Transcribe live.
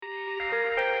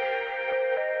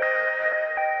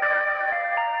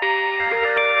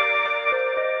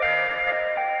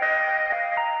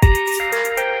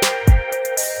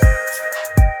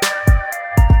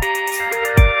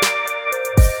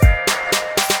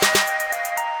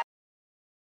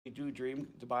do dream.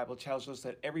 The Bible tells us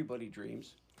that everybody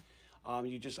dreams.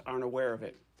 You just aren't aware of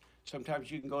it. Sometimes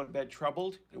you can go to bed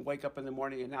troubled and wake up in the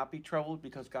morning and not be troubled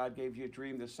because God gave you a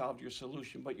dream that solved your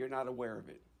solution, but you're not aware of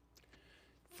it.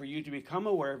 For you to become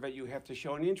aware of it, you have to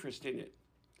show an interest in it.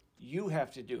 You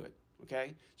have to do it,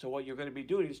 okay? So what you're going to be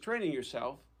doing is training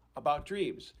yourself about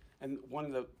dreams. And one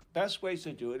of the best ways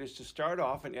to do it is to start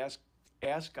off and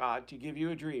ask God to give you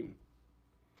a dream.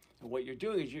 And what you're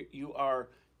doing is you are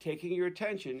taking your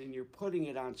attention and you're putting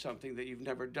it on something that you've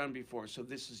never done before. So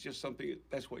this is just something,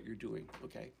 that's what you're doing,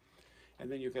 okay?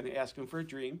 And then you're going to ask him for a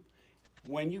dream.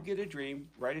 When you get a dream,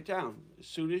 write it down. As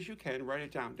soon as you can, write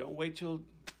it down. Don't wait till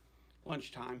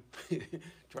lunchtime.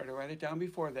 Try to write it down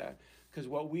before that. Because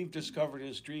what we've discovered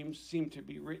is dreams seem to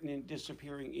be written in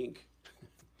disappearing ink.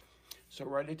 So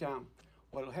write it down.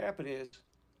 What will happen is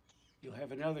you'll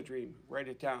have another dream. Write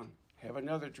it down. Have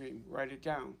another dream. Write it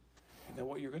down. And then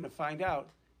what you're going to find out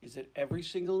is that every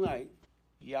single night,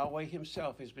 Yahweh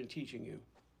himself has been teaching you.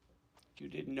 You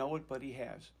didn't know it, but he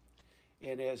has.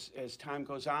 And as time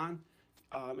goes on,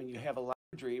 and you have a lot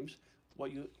of dreams,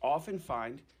 what you often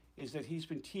find is that he's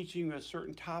been teaching you a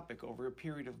certain topic over a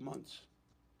period of months.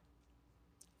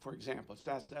 For example,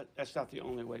 that's not the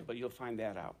only way, but you'll find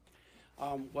that out.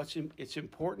 It's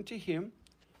important to him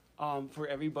for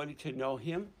everybody to know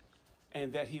him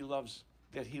and that he loves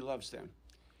them.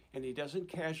 And he doesn't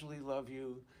casually love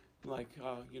you like,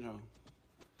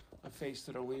 a face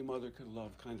that only a mother could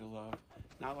love kind of love.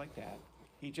 Not like that.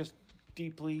 He just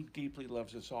deeply, deeply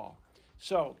loves us all.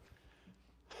 So,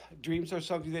 dreams are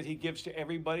something that he gives to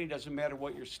everybody. Doesn't matter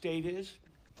what your state is.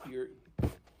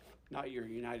 Not your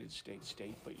United States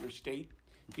state, but your state.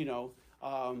 You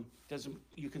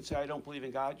can say I don't believe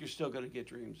in God. You're still going to get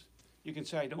dreams. You can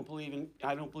say I don't believe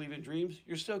in dreams.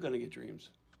 You're still going to get dreams,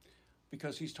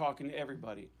 because he's talking to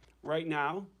everybody. Right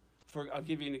now, I'll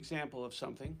give you an example of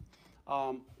something.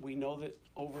 We know that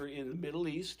over in the Middle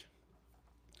East,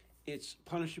 it's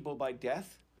punishable by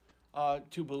death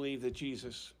to believe that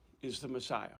Jesus is the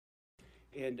Messiah.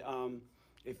 And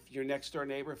if your next door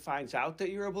neighbor finds out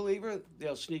that you're a believer,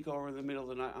 they'll sneak over in the middle of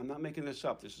the night. I'm not making this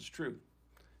up. This is true.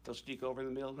 They'll sneak over in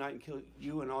the middle of the night and kill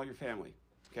you and all your family.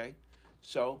 Okay?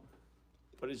 So,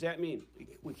 what does that mean?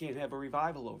 We can't have a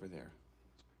revival over there.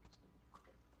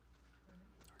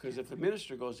 Because if the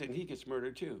minister goes in, he gets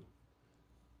murdered too.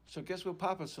 So guess what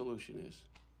Papa's solution is?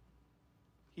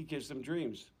 He gives them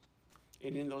dreams.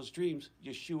 And in those dreams,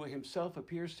 Yeshua himself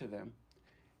appears to them,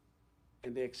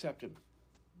 and they accept him.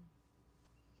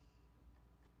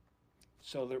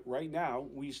 So that right now,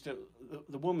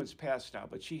 the woman's passed now,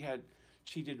 but she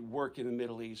did work in the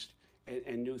Middle East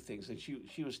and knew things. And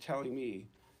she was telling me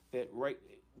that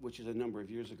which is a number of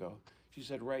years ago, she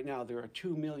said right now there are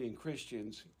 2 million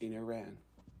Christians in Iran.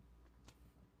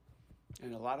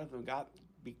 And a lot of them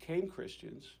became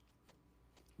Christians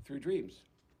through dreams.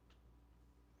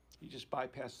 You just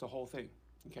bypass the whole thing,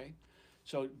 okay?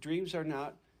 So dreams are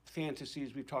not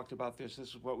fantasies. We've talked about this. This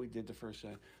is what we did the first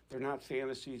time. They're not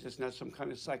fantasies. It's not some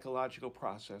kind of psychological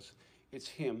process. It's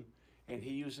him, and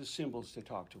he uses symbols to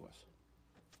talk to us.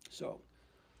 So,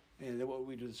 and then what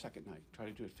we do the second night? Try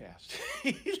to do it fast.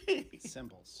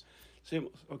 Symbols.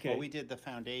 Symbols, okay. Well, we did the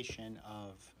foundation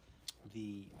of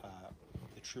the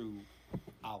true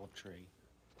olive tree.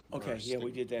 Okay, yeah,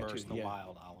 we did that too. The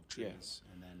wild olive trees,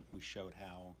 and then we showed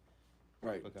how.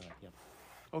 Right. Go ahead. Yep.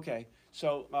 Okay,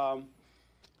 so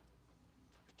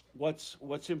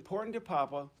what's important to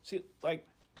Papa? See, like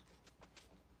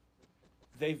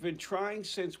they've been trying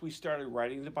since we started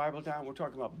writing the Bible down. We're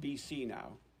talking about BC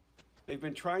now. They've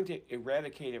been trying to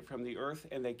eradicate it from the earth,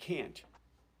 and they can't.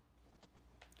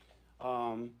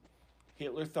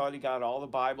 Hitler thought he got all the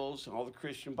Bibles, all the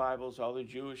Christian Bibles, all the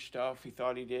Jewish stuff. He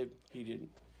thought he did. He didn't.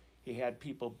 He had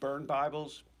people burn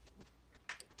Bibles.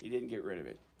 He didn't get rid of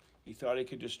it. He thought he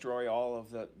could destroy all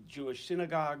of the Jewish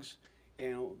synagogues,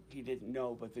 and he didn't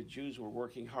know, but the Jews were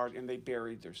working hard, and they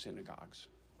buried their synagogues.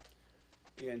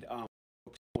 And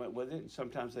went with it, and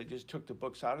sometimes they just took the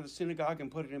books out of the synagogue and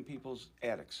put it in people's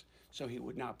attics, so he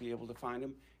would not be able to find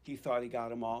them. He thought he got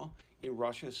them all. In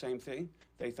Russia, same thing.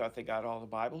 They thought they got all the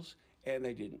Bibles, and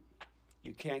they didn't.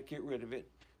 You can't get rid of it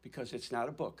because it's not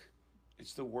a book.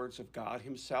 It's the words of God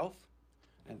himself,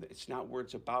 and it's not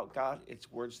words about God.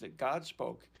 It's words that God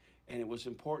spoke, and it was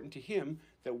important to him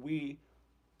that we,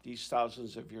 these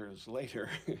thousands of years later,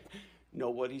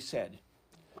 know what he said.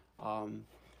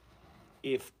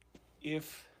 If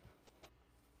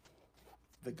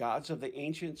the gods of the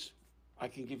ancients, I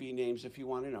can give you names if you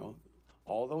want to know,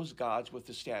 all those gods with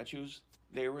the statues,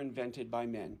 they were invented by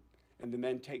men, and the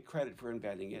men take credit for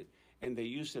inventing it, And they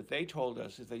used it, they told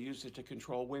us, that they used it to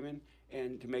control women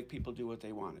and to make people do what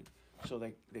they wanted. So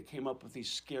they came up with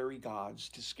these scary gods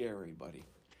to scare everybody.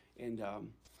 And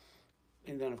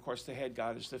then, of course, the head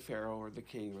god is the pharaoh or the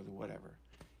king or the whatever.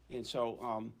 And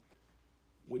so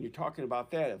when you're talking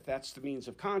about that, if that's the means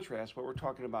of contrast, what we're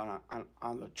talking about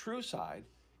on the true side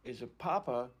is a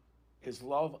papa is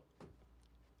love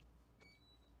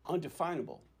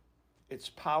undefinable. It's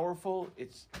powerful.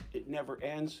 It never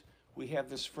ends. We have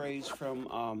this phrase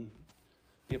from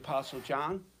the Apostle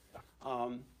John.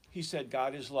 He said,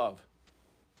 God is love.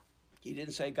 He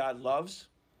didn't say God loves.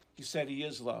 He said he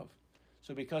is love.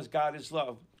 So because God is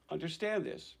love, understand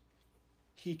this.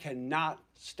 He cannot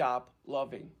stop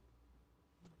loving.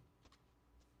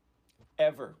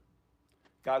 Ever.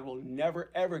 God will never,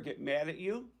 ever get mad at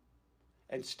you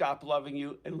and stop loving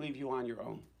you and leave you on your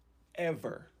own.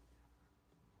 Ever.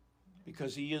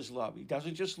 Because he is love. He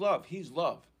doesn't just love, he's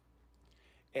love.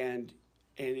 And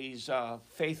he's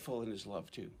faithful in his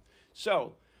love too.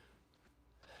 So,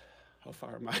 how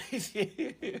far am I?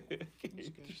 Okay.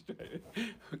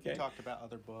 We talked about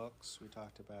other books. We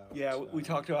talked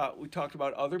about we talked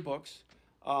about other books.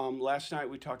 Last night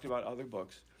we talked about other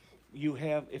books.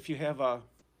 If you have a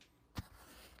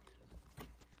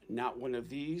not one of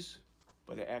these,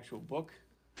 but an actual book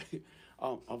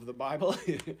of the Bible,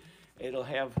 it'll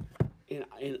have in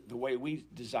the way we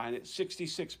design it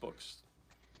 66 books,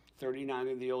 39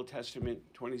 in the Old Testament,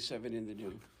 27 in the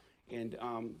New,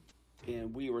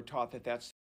 and we were taught that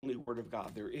that's the only Word of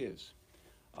God there is.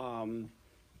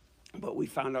 But we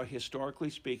found out, historically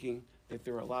speaking, that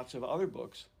there are lots of other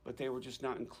books, but they were just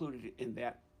not included in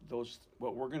those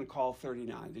what we're going to call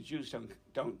 39. The Jews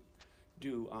don't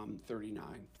do 39.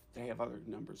 They have other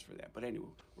numbers for that. But anyway,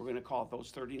 we're going to call it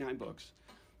those 39 books.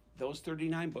 Those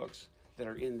 39 books that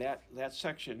are in that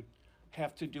section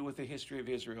have to do with the history of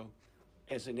Israel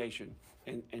as a nation,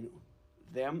 and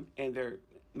them and their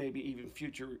maybe even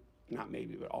future, not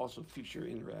maybe, but also future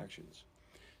interactions.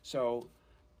 So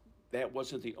that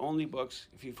wasn't the only books.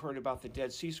 If you've heard about the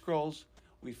Dead Sea Scrolls,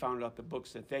 we found out the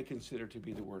books that they consider to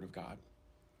be the Word of God.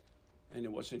 And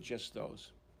it wasn't just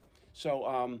those.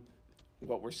 So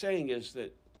what we're saying is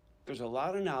that there's a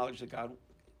lot of knowledge that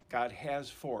God has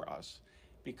for us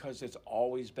because it's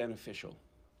always beneficial.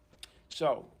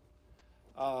 So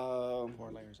 4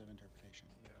 layers of interpretation.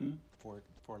 Yeah.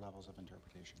 Four levels of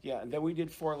interpretation. Yeah, and then we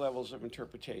did 4 levels of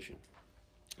interpretation.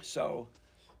 So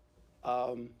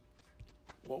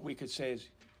what we could say is,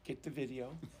 get the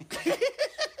video.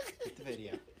 Get the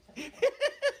video.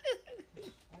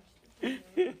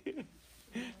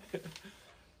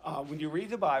 When you read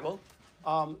the Bible,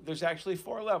 there's actually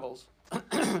 4 levels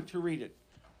to read it.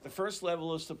 The first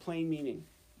level is the plain meaning.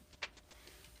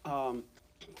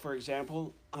 For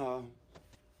example,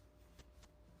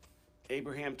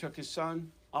 Abraham took his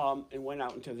son and went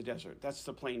out into the desert. That's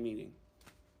the plain meaning.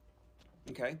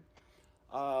 Okay?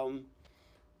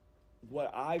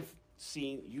 What I've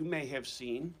seen, you may have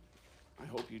seen, I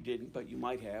hope you didn't, but you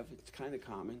might have, it's kind of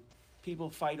common. People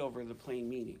fight over the plain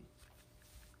meaning.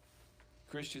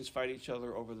 Christians fight each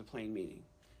other over the plain meaning.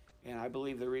 And I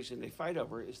believe the reason they fight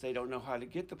over it is they don't know how to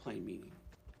get the plain meaning.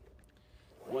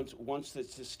 Once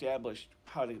it's established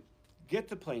how to get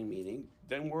the plain meaning,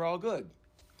 then we're all good.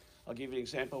 I'll give you an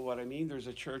example of what I mean. There's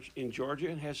a church in Georgia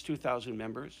and has 2,000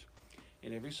 members.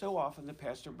 And every so often, the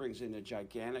pastor brings in a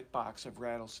gigantic box of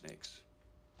rattlesnakes.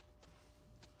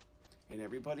 And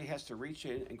everybody has to reach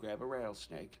in and grab a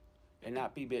rattlesnake and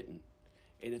not be bitten.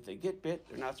 And if they get bit,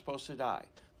 they're not supposed to die.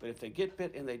 But if they get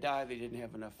bit and they die, they didn't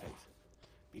have enough faith.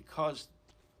 Because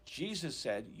Jesus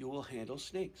said, you will handle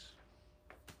snakes.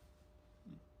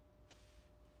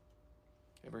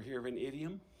 Ever hear of an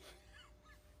idiom?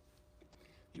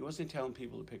 He wasn't telling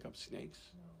people to pick up snakes.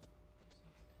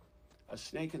 A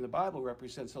snake in the Bible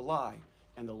represents a lie.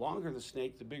 And the longer the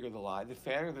snake, the bigger the lie. The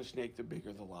fatter the snake, the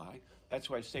bigger the lie. That's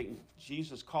why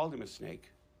Jesus called him a snake.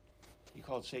 He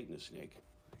called Satan a snake,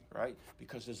 right?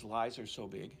 Because his lies are so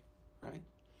big, right?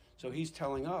 So he's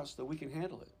telling us that we can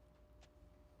handle it.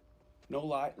 No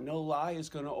lie is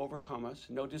going to overcome us.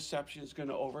 No deception is going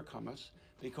to overcome us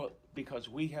because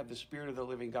we have the Spirit of the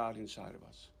living God inside of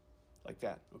us. Like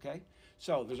that, okay?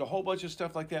 So there's a whole bunch of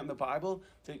stuff like that in the Bible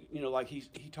that, like he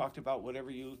talked about, whatever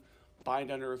you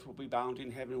bind on earth will be bound in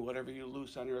heaven, whatever you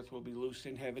loose on earth will be loosed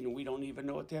in heaven, and we don't even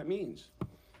know what that means.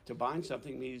 To bind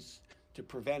something means to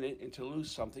prevent it, and to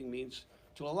loose something means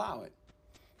to allow it.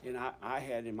 And I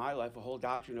had in my life a whole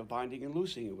doctrine of binding and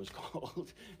loosing, it was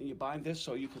called. And you bind this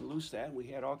so you can loose that, and we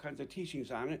had all kinds of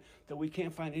teachings on it that we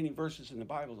can't find any verses in the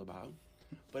Bible about.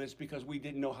 But it's because we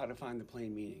didn't know how to find the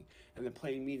plain meaning. And the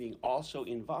plain meaning also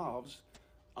involves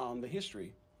the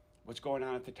history what's going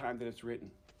on at the time that it's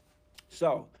written.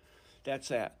 So that's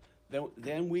that.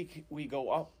 Then we go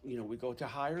up, we go to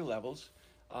higher levels.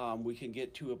 We can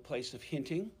get to a place of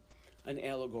hinting, an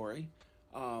allegory.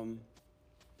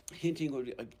 Hinting would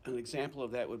be, an example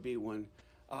of that would be when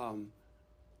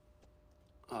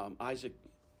Isaac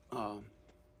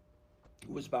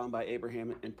was bound by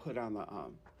Abraham and put on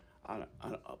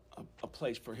a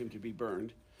place for him to be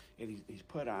burned, and he's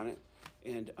put on it,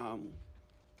 and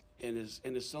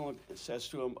his son says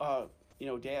to him,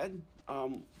 Dad,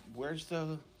 where's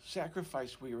the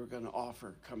sacrifice we were going to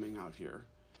offer coming out here?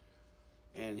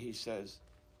 And he says,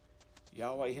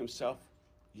 Yahweh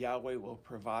will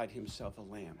provide himself a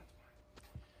lamb.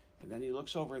 And then he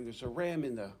looks over and there's a ram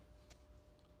in the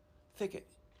thicket.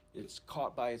 It's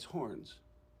caught by its horns.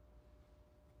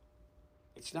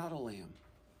 It's not a lamb.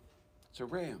 It's a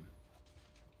ram.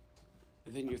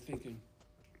 And then you're thinking,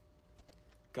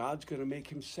 God's going to make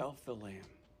himself the lamb.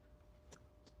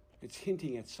 It's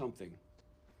hinting at something.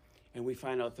 And we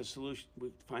find out the solution,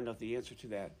 we find out the answer to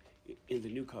that in the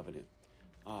new covenant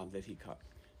that he cut.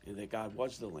 And that God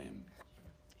was the lamb.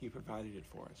 He provided it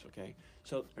for us, okay?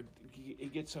 So you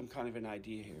get some kind of an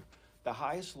idea here. The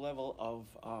highest level of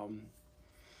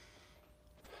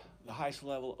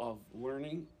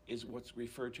learning is what's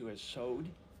referred to as sod.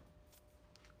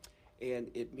 And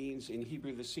it means in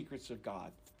Hebrew the secrets of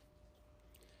God.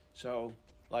 So,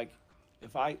 like,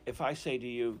 if I say to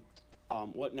you,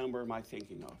 what number am I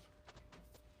thinking of?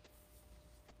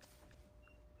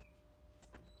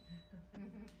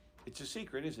 It's a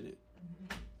secret, isn't it?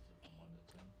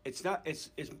 It's not.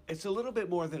 It's a little bit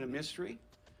more than a mystery,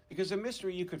 because a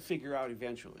mystery you could figure out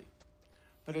eventually,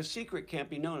 but a secret can't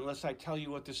be known unless I tell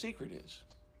you what the secret is.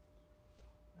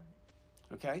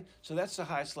 Okay, so that's the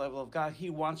highest level of God. He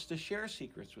wants to share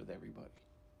secrets with everybody.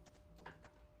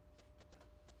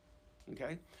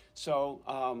 Okay,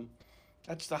 so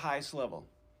that's the highest level,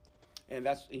 and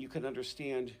you can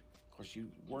understand. Of course, you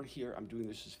weren't here. I'm doing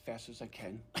this as fast as I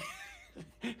can,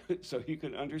 so you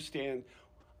can understand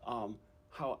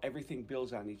how everything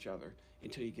builds on each other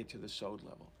until you get to the sod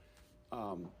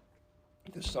level.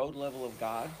 The sod level of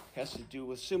God has to do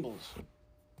with symbols.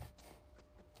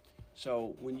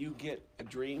 So when you get a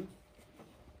dream,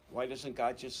 why doesn't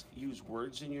God just use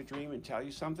words in your dream and tell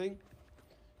you something?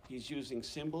 He's using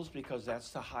symbols because that's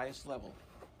the highest level.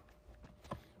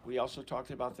 We also talked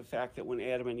about the fact that when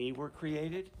Adam and Eve were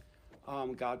created,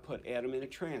 God put Adam in a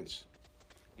trance.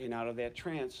 And out of that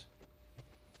trance,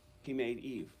 he made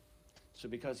Eve. So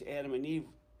because Adam and Eve,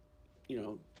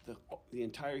 the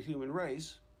entire human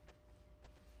race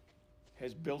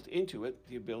has built into it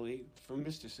the ability for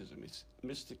mysticism. It's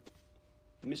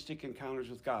mystic encounters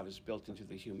with God is built into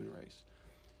the human race.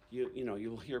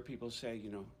 You'll hear people say,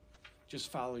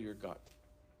 just follow your gut.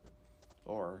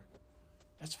 Or,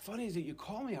 that's funny that you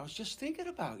call me. I was just thinking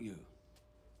about you.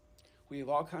 We have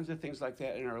all kinds of things like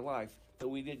that in our life that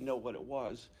we didn't know what it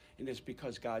was, and it's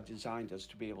because God designed us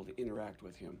to be able to interact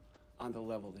with him on the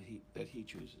level that he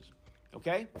chooses.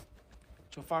 Okay?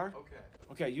 So far?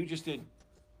 Okay, you just did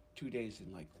 2 days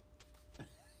in like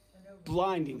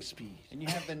blinding speed. And you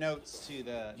have the notes to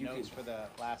for the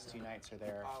last 2 nights are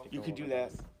there. You could do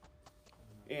that.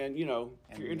 And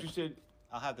if you're interested,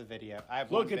 I'll have the video. I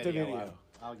have look one at the video. up.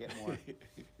 I'll get more.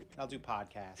 I'll do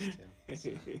podcasts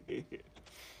too.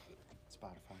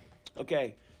 Spotify.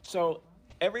 Okay, so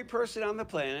every person on the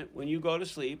planet, when you go to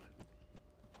sleep,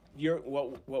 you're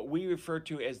what we refer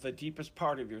to as the deepest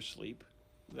part of your sleep,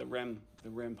 the REM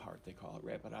part, they call it,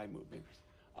 rapid eye movement.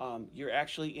 You're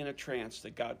actually in a trance,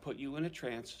 that God put you in a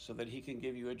trance so that he can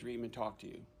give you a dream and talk to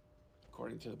you,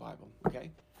 according to the Bible,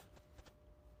 okay?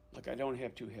 Like, I don't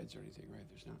have 2 heads or anything, right?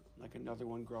 There's not like another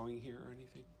one growing here or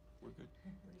anything? We're good?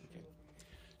 Okay.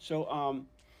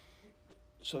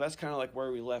 So that's kind of like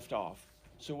where we left off.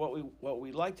 So what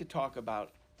we like to talk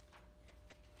about,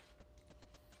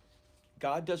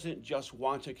 God doesn't just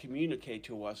want to communicate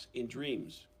to us in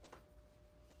dreams.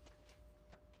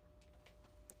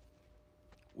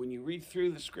 When you read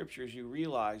through the scriptures, you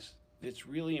realize that it's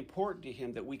really important to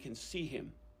him that we can see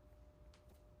him.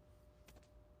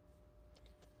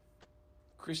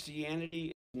 Christianity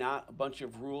is not a bunch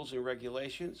of rules and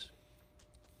regulations.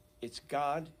 It's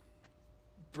God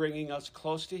bringing us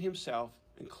close to himself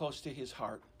and close to his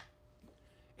heart.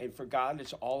 And for God,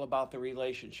 it's all about the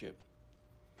relationship.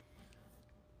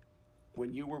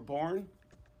 When you were born,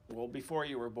 well, before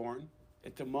you were born,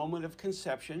 at the moment of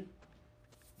conception,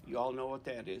 you all know what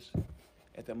that is.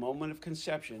 At the moment of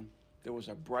conception, there was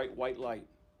a bright white light.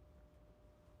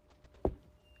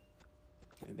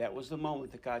 And that was the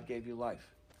moment that God gave you life.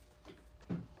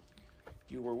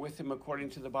 You were with him according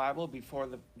to the Bible before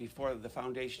the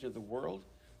foundation of the world.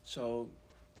 So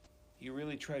he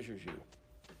really treasures you.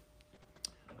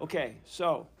 Okay,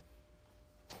 so,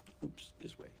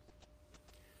 this way.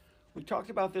 We talked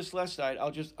about this last night.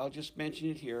 I'll just mention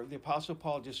it here. The Apostle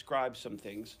Paul describes some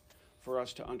things for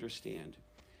us to understand.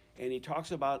 And he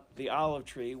talks about the olive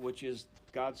tree, which is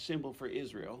God's symbol for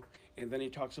Israel. And then he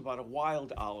talks about a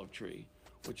wild olive tree,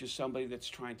 which is somebody that's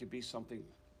trying to be something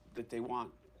that they want.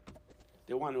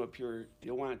 They want it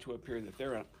to appear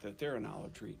that they're an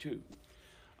olive tree too.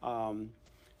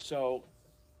 So,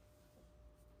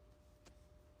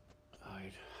 all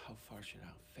right, how fast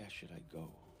should I go?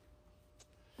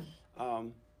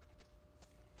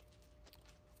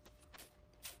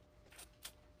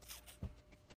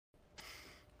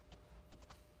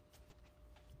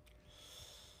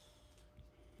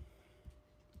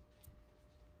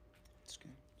 That's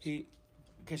good.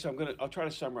 Okay, so I'll try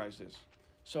to summarize this.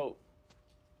 So,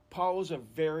 Paul was a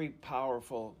very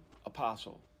powerful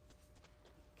apostle.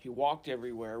 He walked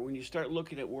everywhere. When you start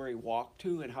looking at where he walked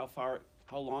to and how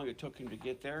long it took him to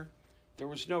get there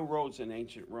was no roads in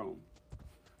ancient Rome.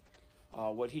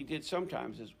 What he did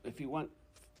sometimes is, if he went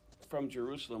from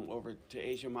Jerusalem over to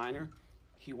Asia Minor,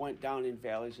 he went down in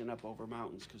valleys and up over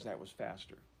mountains because that was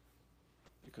faster,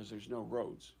 because there's no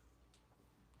roads.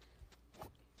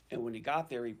 And when he got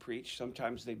there, he preached.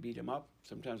 Sometimes they beat him up.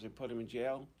 Sometimes they put him in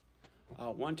jail.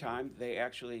 One time, they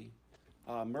actually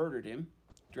murdered him,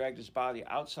 dragged his body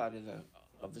outside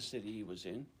of the city he was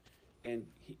in, and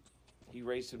he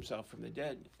raised himself from the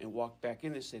dead and walked back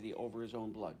in the city over his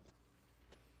own blood.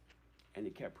 And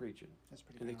he kept preaching. That's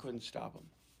pretty and they powerful. couldn't stop him.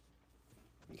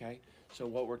 Okay? So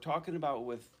what we're talking about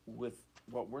with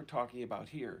what we're talking about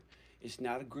here is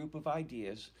not a group of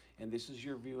ideas, and this is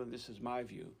your view and this is my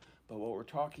view, but what we're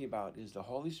talking about is the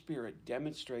Holy Spirit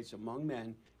demonstrates among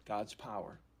men God's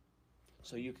power.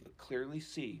 So you can clearly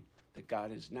see that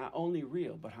God is not only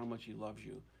real, but how much he loves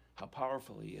you, how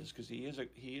powerful he is, because he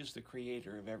is the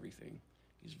creator of everything.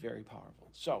 He's very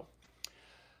powerful.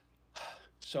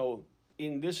 So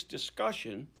in this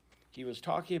discussion, he was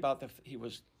talking about he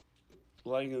was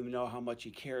letting them know how much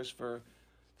he cares for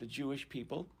the Jewish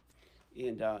people,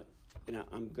 and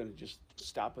I'm going to just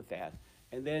stop with that.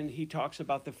 And then he talks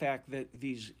about the fact that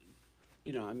these,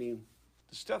 the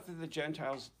stuff that the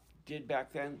Gentiles did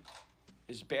back then,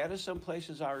 as bad as some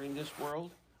places are in this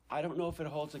world, I don't know if it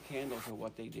holds a candle to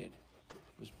what they did.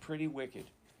 It was pretty wicked.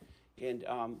 And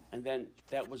then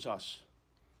that was us.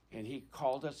 And he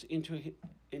called us into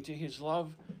his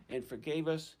love and forgave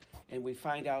us. And we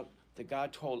find out that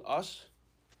God told us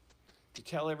to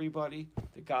tell everybody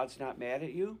that God's not mad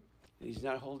at you, and he's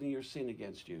not holding your sin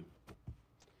against you.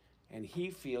 And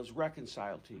he feels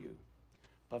reconciled to you.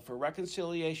 But for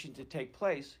reconciliation to take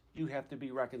place, you have to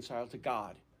be reconciled to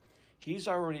God. He's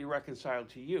already reconciled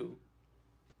to you,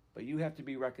 but you have to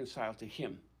be reconciled to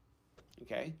him.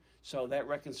 Okay? So that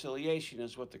reconciliation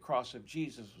is what the cross of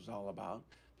Jesus was all about,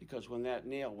 because when that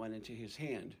nail went into his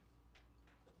hand,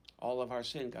 all of our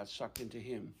sin got sucked into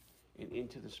him and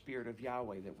into the Spirit of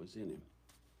Yahweh that was in him,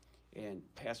 and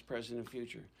past, present, and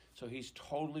future. So he's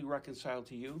totally reconciled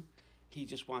to you. He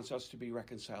just wants us to be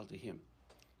reconciled to him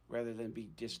rather than be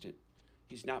distant.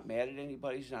 He's not mad at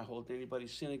anybody. He's not holding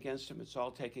anybody's sin against him. It's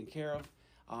all taken care of.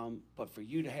 But for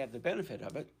you to have the benefit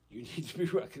of it, you need to be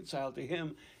reconciled to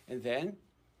him. And then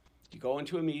you go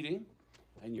into a meeting,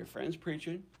 and your friend's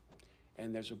preaching,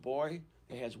 and there's a boy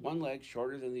that has one leg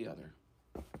shorter than the other.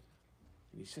 And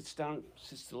he sits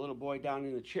the little boy down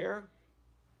in a chair.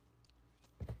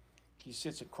 He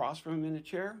sits across from him in a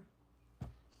chair.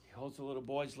 He holds the little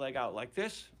boy's leg out like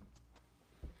this,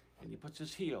 and he puts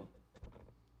his heel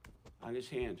on his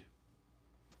hand.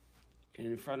 And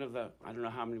in front of I don't know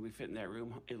how many we fit in that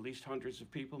room, at least hundreds of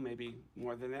people, maybe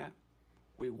more than that.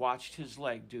 We watched his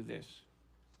leg do this.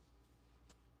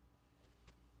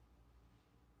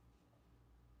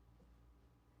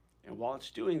 And while it's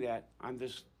doing that, I'm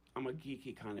a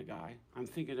geeky kind of guy. I'm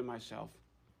thinking to myself,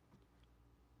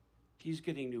 he's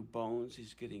getting new bones,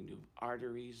 he's getting new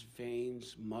arteries,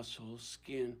 veins, muscles,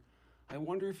 skin. I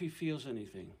wonder if he feels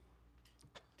anything.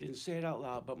 Didn't say it out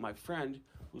loud, but my friend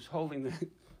who's holding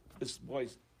this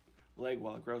boy's leg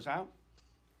while it grows out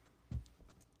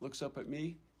looks up at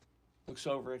me, looks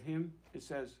over at him, and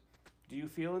says, "Do you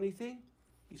feel anything?"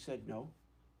 He said, "No."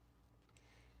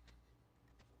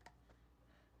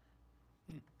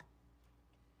 He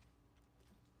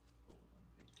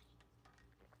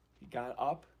got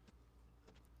up.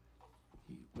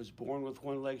 He was born with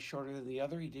one leg shorter than the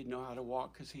other. He didn't know how to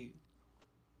walk because he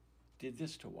did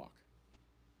this to walk.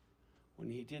 When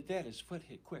he did that, his foot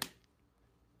hit quick,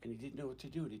 and he didn't know what to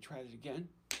do. And he tried it again,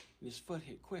 and his foot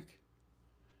hit quick,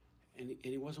 and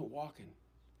he wasn't walking.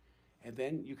 And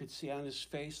then you could see on his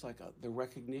face like the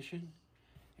recognition,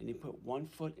 and he put one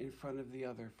foot in front of the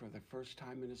other for the first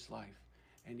time in his life,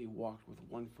 and he walked with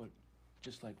one foot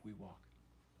just like we walk.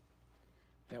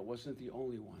 That wasn't the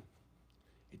only one.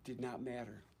 It did not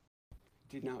matter. It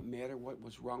did not matter what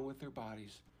was wrong with their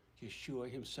bodies.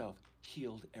 Yeshua himself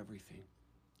healed everything.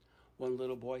 One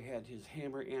little boy had his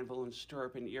hammer, anvil, and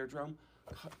stirrup and eardrum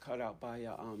cut out by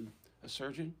a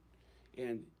surgeon,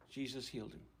 and Jesus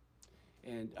healed him.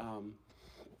 And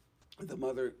the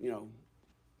mother,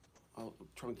 I'll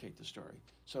truncate the story.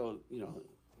 So,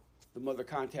 the mother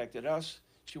contacted us.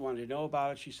 She wanted to know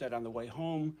about it. She said on the way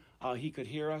home, he could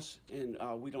hear us, and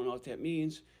we don't know what that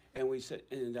means. And we said,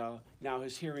 and now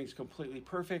his hearing's completely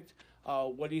perfect.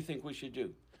 What do you think we should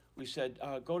do? We said,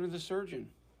 go to the surgeon.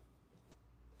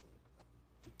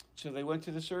 So they went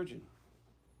to the surgeon,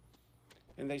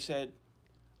 and they said,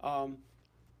 our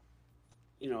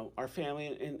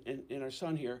family and our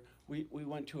son here, we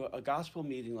went to a gospel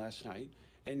meeting last night,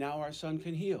 and now our son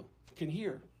can hear.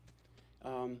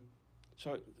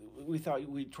 So we thought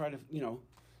we'd try to,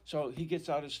 so he gets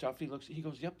out his stuff. He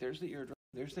goes, yep, there's the eardrum,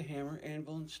 there's the hammer,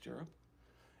 anvil, and stirrup.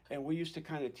 And we used to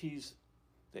kind of tease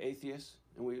the atheists,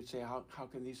 and we would say, how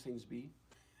can these things be?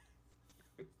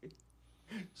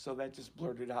 So that just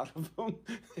blurted out of them.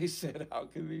 They said, how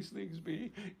can these things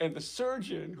be? And the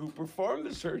surgeon who performed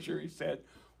the surgery said,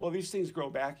 well, these things grow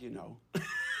back, He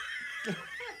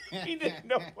didn't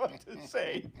know what to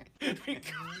say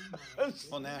because...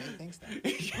 Well, now he thinks that.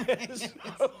 Yes.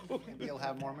 Maybe he'll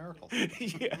have more miracles.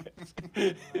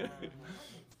 Yes.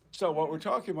 So what we're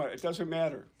talking about, it doesn't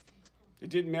matter. It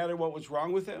didn't matter what was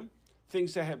wrong with them.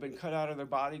 Things that had been cut out of their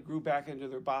body grew back into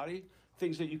their body.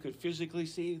 Things that you could physically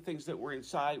see, things that were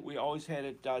inside. We always had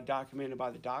it documented by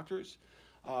the doctors.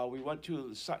 We went to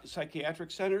the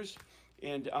psychiatric centers,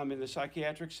 and in the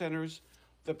psychiatric centers,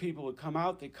 the people would come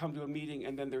out, they come to a meeting,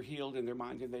 and then they're healed in their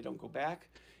mind, and they don't go back.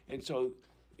 And so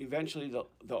eventually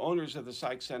the owners of the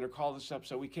psych center called us up,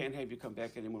 so we can't have you come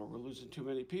back anymore. We're losing too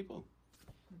many people.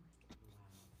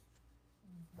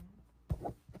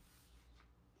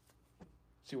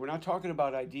 See, we're not talking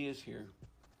about ideas here.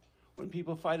 When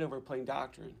people fight over plain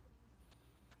doctrine,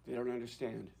 they don't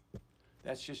understand.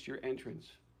 That's just your entrance.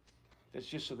 That's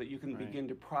just so that you can begin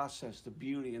to process the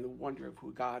beauty and the wonder of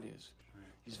who God is. Right.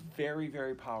 He's very,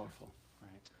 very powerful.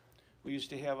 Right. We used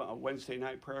to have a Wednesday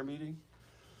night prayer meeting.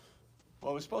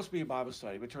 Well, it was supposed to be a Bible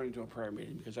study, but turned into a prayer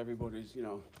meeting because everybody's,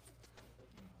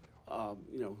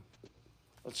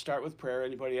 let's start with prayer.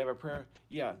 Anybody have a prayer?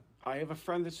 Yeah. I have a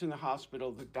friend that's in the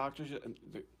hospital. The doctors,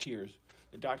 tears.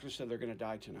 The doctor said they're going to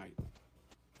die tonight.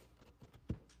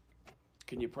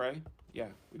 Can you pray? Yeah,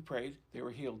 we prayed. They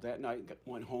were healed that night and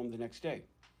went home the next day.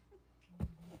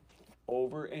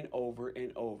 Over and over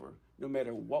and over. No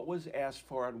matter what was asked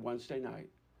for on Wednesday night,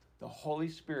 the Holy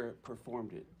Spirit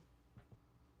performed it.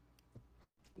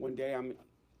 One day,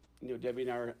 Debbie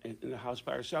and I are in the house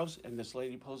by ourselves, and this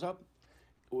lady pulls up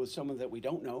with someone that we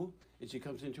don't know, and she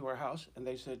comes into our house, and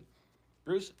they said,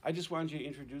 Bruce, I just wanted you to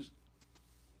introduce,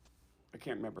 I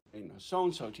can't remember,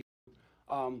 so-and-so to you.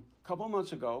 A couple of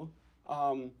months ago,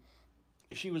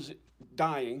 she was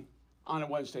dying on a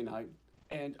Wednesday night,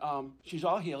 and she's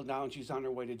all healed now, and she's on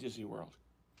her way to Disney World.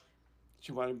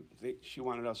 She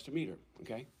wanted us to meet her,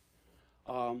 okay?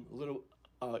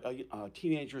 A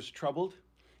teenager's troubled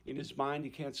in his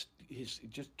mind. He's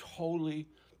just totally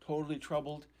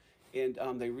troubled, and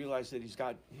they realize that he's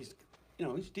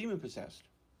demon possessed.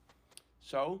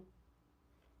 So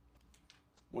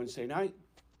Wednesday night,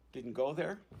 didn't go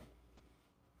there.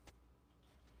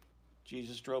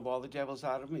 Jesus drove all the devils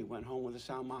out of me, went home with a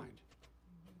sound mind.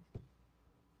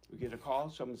 We get a call,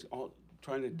 someone's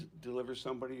trying to deliver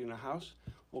somebody in a house.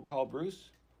 We'll call Bruce.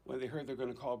 When they heard they're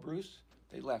going to call Bruce,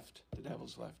 they left. The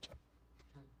devils left.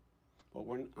 But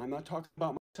I'm not talking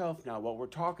about myself now. What we're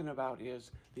talking about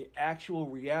is the actual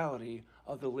reality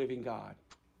of the living God.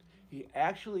 He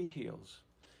actually heals.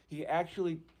 He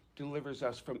actually delivers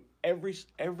us from every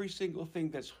single thing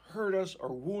that's hurt us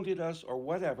or wounded us or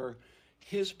whatever.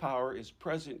 His power is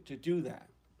present to do that.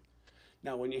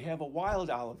 Now, when you have a wild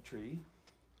olive tree,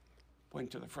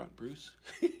 point to the front, Bruce.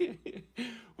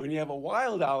 When you have a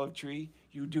wild olive tree,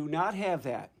 you do not have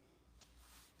that.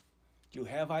 You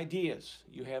have ideas,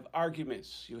 you have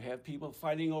arguments, you have people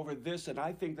fighting over this, and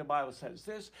I think the Bible says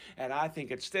this, and I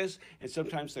think it's this, and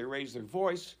sometimes they raise their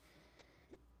voice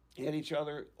at each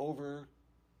other over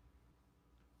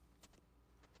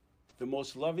the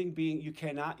most loving being you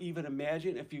cannot even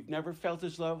imagine. If you've never felt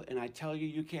his love, and I tell you,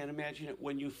 you can't imagine it,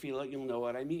 when you feel it, you'll know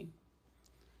what I mean.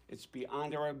 It's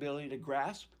beyond our ability to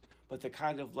grasp, but the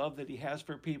kind of love that he has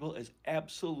for people is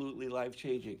absolutely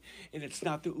life-changing. And it's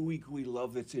not the ooey-gooey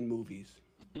love that's in movies.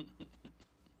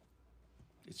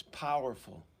 It's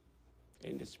powerful,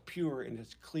 and it's pure, and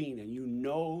it's clean, and you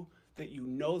know that you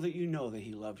know that you know that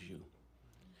he loves you.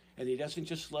 And he doesn't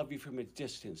just love you from a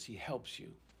distance, he helps you.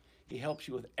 He helps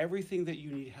you with everything that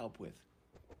you need help with.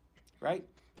 Right?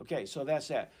 Okay, so that's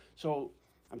that. So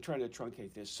I'm trying to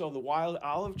truncate this. So the wild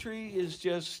olive tree is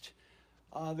just,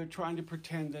 they're trying to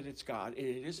pretend that it's God, and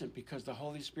it isn't, because the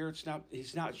Holy Spirit's not,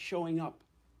 he's not showing up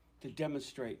to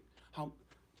demonstrate how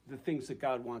the things that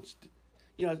God wants to.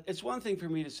 You know, it's one thing for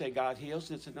me to say God heals,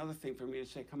 and it's another thing for me to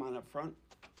say, come on up front.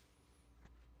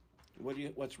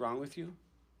 What's wrong with you?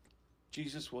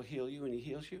 Jesus will heal you, and he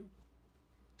heals you.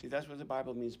 See, that's what the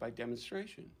Bible means by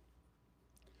demonstration.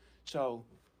 So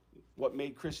what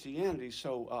made Christianity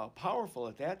so powerful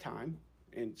at that time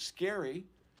and scary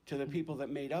to the people that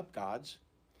made up gods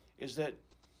is that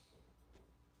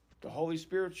the Holy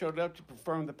Spirit showed up to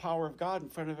perform the power of God in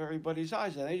front of everybody's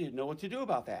eyes, and they didn't know what to do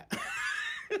about that.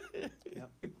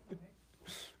 Yep.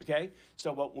 Okay?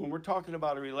 So when we're talking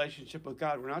about a relationship with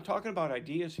God, we're not talking about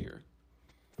ideas here,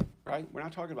 right? We're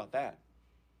not talking about that.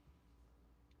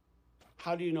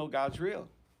 How do you know God's real?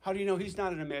 How do you know he's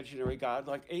not an imaginary God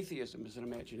like atheism is an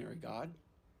imaginary God?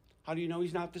 How do you know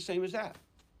he's not the same as that?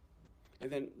 And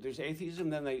then there's atheism,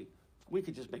 then we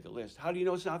could just make a list. How do you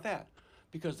know it's not that?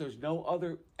 Because there's no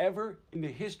other, ever in the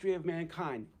history of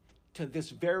mankind, to this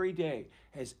very day,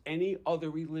 has any other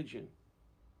religion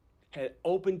had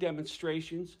open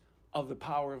demonstrations of the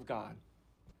power of God.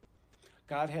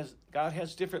 God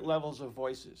has different levels of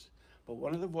voices, but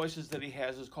one of the voices that he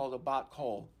has is called a bat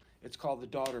kol. It's called the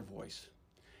daughter voice.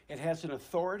 It has an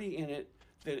authority in it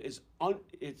that is,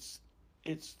 it's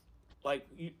like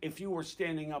if you were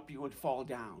standing up, you would fall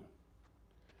down.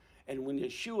 And when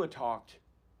Yeshua talked,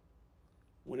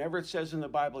 whenever it says in the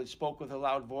Bible he spoke with a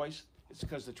loud voice, it's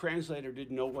because the translator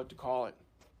didn't know what to call it.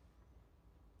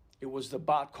 It was the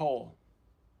bat kol.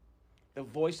 The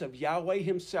voice of Yahweh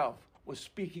himself was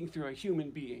speaking through a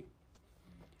human being.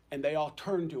 And they all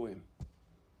turned to him.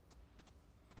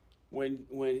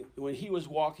 When he was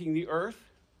walking the earth,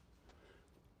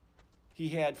 he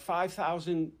had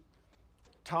 5,000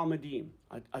 Talmudim.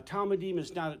 A Talmudim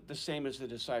is not the same as the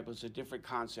disciples, it's a different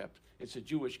concept. It's a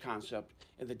Jewish concept.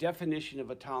 And the definition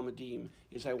of a Talmudim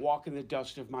is I walk in the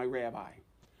dust of my rabbi.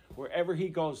 Wherever he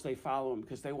goes, they follow him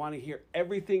because they want to hear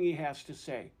everything he has to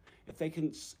say. If they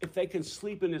can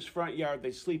sleep in his front yard,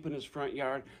 they sleep in his front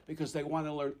yard because they want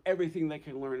to learn everything they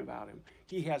can learn about him.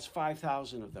 He has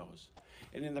 5,000 of those.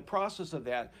 And in the process of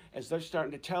that, as they're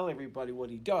starting to tell everybody what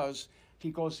he does,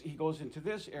 he goes into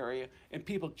this area, and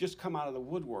people just come out of the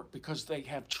woodwork because they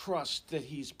have trust that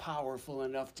he's powerful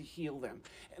enough to heal them.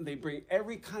 And they bring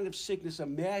every kind of sickness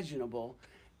imaginable.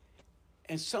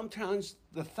 And sometimes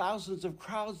the thousands of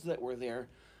crowds that were there,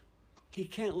 he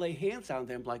can't lay hands on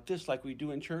them like this, like we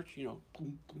do in church, you know,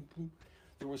 boom, boom, boom.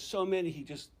 There were so many,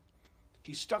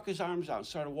 he stuck his arms out and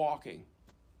started walking.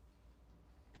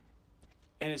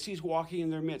 And as he's walking in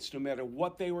their midst, no matter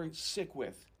what they were sick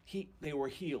with, they were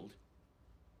healed.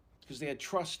 Because they had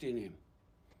trust in him.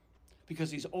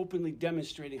 Because he's openly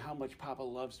demonstrating how much Papa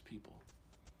loves people.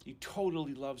 He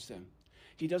totally loves them.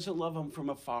 He doesn't love them from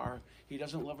afar. He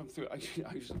doesn't love them through,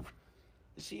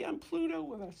 is he on Pluto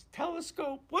with a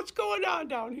telescope? What's going on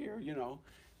down here? You know,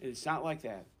 and it's not like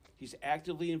that. He's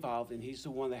actively involved, and he's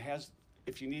the one that has,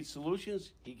 if you need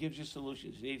solutions, he gives you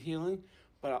solutions. You need healing,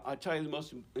 but I'll tell you the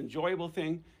most enjoyable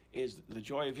thing is the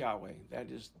joy of Yahweh. That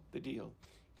is the deal.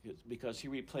 Because he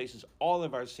replaces all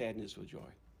of our sadness with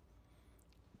joy.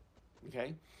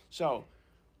 Okay? So,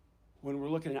 when we're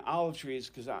looking at olive trees,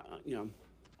 because I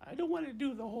don't want to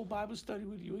do the whole Bible study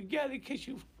with you again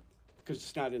because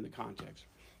it's not in the context.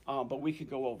 But we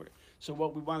could go over it. So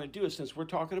what we want to do is, since we're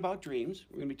talking about dreams,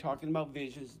 we're going to be talking about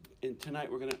visions, and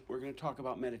tonight we're going to talk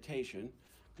about meditation,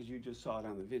 because you just saw it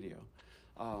on the video.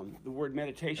 The word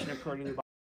meditation occurred in the Bible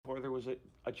before there was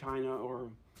a China or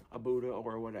a Buddha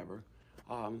or whatever.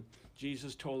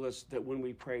 Jesus told us that when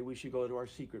we pray, we should go to our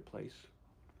secret place.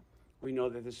 We know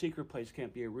that the secret place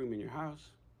can't be a room in your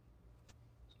house.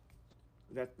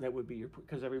 That would be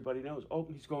because everybody knows, oh,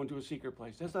 he's going to a secret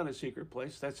place. That's not a secret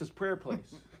place. That's his prayer place.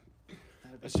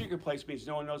 A secret place means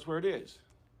no one knows where it is.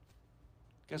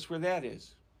 Guess where that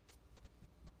is?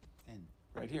 And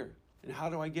right here. And how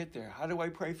do I get there? How do I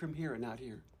pray from here and not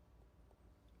here?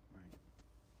 right.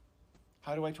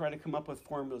 How do I try to come up with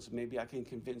formulas? Maybe I can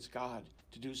convince God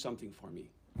to do something for me.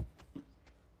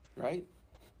 Right?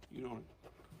 You don't.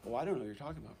 Oh, I don't know what you're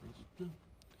talking about, Bruce. No.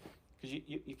 Because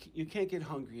you can't get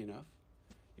hungry enough.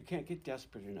 You can't get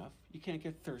desperate enough. You can't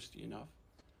get thirsty enough.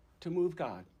 to move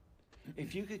God.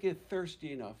 If you could get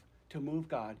thirsty enough to move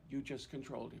God, you just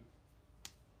controlled him.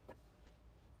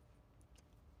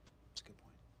 That's a good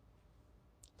point.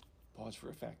 Pause for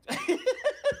effect.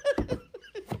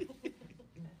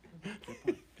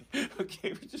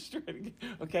 Okay, we're just trying to get,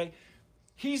 okay?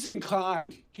 He's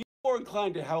more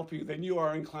inclined to help you than you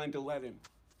are inclined to let him.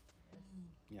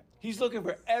 Yeah. He's looking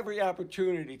for every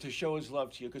opportunity to show his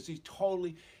love to you because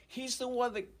he's the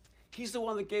one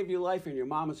that gave you life in your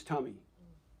mama's tummy.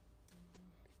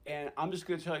 And I'm just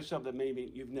going to tell you something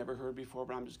maybe you've never heard before,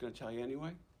 but I'm just going to tell you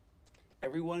anyway.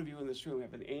 Every one of you in this room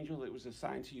have an angel that was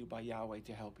assigned to you by Yahweh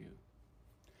to help you.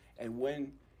 And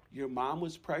when your mom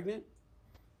was pregnant,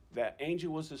 that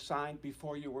angel was assigned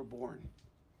before you were born.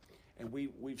 And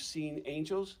we've seen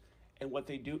angels, and what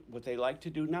they like to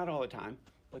do, not all the time,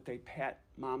 but they pat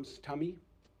mom's tummy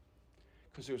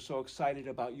because they're so excited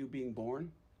about you being born.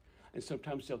 And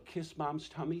sometimes they'll kiss mom's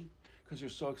tummy because they're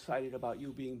so excited about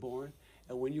you being born.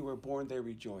 And when you were born, they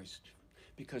rejoiced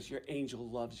because your angel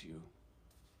loves you.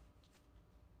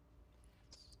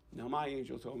 Now, my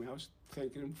angel told me, I was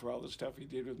thanking him for all the stuff he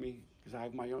did with me because I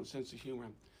have my own sense of humor.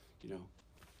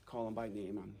 Call him by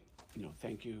name.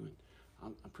 Thank you. And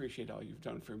I appreciate all you've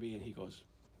done for me. And he goes,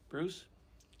 Bruce,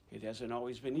 it hasn't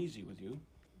always been easy with you.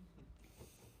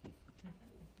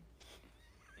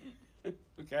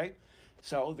 Okay?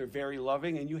 So they're very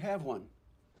loving, and you have one.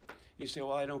 You say,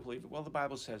 well, I don't believe it. Well, the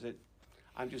Bible says it.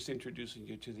 I'm just introducing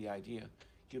you to the idea.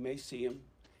 You may see him.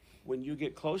 When you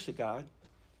get close to God,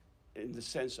 in the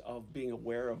sense of being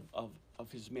aware of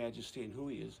his majesty and who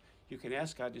he is, you can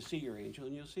ask God to see your angel,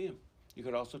 and you'll see him. You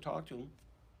could also talk to him.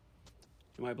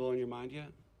 Am I blowing your mind yet?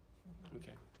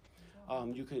 Okay.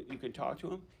 You can talk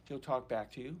to him. He'll talk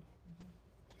back to you.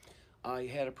 I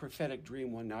had a prophetic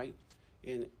dream one night,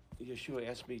 and Yeshua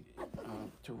asked me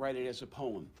to write it as a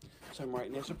poem. So I'm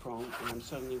writing as a poem, and I'm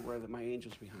suddenly aware that my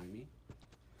angel's behind me.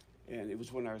 And it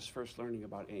was when I was first learning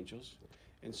about angels.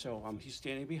 And so he's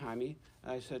standing behind me,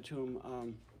 and I said to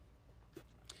him,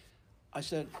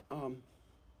 I'm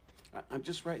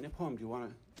just writing a poem. Do you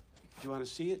want to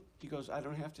see it? He goes, I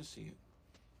don't have to see it.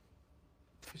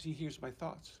 Because he hears my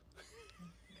thoughts.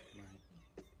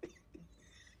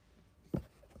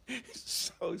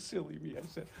 So silly me. I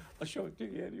said, I'll show it to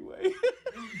you anyway.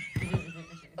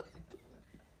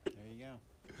 There you go.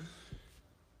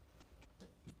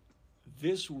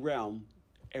 This realm,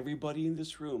 everybody in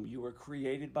this room, you were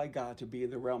created by God to be in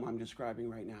the realm I'm describing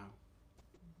right now.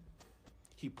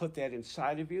 He put that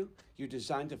inside of you. You're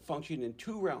designed to function in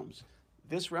two realms.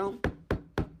 This realm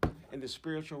and the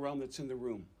spiritual realm that's in the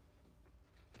room.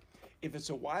 If it's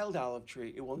a wild olive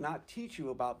tree, it will not teach you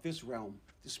about this realm,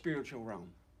 the spiritual realm,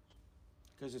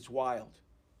 because it's wild.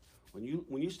 When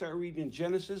you start reading in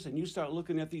Genesis and you start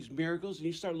looking at these miracles and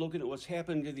you start looking at what's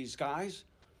happening to these guys,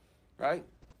 right?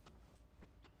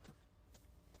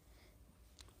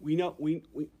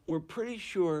 We're pretty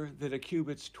sure that a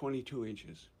cubit's 22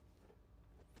 inches.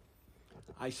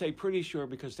 I say pretty sure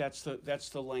because that's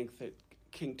the length that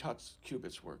King Tut's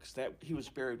cubits works. That he was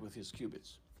buried with his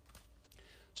cubits.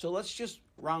 So let's just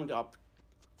round up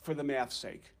for the math's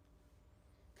sake,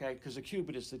 okay? Because a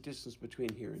cubit is the distance between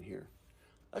here and here.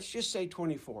 Let's just say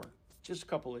 24, just a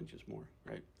couple inches more,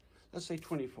 right? Let's say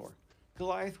 24.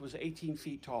 Goliath was 18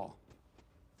 feet tall.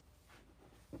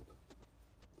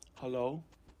 Hello?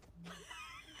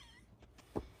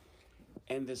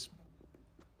 And this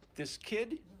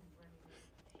kid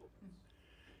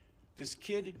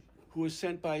who was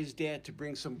sent by his dad to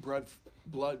bring some bread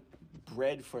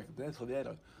for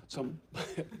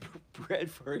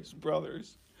his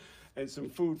brothers and some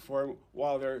food for him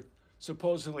while they're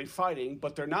supposedly fighting,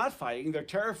 but they're not fighting. They're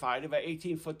terrified of an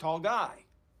 18-foot tall guy.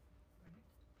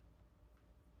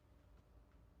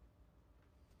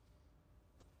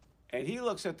 And he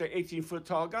looks at the 18-foot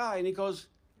tall guy and he goes,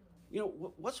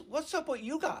 what's up with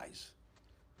you guys?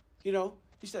 He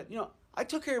said, I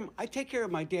take care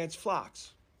of my dad's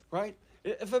flocks, right?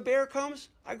 If a bear comes,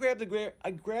 I grab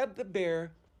the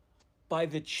bear by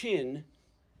the chin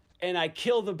and I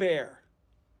kill the bear.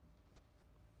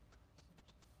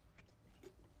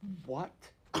 What?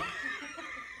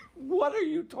 What are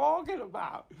you talking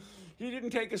about? He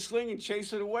didn't take a sling and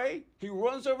chase it away. He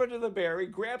runs over to the bear, he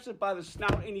grabs it by the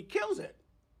snout, and he kills it.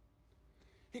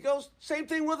 He goes, same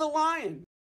thing with a lion.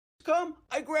 Come,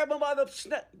 I grab him by the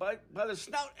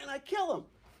snout, and I kill him.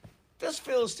 This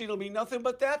Philistine will be nothing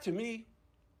but that to me.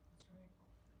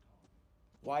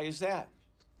 Why is that?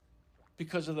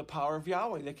 Because of the power of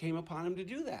Yahweh that came upon him to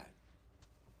do that.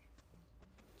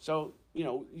 So,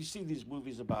 you see these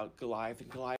movies about Goliath, and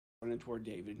Goliath running toward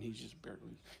David, and he's just barely,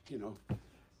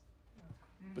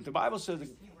 But the Bible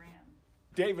says,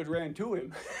 David ran to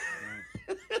him.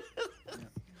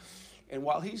 And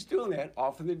while he's doing that,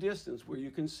 off in the distance where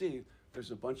you can see,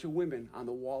 there's a bunch of women on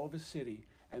the wall of a city,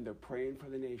 and they're praying for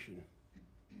the nation.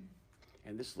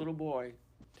 And this little boy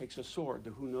takes a sword,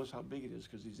 who knows how big it is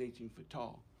because he's 18 foot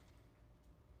tall.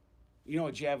 You know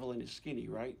a javelin is skinny,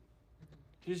 right?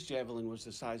 His javelin was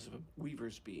the size of a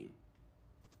weaver's beam.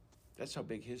 That's how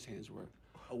big his hands were.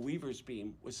 A weaver's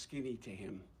beam was skinny to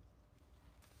him.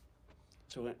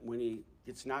 So when he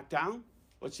gets knocked down,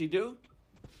 what's he do?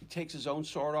 He takes his own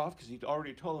sword off because he'd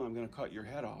already told him, I'm going to cut your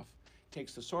head off.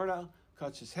 Takes the sword out,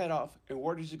 cuts his head off, and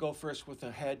where does he go first with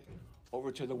the head?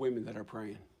 Over to the women that are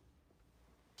praying.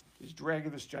 He's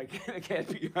dragging this gigantic head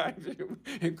behind him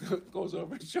and goes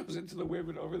over and shows it to the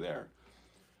women over there.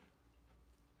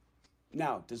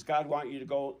 Now, does God want you to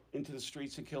go into the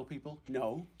streets and kill people?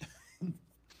 No.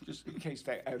 Just in case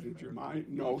that entered your mind.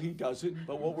 No, he doesn't.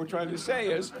 But what we're trying to say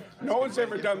is, no one's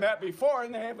ever done that before,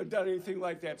 and they haven't done anything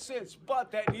like that since.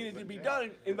 But that needed to be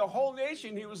done. In the whole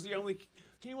nation, he was the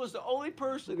only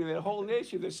person in that whole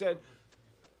nation that said,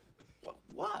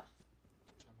 what?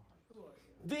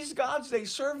 These gods they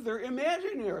serve, they're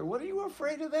imaginary. What are you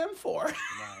afraid of them for?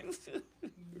 Right.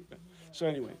 So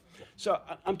anyway,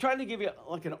 I'm trying to give you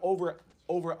like an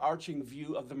overarching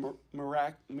view of the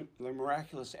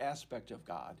miraculous aspect of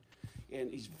God,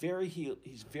 and he's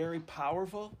very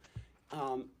powerful,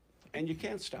 and you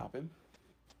can't stop him.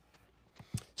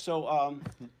 So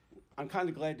I'm kind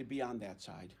of glad to be on that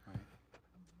side,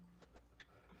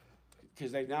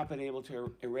 because they've not been able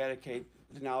to eradicate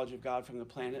the knowledge of God from the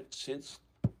planet since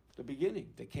the beginning.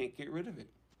 They can't get rid of it.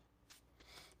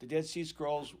 The Dead Sea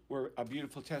Scrolls were a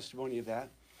beautiful testimony of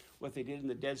that. What they did in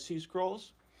the Dead Sea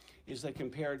Scrolls is they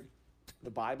compared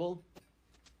the Bible,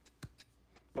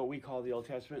 what we call the Old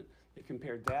Testament, they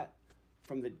compared that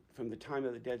from the time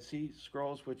of the Dead Sea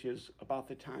Scrolls, which is about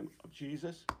the time of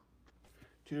Jesus,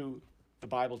 to the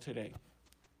Bible today.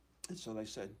 And so they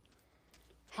said,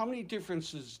 how many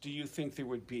differences do you think there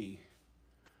would be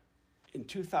in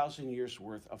 2,000 years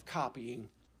worth of copying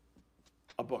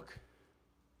a book?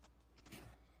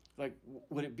 Like,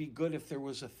 would it be good if there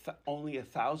was only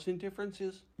 1,000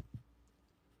 differences?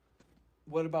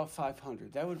 What about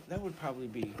 500? That would probably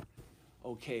be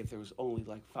okay if there was only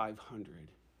like 500.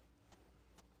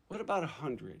 What about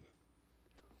 100?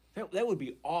 That would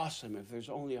be awesome if there's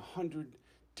only 100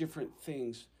 different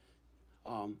things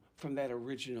from that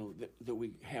original that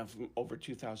we have from over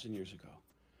 2,000 years ago.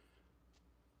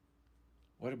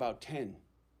 What about 10?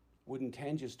 Wouldn't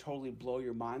 10 just totally blow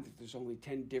your mind that there's only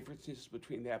 10 differences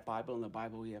between that Bible and the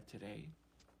Bible we have today?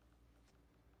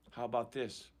 How about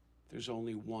this? There's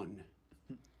only one,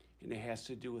 and it has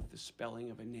to do with the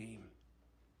spelling of a name.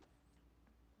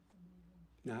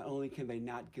 Not only can they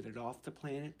not get it off the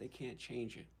planet, they can't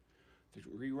change it. They're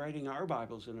rewriting our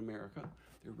Bibles in America.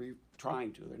 They're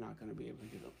trying to. They're not going to be able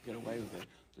to get away with it.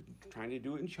 They're trying to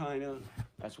do it in China.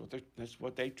 That's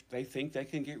what they think they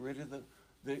can get rid of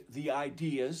the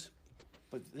ideas.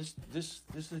 But this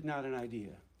is not an idea.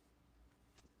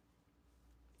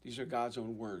 These are God's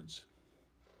own words,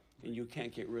 and you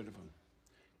can't get rid of them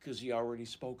because He already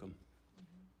spoke them.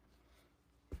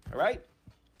 All right.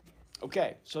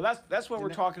 Okay, so that's what we're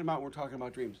talking about. We're talking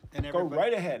about dreams. And go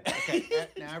right ahead. Okay,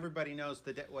 now everybody knows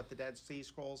what the Dead Sea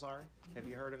Scrolls are. Have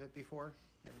you heard of it before?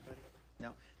 Everybody? No.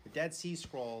 The Dead Sea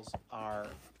Scrolls are,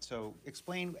 so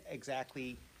explain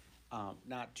exactly,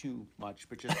 not too much,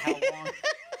 but just how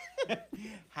long,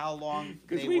 how long.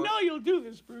 Because we know you'll do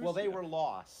this, Bruce. Well, they were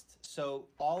lost. So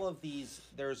all of these,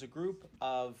 there's a group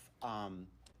of,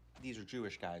 these are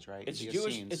Jewish guys, right? It's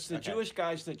Jewish. It's the Jewish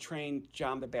guys that trained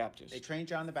John the Baptist. They trained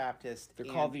John the Baptist. They're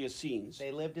called the Essenes.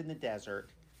 They lived in the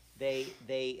desert.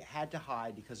 They had to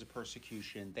hide because of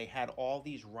persecution. They had all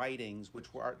these writings,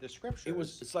 which were the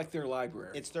scriptures. It's like their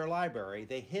library. It's their library.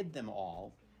 They hid them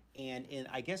all, and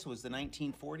I guess it was the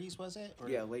 1940s, was it?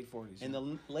 Yeah, late 40s. In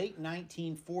the late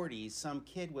 1940s, some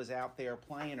kid was out there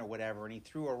playing or whatever, and he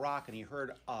threw a rock, and he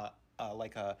heard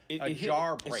like a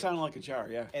jar break. It sounded like a jar,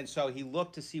 yeah. And so he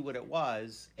looked to see what it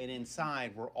was, and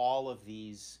inside were all of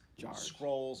these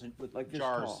scrolls and with like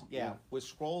jars, tall. yeah, with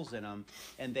scrolls in them,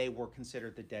 and they were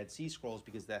considered the Dead Sea Scrolls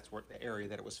because that's where the area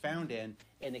that it was found in,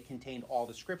 and it contained all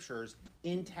the scriptures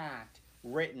intact,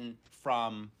 written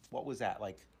from what was that,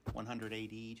 like 100 AD,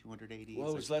 200 AD? Well,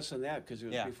 it was less than that because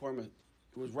it was before. It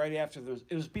was right after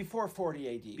it was before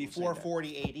 40 AD. Before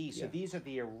 40 AD. So these are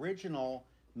the original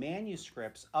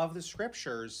manuscripts of the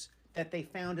scriptures that they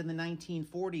found in the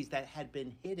 1940s that had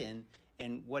been hidden.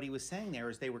 And what he was saying there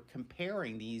is they were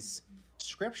comparing these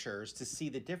scriptures to see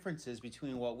the differences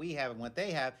between what we have and what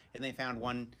they have, and they found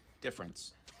one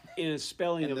difference. In a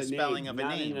spelling In of the a spelling name, of a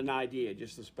not name. in an idea,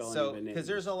 just the spelling So, of a name. because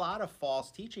there's a lot of false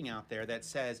teaching out there that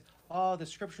says, oh, the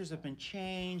scriptures have been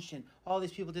changed, and all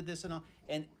these people did this and all.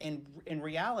 And in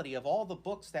reality, of all the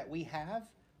books that we have,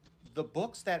 the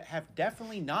books that have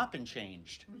definitely not been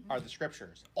changed are the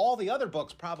scriptures. All the other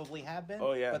books probably have been,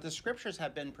 Oh, yeah. but the scriptures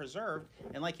have been preserved.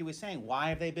 And like you were saying, why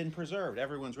have they been preserved?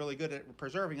 Everyone's really good at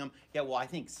preserving them. Yeah, well, I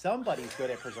think somebody's good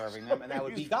at preserving them, and that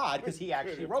would be God, because he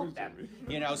actually wrote them.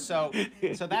 So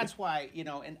that's why,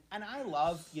 and I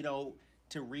love,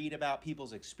 to read about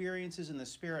people's experiences in the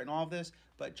Spirit and all of this,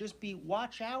 but just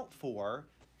watch out for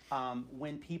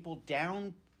when people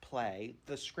downplay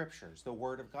the scriptures, the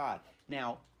Word of God.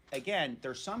 Now, again,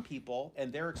 there's some people,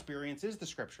 and their experience is the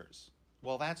scriptures.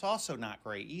 Well, that's also not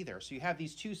great either. So you have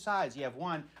these two sides. You have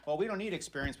one, well, we don't need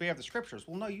experience, we have the scriptures.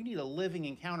 Well, no, you need a living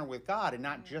encounter with God and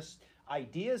not just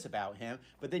ideas about him.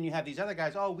 But then you have these other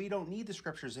guys, oh, we don't need the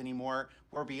scriptures anymore.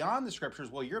 We're beyond the scriptures.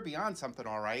 Well, you're beyond something,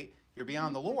 all right. You're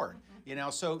beyond the Lord.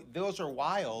 So those are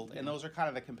wild, and those are kind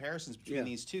of the comparisons between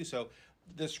these two. So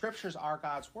the scriptures are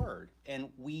God's word, and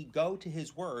we go to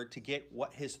his word to get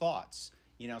his thoughts.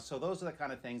 So those are the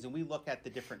kind of things, and we look at the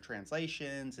different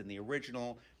translations and the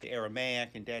original, the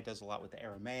Aramaic, and Dad does a lot with the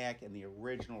Aramaic and the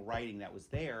original writing that was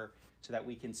there, so that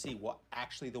we can see what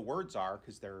actually the words are,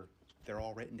 because they're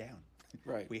all written down.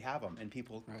 Right. We have them, and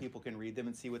people can read them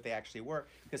and see what they actually were.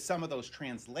 Because some of those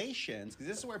translations, because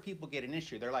this is where people get an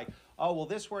issue. They're like, oh, well,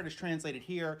 this word is translated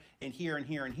here and here and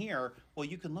here and here. Well,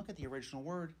 you can look at the original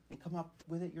word and come up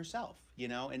with it yourself,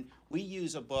 And we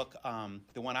use a book,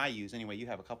 the one I use, anyway, you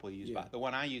have a couple you use, but the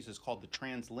one I use is called the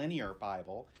Translinear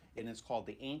Bible, and it's called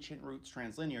the Ancient Roots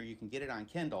Translinear. You can get it on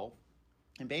Kindle.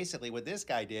 And basically what this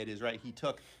guy did is, he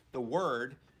took the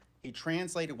word, he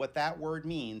translated what that word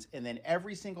means, and then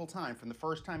every single time, from the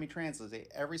first time he translates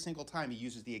it, every single time he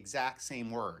uses the exact same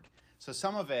word. So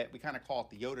some of it, we kind of call it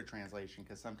the Yoda translation,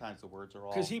 because sometimes the words are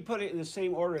all... Because he put it in the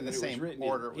same order that it was written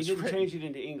in. He didn't change it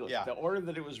into English. Yeah. The order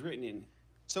that it was written in.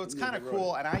 So it's kind of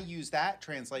cool, and I use that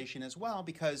translation as well,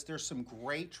 because there's some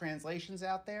great translations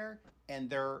out there,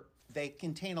 and they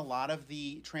contain a lot of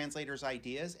the translator's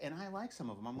ideas, and I like some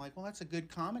of them. I'm like, well, that's a good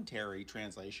commentary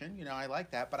translation. I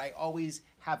like that, but I always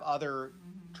have other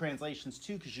translations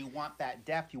too, because you want that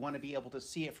depth. You want to be able to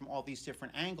see it from all these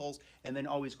different angles, and then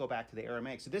always go back to the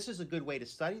Aramaic. So this is a good way to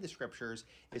study the scriptures,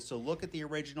 is to look at the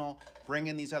original, bring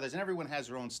in these others, and everyone has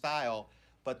their own style,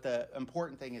 but the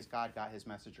important thing is God got his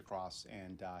message across,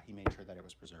 and he made sure that it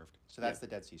was preserved. So that's the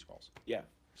Dead Sea Scrolls. Yeah,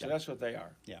 so that's what they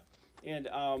are. Yeah. And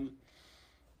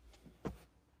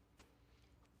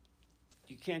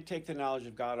you can't take the knowledge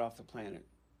of God off the planet.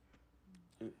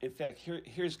 In fact,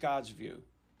 here's God's view.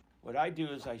 What I do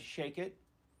is I shake it,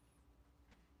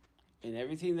 and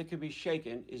everything that can be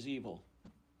shaken is evil.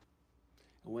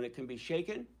 And when it can be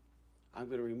shaken, I'm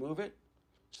going to remove it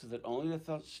so that only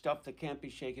the stuff that can't be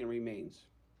shaken remains.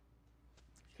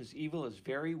 Because evil is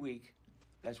very weak.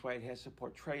 That's why it has to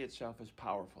portray itself as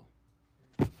powerful.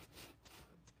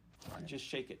 Just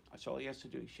shake it. That's all he has to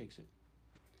do. He shakes it.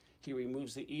 He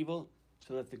removes the evil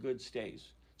so that the good stays.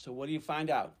 So what do you find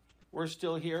out? We're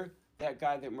still here. That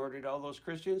guy that murdered all those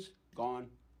Christians, gone.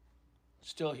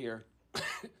 Still here.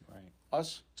 Right.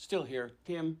 Us, still here.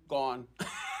 Him, gone.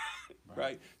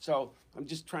 Right? So I'm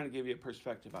just trying to give you a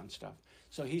perspective on stuff.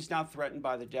 So he's not threatened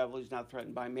by the devil. He's not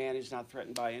threatened by man. He's not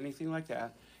threatened by anything like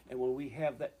that. And when we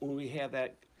have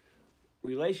that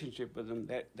relationship with him,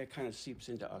 that kind of seeps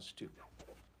into us too.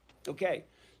 Okay,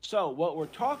 so what we're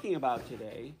talking about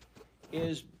today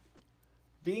is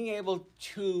being able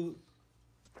to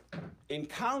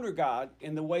encounter God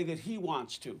in the way that he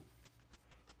wants to.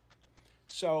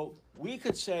 So we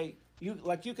could say, you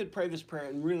could pray this prayer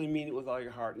and really mean it with all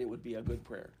your heart, and it would be a good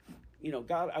prayer.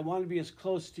 God, I want to be as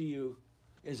close to you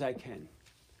as I can.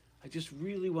 I just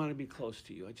really want to be close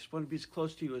to you. I just want to be as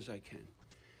close to you as I can.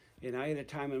 And I had a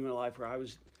time in my life where I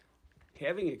was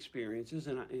having experiences,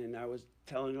 and I was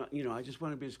telling, I just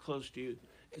want to be as close to you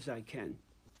as I can.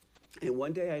 And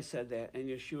one day I said that, and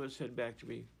Yeshua said back to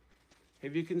me,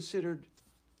 have you considered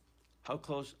how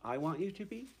close I want you to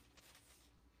be?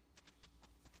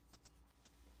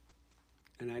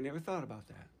 And I never thought about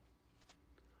that.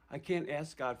 I can't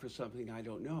ask God for something I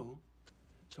don't know.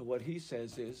 So what he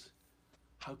says is,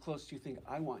 how close do you think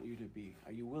I want you to be?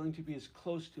 Are you willing to be as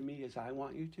close to me as I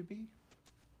want you to be?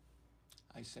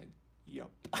 I said, yep.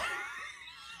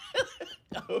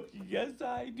 Oh, yes,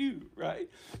 I do, right?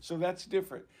 So that's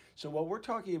different. So what we're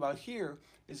talking about here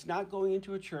is not going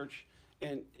into a church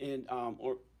and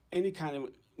or any kind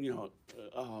of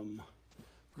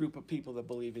group of people that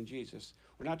believe in Jesus.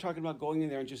 We're not talking about going in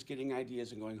there and just getting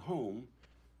ideas and going home.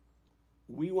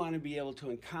 we want to be able to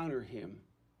encounter him,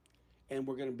 and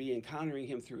we're going to be encountering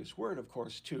him through his word, of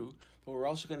course, too, but we're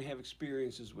also going to have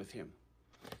experiences with him.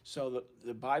 So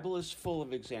the Bible is full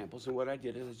of examples, and what I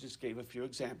did is I just gave a few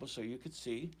examples so you could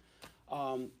see.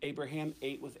 Abraham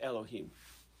ate with Elohim.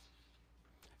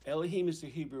 Elohim is the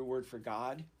Hebrew word for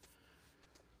God.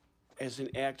 As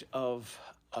an act of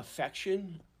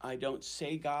affection, I don't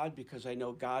say God because I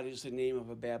know God is the name of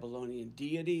a Babylonian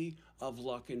deity of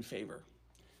luck and favor.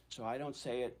 So I don't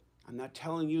say it. I'm not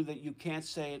telling you that you can't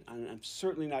say it. I'm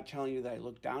certainly not telling you that I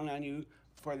look down on you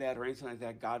for that or anything like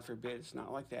that. God forbid. It's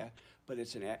not like that. But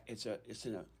it's an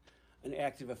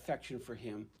act of affection for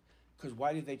him. Because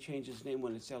why did they change his name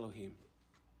when it's Elohim?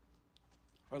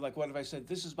 Or like, what if I said,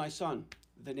 this is my son,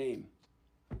 the name?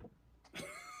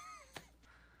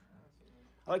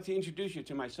 I'd like to introduce you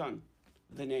to my son,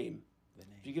 the name.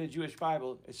 If you get a Jewish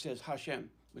Bible, it says Hashem,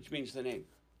 which means the name,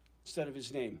 instead of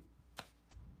his name.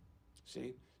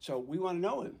 See? So we want to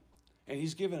know him, and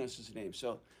he's given us his name.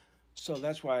 So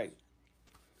that's why,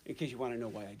 in case you want to know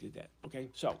why I did that. Okay?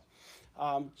 So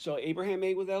Abraham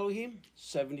ate with Elohim.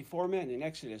 74 men in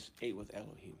Exodus ate with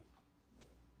Elohim.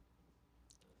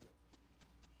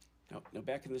 Now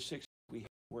back in the 60s, we had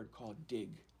a word called dig.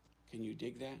 Can you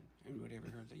dig that? Anybody ever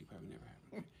heard that? You probably never have.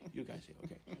 Okay. You guys say,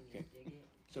 okay. Okay.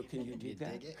 So can you dig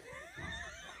that? Dig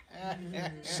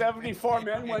it? 74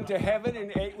 men went to heaven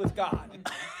and ate with God.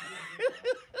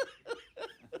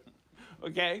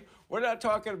 Okay? We're not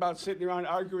talking about sitting around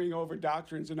arguing over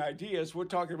doctrines and ideas. We're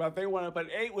talking about they went up and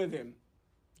ate with him.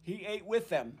 He ate with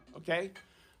them. Okay?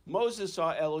 Moses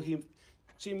saw Elohim.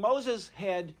 See, Moses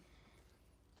had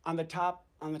on the top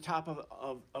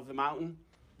of the mountain,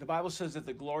 the Bible says that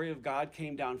the glory of God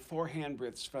came down 4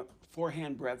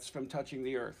 handbreadths from touching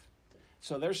the earth.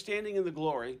 So they're standing in the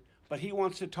glory, but he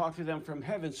wants to talk to them from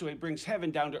heaven, so he brings heaven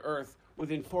down to earth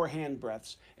within 4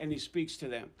 handbreadths, and he speaks to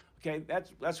them. Okay,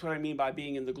 that's what I mean by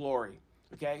being in the glory.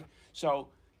 Okay, so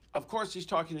of course he's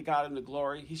talking to God in the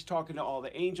glory. He's talking to all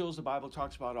the angels. The Bible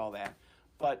talks about all that.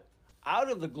 But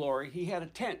out of the glory, he had a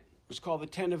tent. It was called the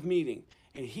tent of meeting,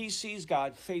 and he sees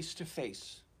God face to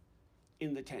face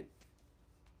in the tent.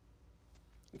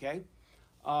 Okay,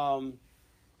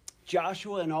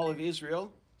 Joshua and all of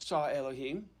Israel saw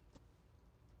Elohim.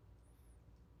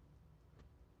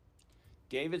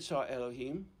 David saw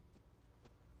Elohim.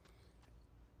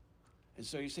 And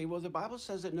so you say, well, the Bible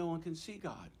says that no one can see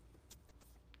God,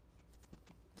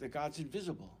 that God's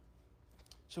invisible.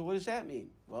 So what does that mean?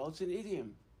 Well, it's an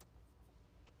idiom.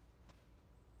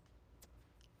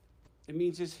 It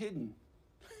means it's hidden.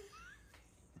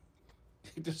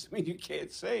 It doesn't mean you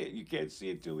can't say it. You can't see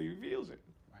it until he reveals it.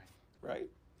 Right?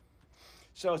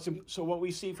 So what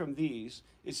we see from these,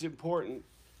 it's important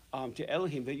to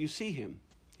Elohim that you see him.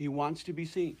 He wants to be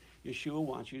seen. Yeshua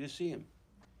wants you to see him.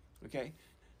 Okay?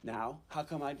 Now, how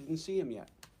come I didn't see him yet?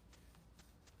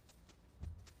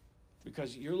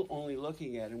 Because you're only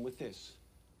looking at him with these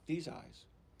eyes.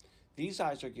 These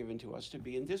eyes are given to us to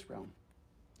be in this realm.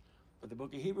 But the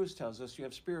book of Hebrews tells us you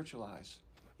have spiritual eyes.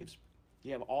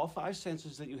 You have all 5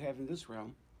 senses that you have in this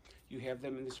realm. You have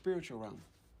them in the spiritual realm.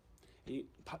 And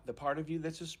the part of you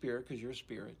that's a spirit, because you're a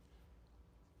spirit.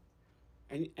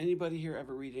 Anybody here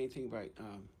ever read anything by,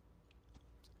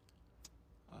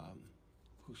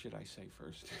 who should I say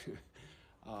first?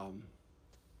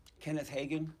 Kenneth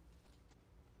Hagin.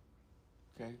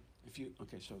 Okay,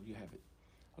 so you have it.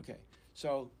 Okay,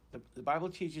 so the Bible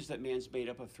teaches that man's made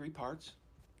up of 3 parts: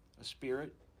 a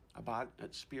spirit,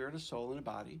 a soul, and a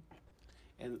body.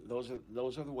 And those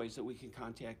are the ways that we can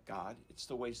contact God. It's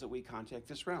the ways that we contact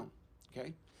this realm.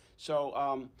 Okay,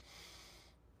 so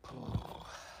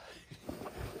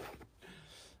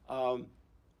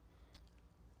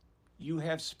you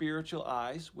have spiritual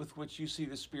eyes with which you see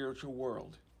the spiritual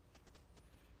world.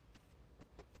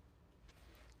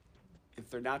 If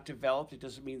they're not developed, it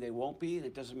doesn't mean they won't be, and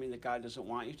it doesn't mean that God doesn't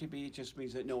want you to be. It just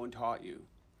means that no one taught you.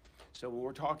 So when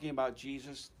we're talking about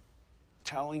Jesus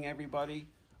telling everybody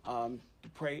to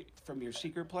pray from your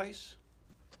secret place,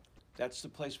 that's the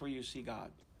place where you see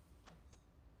God.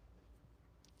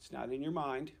 It's not in your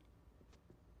mind.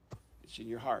 It's in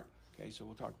your heart. Okay, so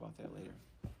we'll talk about that later.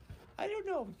 I don't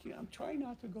know. I'm trying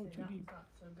not to go too deep. It's not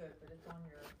so good, but it's on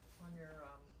your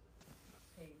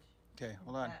page. Okay,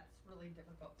 hold on. That's really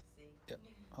difficult to see. Yep.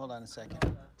 Hold on a second.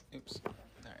 Oops. All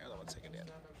right, hold on 1 second,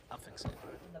 Dad. I'll fix it.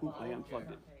 Ooh, I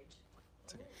unplugged it.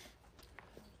 It's okay.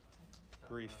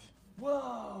 Brief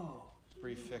Whoa!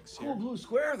 fix Cool here. blue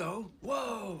square, though.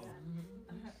 Whoa!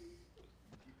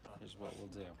 Here's what we'll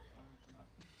do.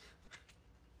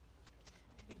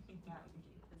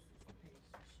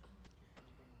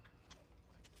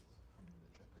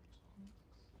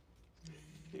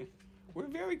 We're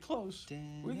very close.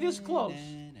 We're this close.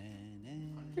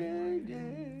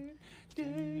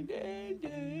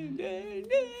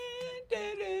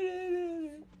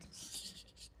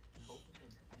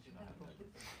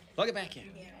 Plug it back in.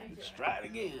 Let's try it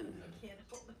again.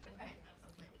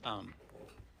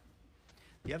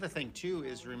 The other thing too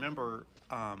is remember,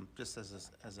 just as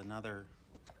another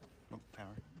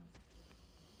power.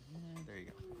 There you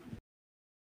go.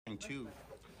 Thing too.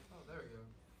 Oh, there we go.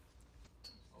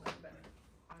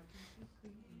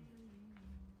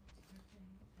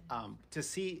 To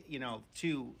see,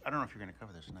 too. I don't know if you're going to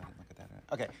cover this or not. I didn't look at that.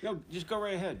 Okay. No, just go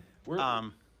right ahead.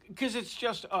 Because it's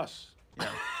just us. Yeah.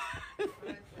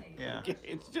 Yeah. Okay,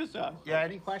 it's just us. Yeah.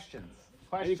 Any questions?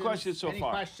 Any questions so Any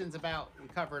far? questions about? We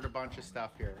covered a bunch of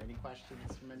stuff here. Any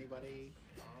questions from anybody?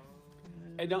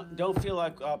 And don't feel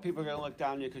like people are going to look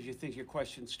down on you because you think your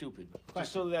question's stupid.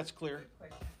 Just so that's clear.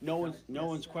 No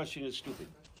one's question is stupid.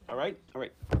 All right. All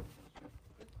right.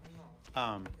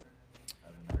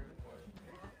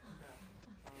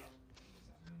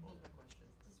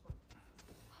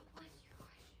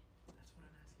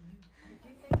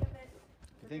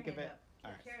 Think of it.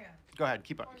 All right. Carry on. Go ahead.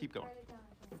 Keep going.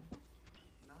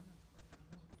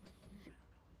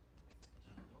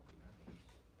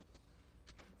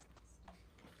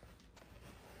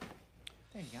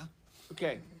 There you go.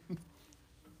 Okay.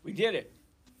 We did it.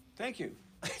 Thank you.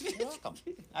 You're welcome.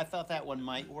 I thought that one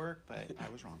might work, but I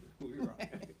was wrong. We were wrong.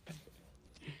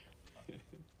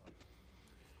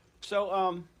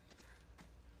 So,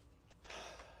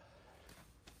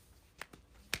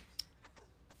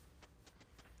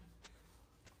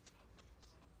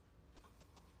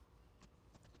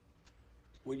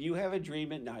 when you have a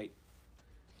dream at night,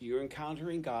 you're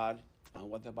encountering God on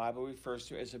what the Bible refers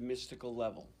to as a mystical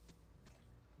level.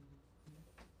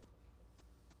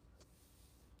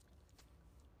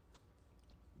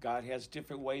 God has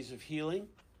different ways of healing.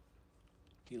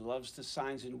 He loves the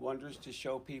signs and wonders to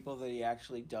show people that he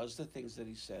actually does the things that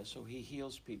he says. So he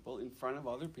heals people in front of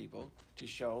other people to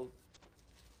show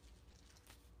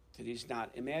that he's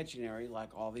not imaginary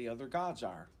like all the other gods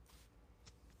are.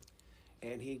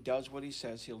 And he does what he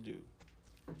says he'll do.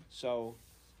 So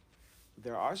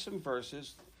there are some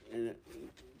verses, and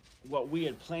what we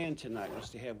had planned tonight was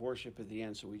to have worship at the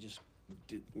end, so we're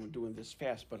doing this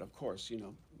fast, but of course,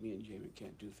 me and Jamie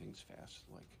can't do things fast,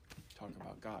 like talk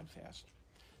about God fast.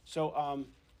 So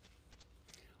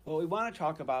what we want to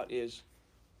talk about is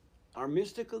our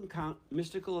mystical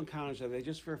encounters. Are they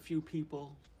just for a few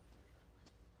people?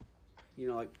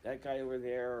 Like that guy over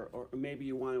there, or maybe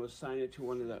you want to assign it to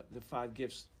one of the 5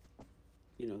 gifts,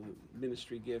 the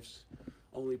ministry gifts,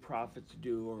 only prophets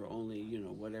do, or only,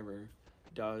 whatever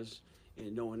does,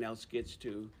 and no one else gets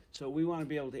to. So we want to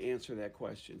be able to answer that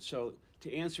question. So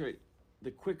to answer it, the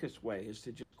quickest way is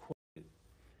to just quote it.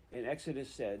 And Exodus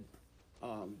said,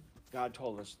 God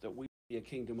told us that we be a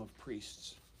kingdom of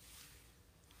priests.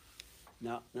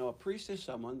 Now a priest is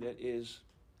someone that is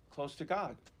close to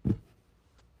God.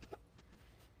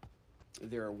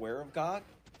 They're aware of God.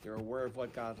 They're aware of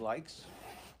what God likes.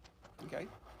 Okay?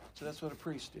 So that's what a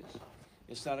priest is.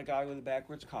 It's not a guy with a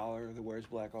backwards collar that wears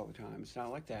black all the time. It's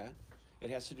not like that. It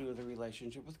has to do with a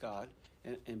relationship with God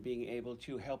and being able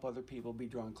to help other people be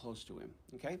drawn close to him.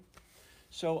 Okay?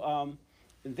 So,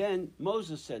 and then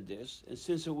Moses said this, and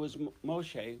since it was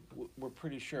Moshe, we're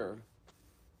pretty sure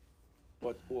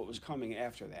what was coming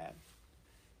after that.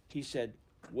 He said,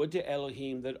 would to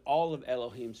Elohim that all of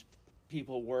Elohim's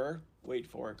people were, wait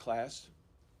for it, class,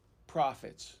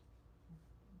 prophets.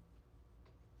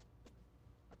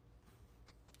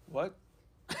 What?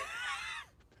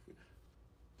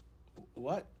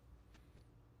 What?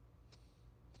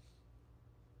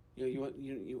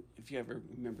 You if you ever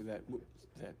remember that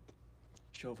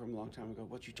show from a long time ago,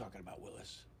 what you talking about,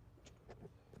 Willis?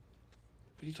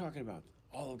 What are you talking about?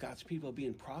 All of God's people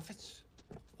being prophets?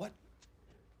 What?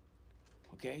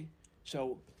 Okay,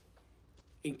 so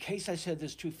in case I said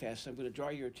this too fast, I'm going to draw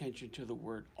your attention to the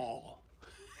word all.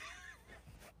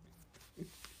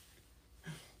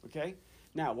 Okay?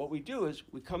 Now, what we do is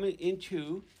we come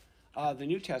into the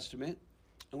New Testament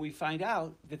and we find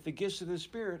out that the gifts of the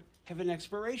Spirit have an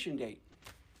expiration date.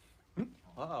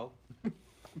 Uh-oh.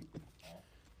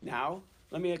 Now,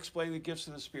 let me explain the gifts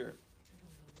of the Spirit.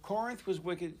 Corinth was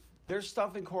wicked. There's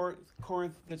stuff in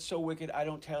Corinth that's so wicked I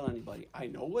don't tell anybody. I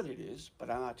know what it is,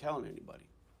 but I'm not telling anybody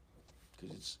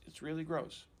because it's really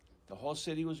gross. The whole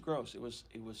city was gross. It was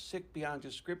sick beyond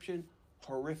description,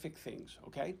 horrific things.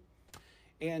 Okay,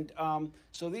 and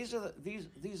so these are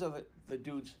the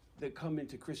dudes that come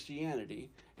into Christianity,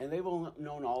 and they've all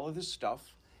known all of this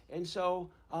stuff, and so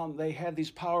they had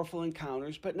these powerful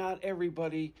encounters, but not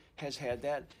everybody has had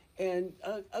that. And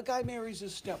a guy marries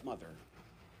his stepmother.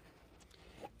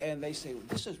 And they say,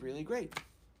 this is really great.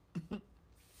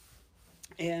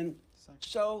 And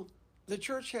so the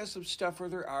church has some stuff where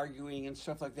they're arguing and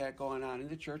stuff like that going on in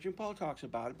the church, and Paul talks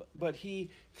about it, but he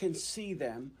can see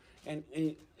them, and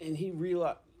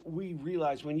we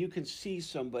realize when you can see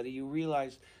somebody, you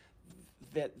realize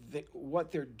that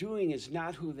what they're doing is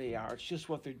not who they are, it's just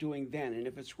what they're doing then, and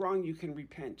if it's wrong, you can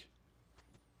repent.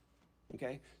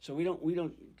 Okay? So we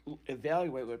don't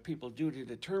evaluate what people do to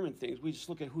determine things, we just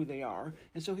look at who they are,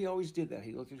 and so he always did that,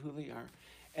 he looked at who they are.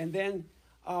 And then,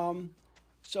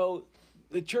 so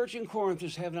the church in Corinth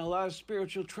is having a lot of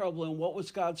spiritual trouble, and what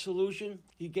was God's solution?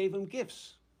 He gave them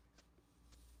gifts.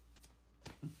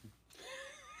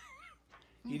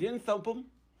 He didn't thump them.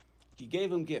 He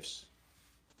gave them gifts.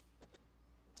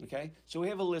 Okay? So we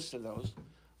have a list of those.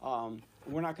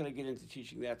 We're not going to get into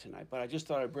teaching that tonight, but I just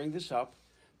thought I'd bring this up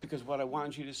because what I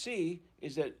want you to see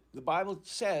is that the Bible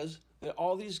says that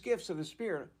all these gifts of the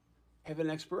Spirit have an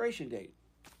expiration date.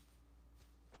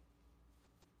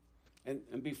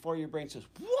 And before your brain says,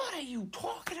 what are you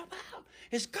talking about?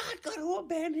 Is God going to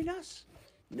abandon us?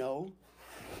 No.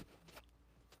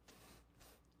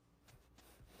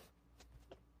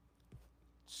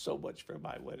 So much for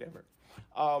my whatever.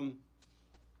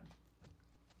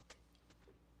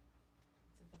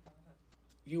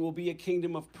 You will be a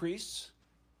kingdom of priests.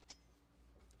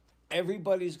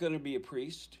 Everybody's going to be a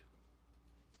priest.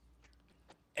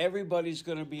 Everybody's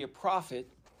going to be a prophet,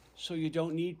 so you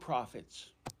don't need prophets.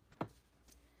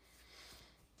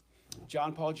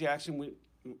 John Paul Jackson,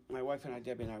 my wife and I,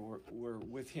 Debbie and I, were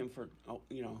with him for, a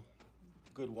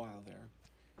good while there.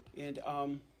 And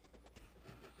I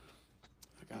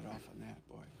got off on that,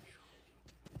 boy.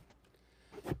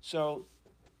 So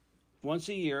once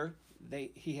a year,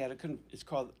 he had it's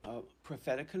called a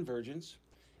prophetic convergence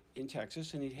in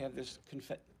Texas, and he'd have this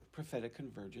prophetic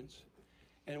convergence.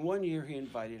 And one year he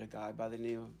invited a guy by the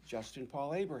name of Justin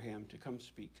Paul Abraham to come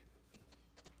speak.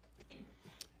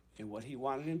 And what he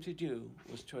wanted him to do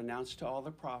was to announce to all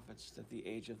the prophets that the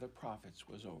age of the prophets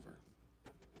was over.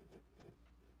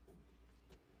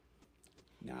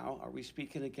 Now, are we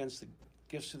speaking against the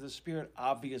gifts of the Spirit?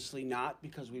 Obviously not,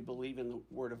 because we believe in the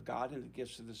Word of God and the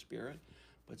gifts of the Spirit.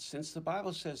 But since the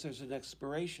Bible says there's an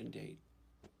expiration date,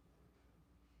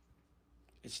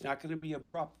 it's not going to be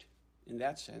abrupt in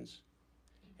that sense.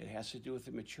 It has to do with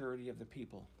the maturity of the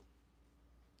people.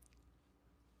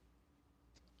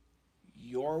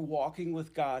 Your walking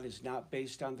with God is not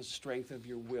based on the strength of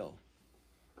your will,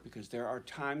 because there are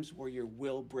times where your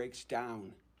will breaks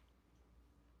down.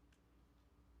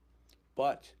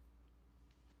 But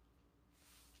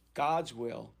God's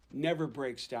will never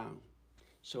breaks down.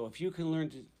 So if you can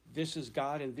learn this is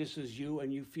God and this is you,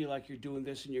 and you feel like you're doing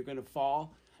this and you're going to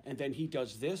fall, and then he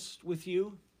does this with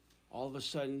you, all of a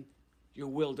sudden your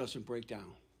will doesn't break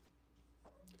down.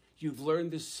 You've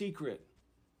learned the secret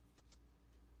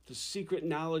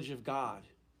knowledge of God,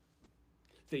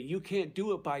 that you can't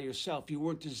do it by yourself. You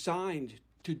weren't designed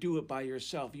to do it by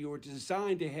yourself. You were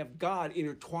designed to have God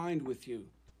intertwined with you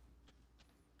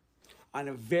on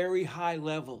a very high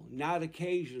level, not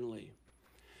occasionally.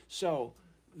 So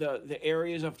the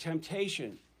areas of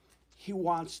temptation, he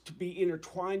wants to be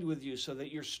intertwined with you so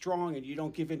that you're strong and you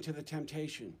don't give in to the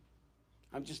temptation.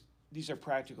 These are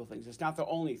practical things. It's not the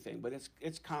only thing, but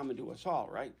it's common to us all,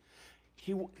 right?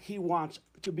 He wants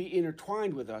to be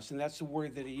intertwined with us, and that's the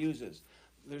word that he uses.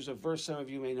 There's a verse, some of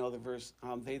you may know the verse,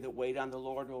 they that wait on the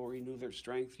Lord will renew their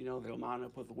strength. They'll mount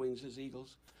up with wings as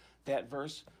eagles. That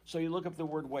verse. So you look up the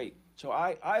word wait. So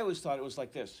I always thought it was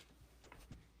like this.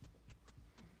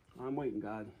 I'm waiting,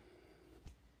 God.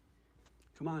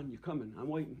 Come on, you're coming. I'm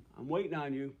waiting. I'm waiting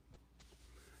on you.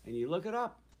 And you look it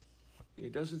up.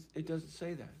 It doesn't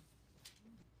say that.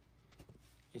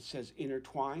 It says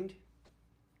intertwined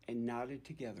and knotted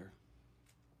together.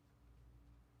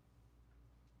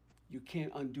 You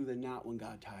can't undo the knot when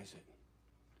God ties it.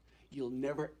 You'll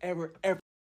never, ever, ever,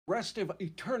 rest of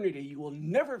eternity, you will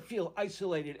never feel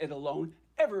isolated and alone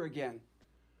ever again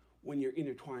when you're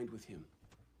intertwined with him.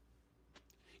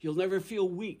 You'll never feel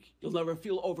weak. You'll never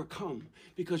feel overcome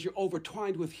because you're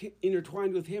intertwined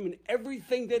with him, and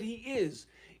everything that he is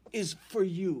for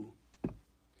you.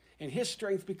 And his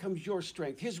strength becomes your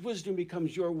strength. His wisdom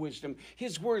becomes your wisdom.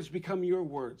 His words become your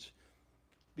words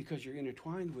because you're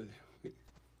intertwined with him.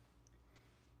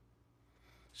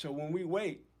 So when we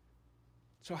wait,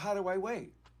 so how do I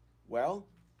wait? Well,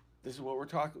 this is what we're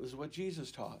talking. This is what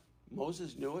Jesus taught.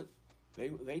 Moses knew it.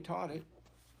 They taught it.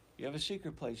 You have a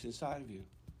secret place inside of you.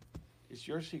 It's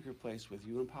your secret place with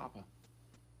you and Papa.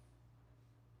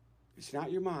 It's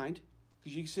not your mind.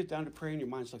 Because you sit down to pray and your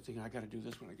mind's like thinking, I got to do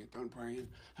this when I get done praying.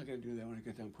 I got to do that when I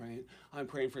get done praying. I'm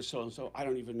praying for so-and-so. I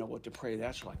don't even know what to pray.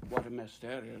 That's like, what a mess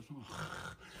that is.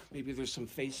 Maybe there's some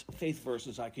faith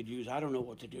verses I could use. I don't know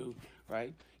what to do,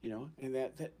 right? You know, and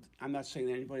that I'm not saying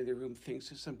that anybody in the room thinks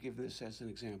this. I'm giving this as an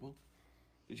example.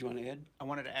 Did you want to add? I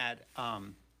wanted to add,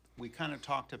 we kind of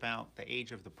talked about the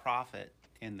age of the prophet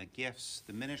and the gifts,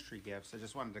 the ministry gifts. I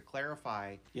just wanted to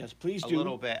clarify Yes, please a do.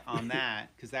 little bit on that,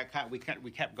 because that we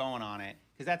kept going on it,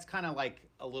 because that's kind of like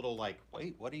a little like,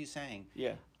 wait, what are you saying?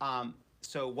 Yeah.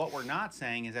 So what we're not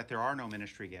saying is that there are no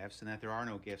ministry gifts and that there are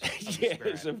no gifts of the Yes,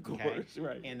 Spirit, of course,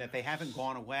 right. and that they haven't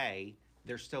gone away.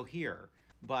 They're still here,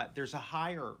 but there's a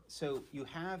higher. So you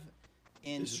have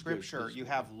in This is good, Scripture, this is you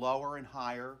good. have lower and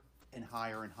higher and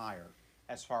higher and higher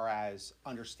as far as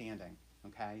understanding.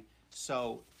 Okay,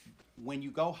 so when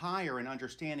you go higher in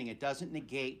understanding, it doesn't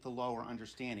negate the lower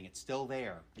understanding. It's still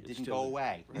there. It didn't still go there.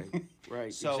 away. Right,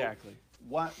 right, So exactly.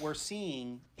 what we're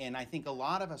seeing, and I think a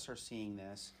lot of us are seeing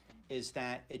this, is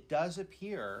that it does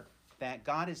appear that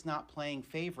God is not playing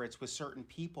favorites with certain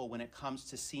people when it comes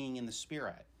to seeing in the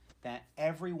Spirit, that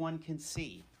everyone can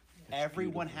see.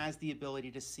 Everyone has the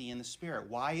ability to see in the Spirit.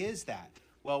 Why is that?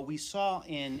 Well, we saw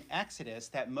in Exodus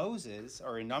that Moses,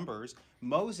 or in Numbers,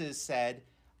 Moses said,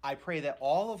 I pray that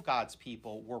all of God's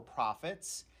people were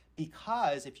prophets,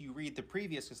 because if you read the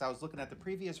previous, because I was looking at the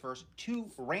previous verse,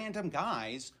 2 random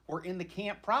guys were in the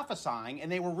camp prophesying,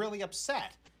 and they were really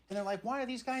upset. And they're like, why are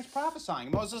these guys prophesying?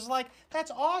 And Moses is like, that's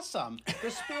awesome.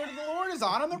 The Spirit of the Lord is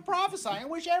on them. They're prophesying. I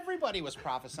wish everybody was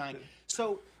prophesying.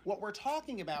 So what we're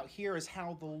talking about here is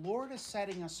how the Lord is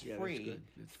setting us Yeah, that's free good.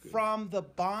 That's good. from the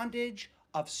bondage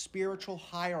of spiritual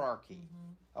hierarchy.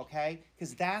 Okay?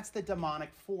 Because that's the demonic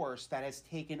force that has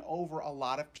taken over a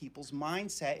lot of people's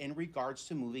mindset in regards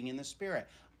to moving in the Spirit.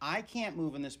 I can't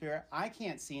move in the Spirit. I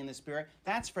can't see in the Spirit.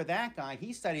 That's for that guy.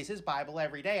 He studies his Bible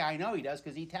every day. I know he does,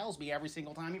 because he tells me every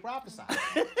single time he prophesies.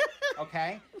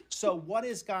 Okay? So what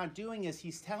is God doing is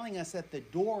he's telling us that the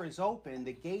door is open,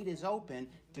 the gate is open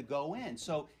to go in.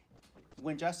 So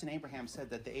when Justin Abraham said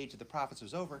that the age of the prophets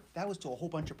was over, that was to a whole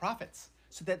bunch of prophets,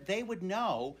 so that they would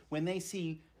know when they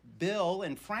see Bill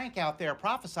and Frank out there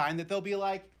prophesying, that they'll be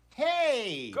like,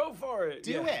 hey, Go for it.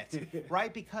 do Yeah. it,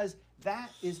 right? Because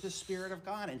that is the Spirit of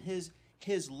God, and his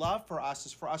love for us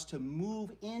is for us to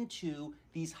move into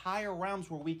these higher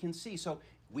realms where we can see. So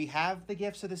we have the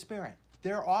gifts of the Spirit.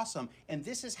 They're awesome. And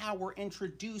this is how we're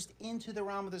introduced into the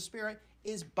realm of the Spirit,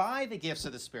 is by the gifts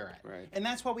of the Spirit. Right. And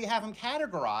that's why we have them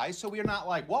categorized, so we're not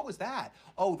like, what was that?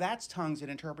 Oh, that's tongues and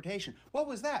interpretation. What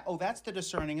was that? Oh, that's the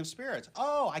discerning of spirits.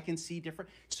 Oh, I can see different.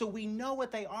 So we know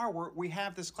what they are. We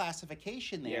have this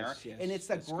classification there, Yes, yes, and it's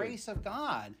the that's good. grace of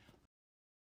God.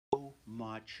 So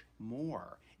much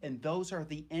more. And those are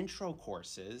the intro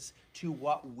courses to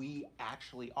what we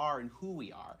actually are and who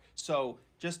we are. So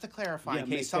just to clarify, Yeah, in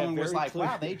make case that someone was very like, clear.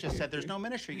 wow, they just said there's no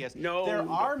ministry gifts. No, there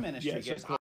are ministry yes, of gifts.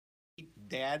 course.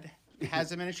 Dad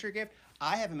has a ministry gift.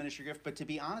 I have a ministry gift. But to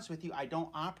be honest with you, I don't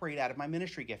operate out of my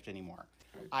ministry gift anymore.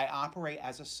 Right. I operate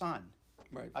as a son,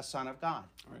 Right. a son of God.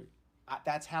 Right.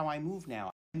 That's how I move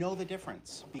now. I know the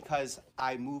difference because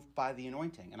I move by the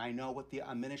anointing, and I know what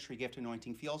a ministry gift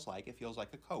anointing feels like. It feels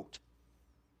like a coat.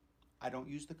 I don't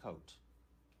use the coat.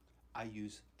 I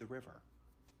use the river.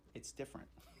 It's different.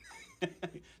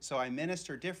 So I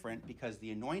minister different because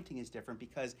the anointing is different,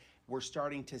 because we're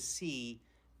starting to see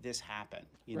this happen.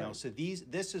 You know, Right. so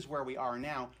this is where we are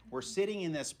now. We're sitting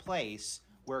in this place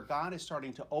where God is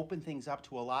starting to open things up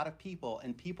to a lot of people,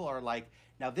 and people are like,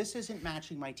 now this isn't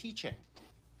matching my teaching.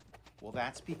 Well,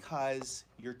 that's because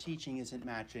your teaching isn't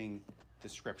matching the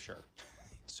Scripture.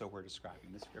 So we're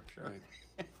describing the Scripture.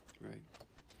 Right. Right.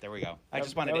 There we go. I That-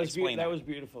 just wanted that to was explain that. That was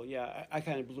beautiful. Yeah, I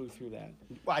kind of blew through that.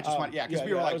 Well, I just want, because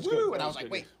we were that like, was woo, good. and That I was like,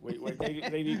 good.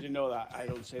 wait. they need to know that I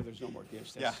don't say there's no more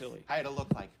gifts. That's Yeah, silly. I had to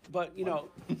look like. But you know,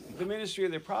 the ministry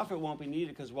of the prophet won't be needed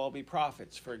because we'll all be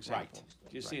prophets, for example.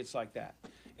 Right. You see, Right. it's like that,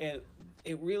 and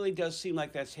it really does seem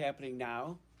like that's happening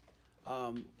now.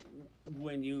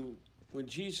 When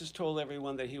Jesus told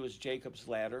everyone that he was Jacob's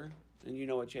ladder, and you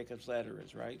know what Jacob's ladder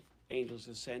is, right? Angels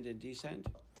ascend and descend.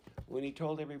 When he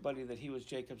told everybody that he was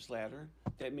Jacob's ladder,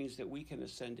 that means that we can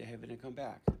ascend to heaven and come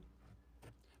back.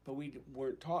 But we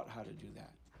weren't taught how to do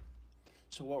that.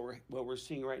 So what we're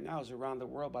seeing right now is around the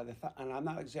world and I'm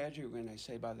not exaggerating when I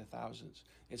say by the thousands.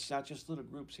 It's not just little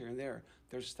groups here and there.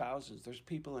 There's thousands. There's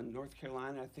people in North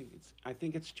Carolina. I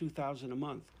think it's 2,000 a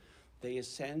month. They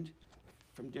ascend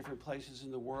from different places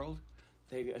in the world.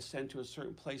 They ascend to a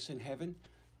certain place in heaven.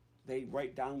 They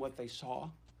write down what they saw.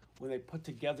 when they put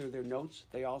together their notes,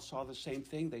 they all saw the same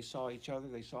thing. They saw each other.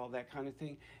 They saw that kind of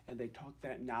thing. And they took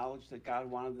that knowledge that God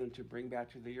wanted them to bring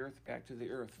back to the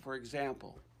earth. For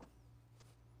example,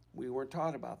 we weren't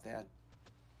taught about that.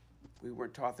 We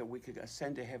weren't taught that we could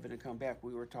ascend to heaven and come back.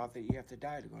 We were taught that you have to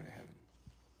die to go to heaven.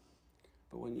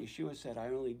 But when Yeshua said, I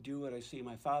only do what I see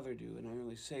my Father do, and I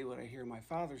only say what I hear my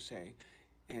Father say,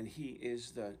 and he is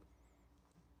the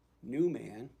new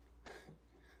man,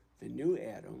 the new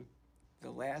Adam, the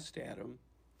last Adam,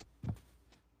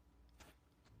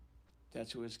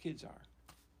 that's who his kids are.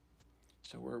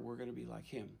 So we're going to be like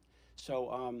him.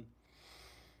 So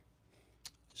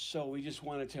so we just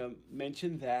wanted to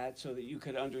mention that so that you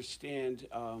could understand.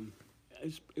 You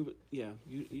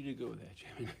did go with that,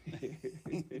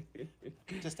 Jim.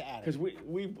 Just to add it. Because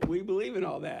we believe in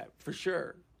all that for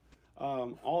sure.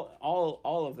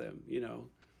 All of them. You know,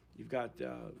 you've got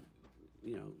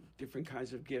different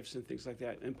kinds of gifts and things like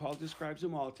that, and Paul describes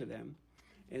them all to them.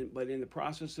 But in the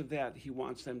process of that, he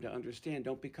wants them to understand,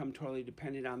 don't become totally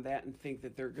dependent on that and think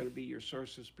that they're going to be your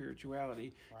source of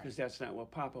spirituality, because that's not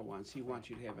what Papa wants. He wants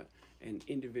you to have an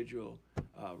individual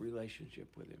relationship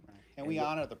with him. Right. And we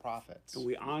honor the prophets. And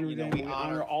we honor them. We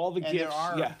honor all the and gifts.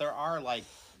 There are like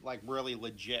really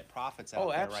legit prophets out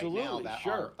there right now that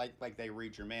are like they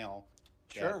read your mail.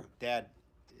 Sure. Dad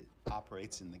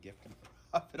operates in the gift of the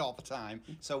prophet all the time.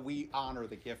 So we honor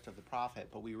the gift of the prophet,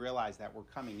 but we realize that we're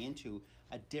coming into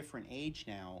a different age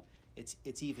now.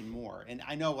 It's even more. And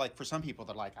I know, like, for some people,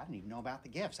 they're like, I didn't even know about the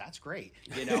gifts. That's great,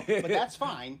 but that's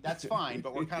fine. That's fine.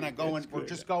 But we're kind of going. We're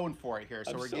just going for it here.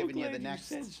 So we're giving you the next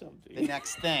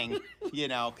thing.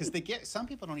 Because some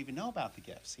people don't even know about the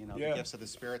gifts. The gifts of the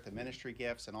Spirit, the ministry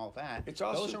gifts, and all of that. It's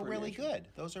all those are really good.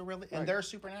 Those are really, and they're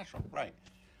supernatural, right?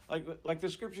 Like the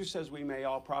scripture says, we may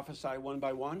all prophesy one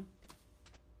by one.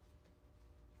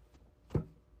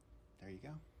 There you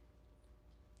go.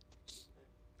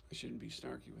 I shouldn't be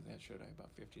snarky with that, should I?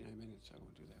 About 59 minutes, I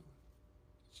won't do that one.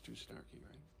 It's too snarky,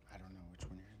 right? I don't know which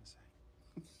one you're going to say.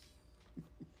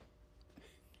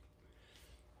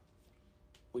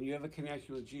 When you have a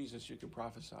connection with Jesus, you can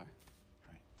prophesy.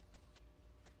 Right.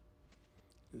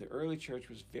 The early church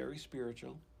was very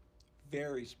spiritual,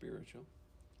 very spiritual.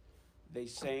 They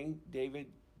sang, David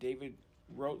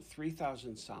wrote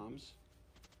 3,000 psalms.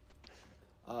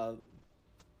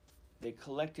 They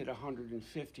collected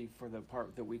 150 for the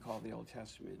part that we call the Old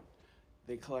Testament.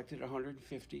 They collected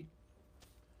 150.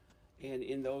 And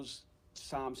in those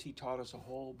psalms, he taught us a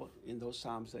whole, but in those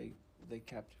psalms, they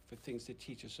kept for things to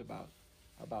teach us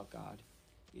about God.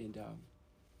 And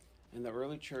the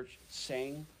early church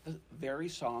sang the very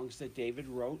songs that David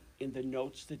wrote, in the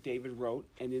notes that David wrote,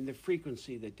 and in the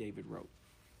frequency that David wrote.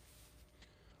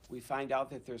 We find out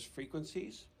that there's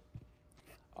frequencies.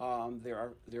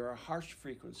 There are harsh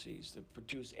frequencies that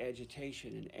produce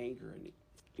agitation and anger and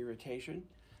irritation.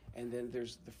 And then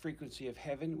there's the frequency of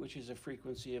heaven, which is a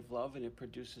frequency of love, and it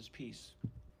produces peace.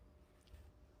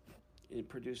 It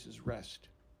produces rest.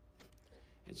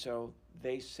 And so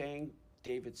they sang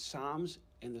David's psalms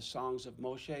and the songs of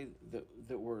Moshe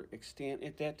that were extant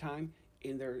at that time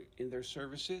in their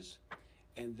services.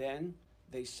 And then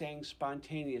they sang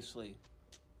spontaneously.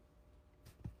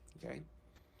 Okay?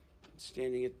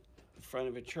 Standing at the front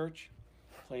of a church,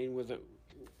 playing with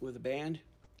a band,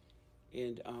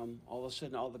 and all of a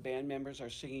sudden all the band members are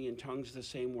singing in tongues the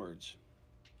same words.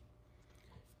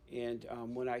 And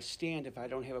when I stand, if I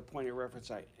don't have a point of reference,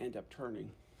 I end up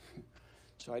turning.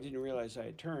 So I didn't realize I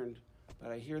had turned,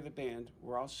 but I hear the band.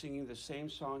 We're all singing the same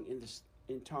song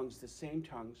in tongues, the same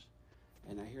tongues,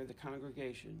 and I hear the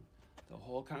congregation. The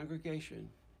whole congregation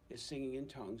is singing in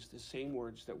tongues the same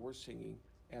words that we're singing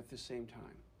at the same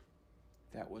time.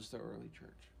 That was the early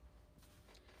church.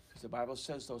 Because the Bible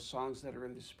says those songs that are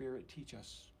in the Spirit teach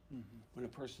us. Mm-hmm. When a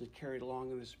person is carried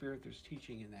along in the Spirit, there's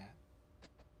teaching in that.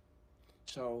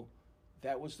 So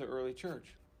that was the early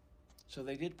church. So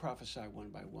they did prophesy one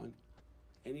by one.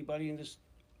 Anybody in this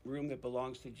room that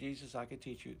belongs to Jesus, I could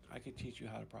teach you how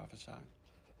to prophesy.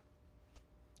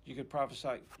 You could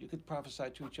prophesy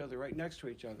to each other right next to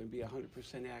each other and be 100%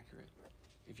 accurate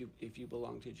if you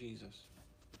belong to Jesus.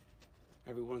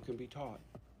 Everyone can be taught.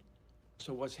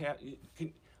 So what's happening?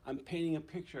 I'm painting a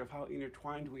picture of how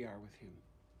intertwined we are with him.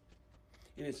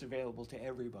 And it's available to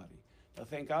everybody. Now,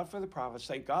 thank God for the prophets.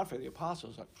 Thank God for the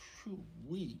apostles.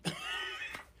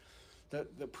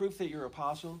 The proof that you're an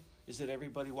apostle is that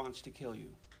everybody wants to kill you.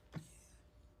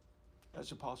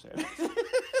 That's what Paul said.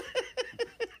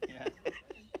 Yeah.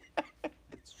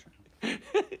 That's true.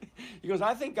 He goes,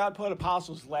 I think God put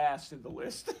apostles last in the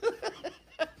list.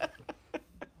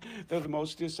 they're the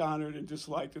most dishonored and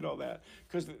disliked and all that,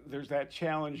 because there's that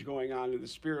challenge going on in the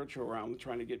spiritual realm,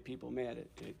 trying to get people mad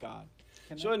at God.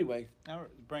 So anyway, I'll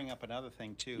bring up another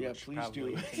thing too, Yeah, which please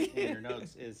probably do. in your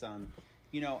notes is,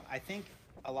 I think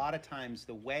a lot of times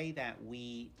the way that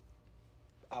we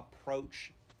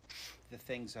approach the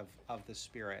things of the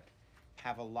Spirit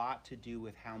have a lot to do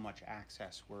with how much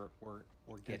access we're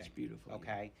getting. That's beautiful.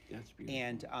 Okay, That's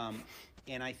beautiful.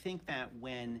 And I think that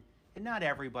when, and not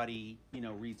everybody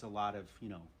reads a lot of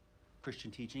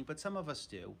Christian teaching, but some of us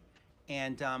do,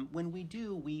 and when we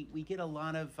do, we get a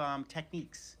lot of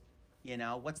techniques.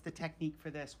 What's the technique for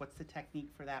this? What's the technique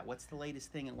for that? What's the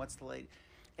latest thing? And what's the latest?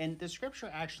 And the Scripture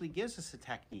actually gives us a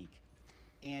technique.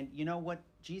 And you know what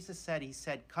Jesus said? He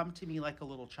said, "Come to me like a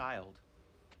little child."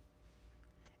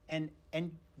 And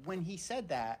when he says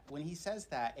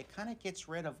that, it kind of gets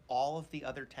rid of all of the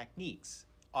other techniques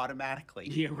automatically.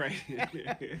 Yeah, right.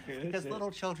 Because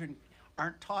little children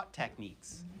aren't taught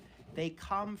techniques. They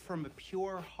come from a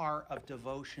pure heart of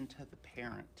devotion to the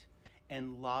parent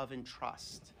and love and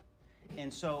trust.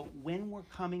 And so when we're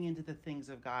coming into the things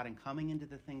of God and coming into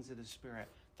the things of the Spirit,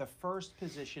 the first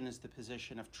position is the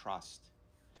position of trust.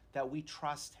 That we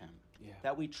trust him. Yeah.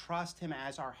 That we trust him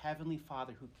as our Heavenly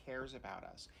Father who cares about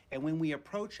us. And when we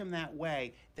approach him that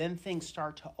way, then things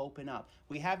start to open up.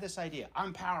 We have this idea,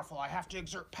 I'm powerful, I have to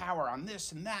exert power on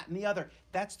this and that and the other.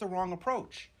 That's the wrong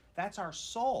approach. That's our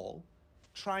soul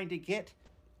trying to get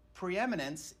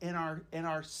preeminence in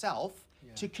our self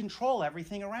to control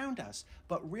everything around us.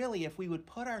 But really, if we would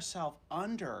put ourselves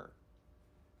under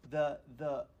the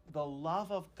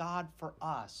love of God for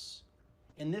us,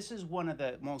 and this is one of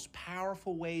the most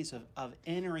powerful ways of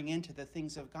entering into the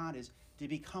things of God, is to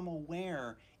become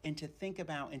aware and to think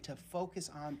about and to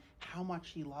focus on how much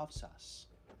he loves us,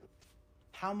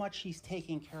 how much he's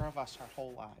taken care of us our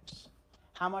whole lives,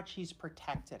 how much he's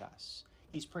protected us.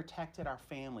 He's protected our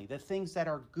family, the things that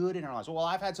are good in our lives. Well,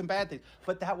 I've had some bad things,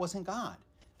 but that wasn't God.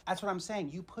 That's what I'm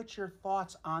saying. You put your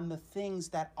thoughts on the things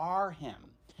that are him,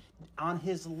 on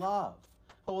his love.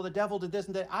 Oh, well, the devil did this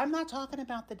and that. I'm not talking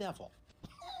about the devil.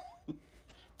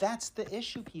 That's the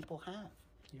issue people have.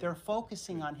 Yeah. They're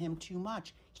focusing on him too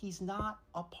much. He's not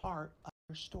a part of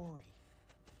your story.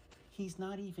 He's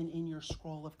not even in your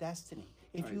scroll of destiny.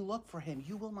 If you look for him,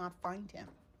 you will not find him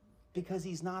because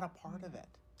he's not a part of it.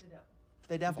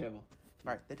 The devil.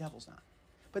 Right, the devil's not.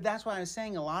 But that's why I was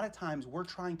saying a lot of times we're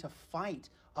trying to fight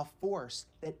a force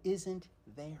that isn't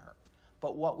there.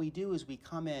 But what we do is we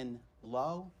come in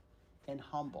low and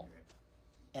humble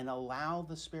and allow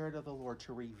the Spirit of the Lord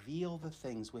to reveal the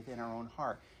things within our own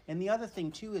heart. And the other thing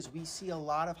too is we see a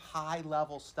lot of high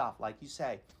level stuff. Like you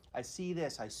say, I see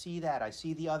this, I see that, I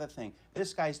see the other thing.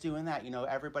 This guy's doing that.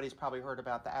 Everybody's probably heard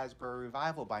about the Asbury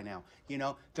Revival by now.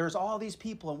 There's all these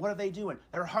people, and what are they doing?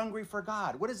 They're hungry for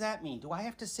God. What does that mean? Do I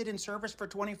have to sit in service for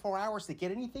 24 hours to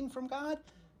get anything from God?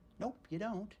 Nope, you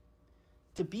don't.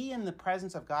 To be in the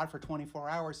presence of God for 24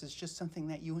 hours is just something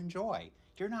that you enjoy.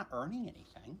 You're not earning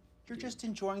anything. You're just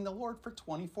enjoying the Lord for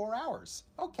 24 hours.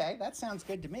 Okay, that sounds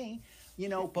good to me.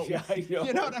 But Yeah, I know.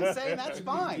 you know what I'm saying? That's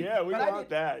fine. Yeah, we want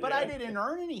that. But yeah. I didn't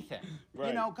earn anything.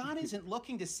 Right. God isn't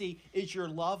looking to see, is your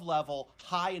love level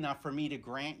high enough for me to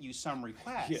grant you some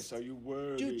request? Yes, are you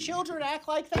worthy? Do children act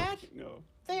like that? No.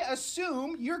 They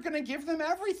assume you're going to give them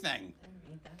everything.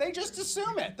 They just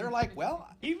assume it. They're like, well,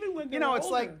 Even when it's older.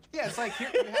 like, it's like here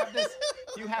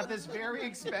you have this very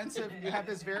expensive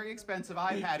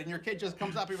iPad, and your kid just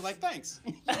comes up and you're like, thanks.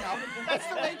 That's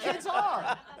the way kids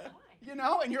are.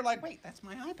 And you're like, wait, that's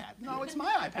my iPad. No, it's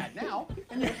my iPad now.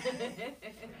 And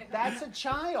that's a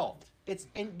child.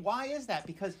 And why is that?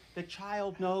 Because the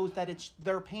child knows that it's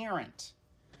their parent.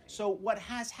 So what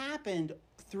has happened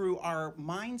through our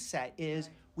mindset is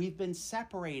we've been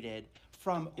separated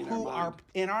from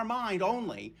in our mind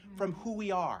only, from who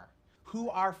we are, who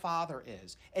our Father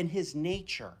is, and his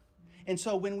nature. And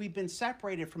so when we've been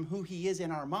separated from who he is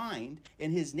in our mind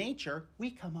and his nature,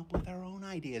 we come up with our own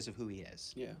ideas of who he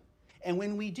is. Yeah. And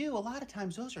when we do, a lot of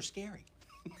times those are scary.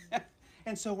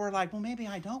 And so we're like, well, maybe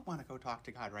I don't want to go talk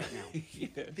to God right now.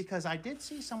 Yes. Because I did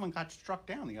see someone got struck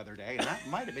down the other day, and that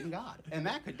might have been God. And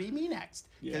that could be me next.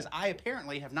 Because I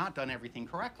apparently have not done everything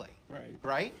correctly.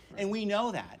 Right? And we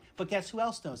know that. But guess who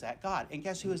else knows that? God. And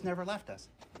guess who has never left us?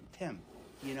 Him.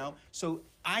 So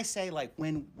I say, like,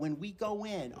 when we go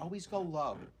in, always go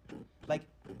low. Like,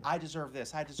 I deserve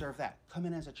this, I deserve that. Come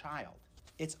in as a child.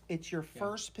 It's your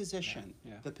first position,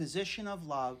 the position of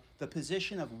love, the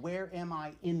position of where am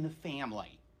I in the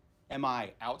family. Am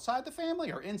I outside the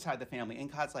family or inside the family?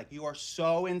 And God's like, you are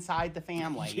so inside the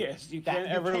family. Yes, you that can't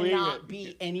ever leave cannot it.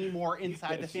 be any more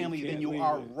inside the Yes, you family than can't you leave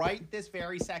are it. right this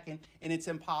very second, and it's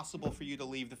impossible for you to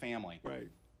leave the family. Right.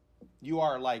 You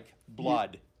are like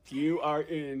blood. You are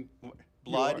in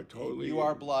Blood, You are totally you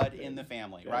are in. blood in the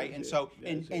family, That right? is And it. so, That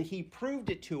and, is and it. he proved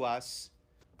it to us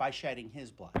by shedding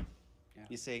his blood. Yeah.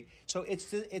 You see, so it's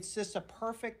just a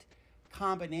perfect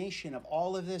combination of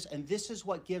all of this, and this is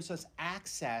what gives us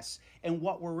access. And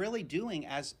what we're really doing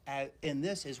as in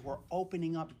this is we're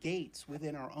opening up gates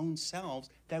within our own selves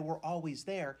that were always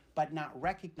there, but not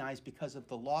recognized because of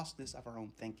the lostness of our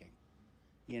own thinking.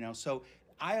 You know, so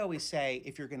I always say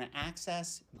if you're going to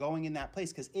access going in that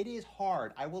place, because it is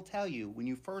hard, I will tell you, when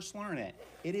you first learn it,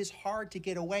 it is hard to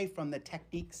get away from the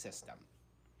technique system.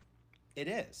 It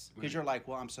is. Because you're like,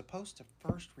 well, I'm supposed to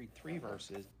first read 3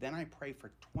 verses, then I pray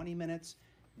for 20 minutes,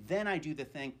 then I do the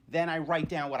thing, then I write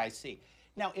down what I see.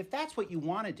 Now, if that's what you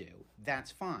want to do,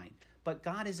 that's fine. But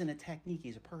God isn't a technique,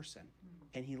 he's a person.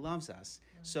 And he loves us.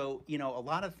 So, you know, a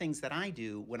lot of things that I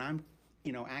do when I'm,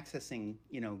 you know, accessing,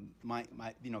 you know, my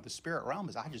you know, the spirit realm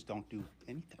is I just don't do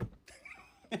anything.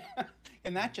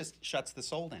 And that just shuts the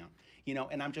soul down, you know,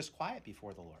 and I'm just quiet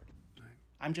before the Lord.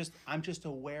 I'm just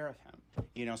aware of him,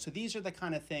 you know. So these are the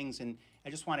kind of things, and I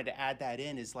just wanted to add that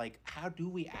in, is like, how do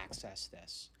we access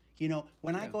this? You know,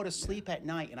 when I go to sleep at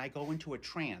night and I go into a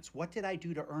trance, what did I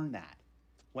do to earn that?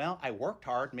 Well, I worked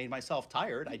hard, made myself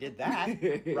tired. I did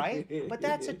that, right? But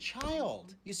that's a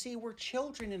child. You see, we're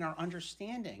children in our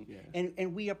understanding, Yeah.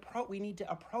 and we need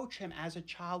to approach him as a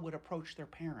child would approach their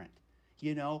parent,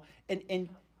 you know. And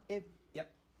if yep.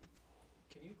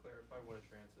 Can you clarify what a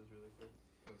trance is really quick?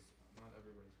 Because not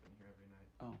everybody's been here every night.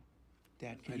 Oh,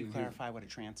 Dad, I can you didn't clarify what a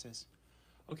trance is?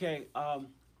 Okay.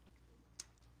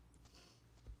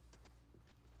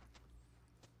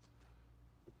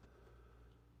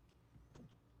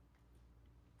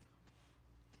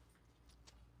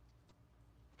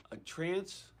 A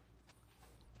trance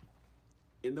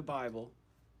in the Bible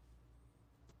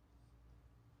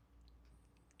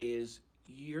is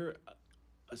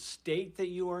a state that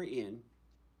you are in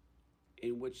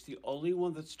which the only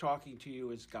one that's talking to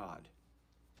you is God.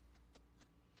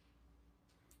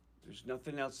 There's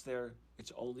nothing else there.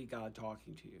 It's only God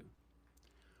talking to you.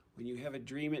 When you have a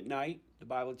dream at night, the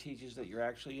Bible teaches that you're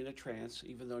actually in a trance,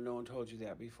 even though no one told you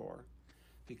that before.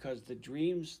 Because the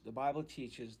dreams, the Bible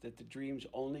teaches that the dreams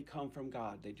only come from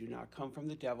God. They do not come from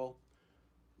the devil.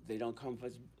 They don't come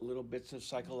as little bits of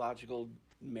psychological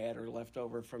matter left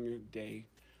over from your day.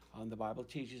 The Bible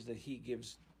teaches that he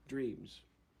gives dreams.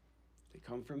 They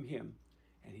come from him.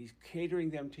 And he's catering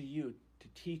them to you to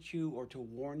teach you or to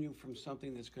warn you from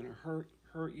something that's going to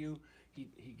hurt you.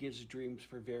 He gives dreams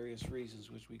for various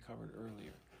reasons, which we covered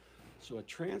earlier. So a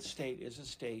trance state is a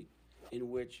state in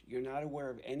which you're not aware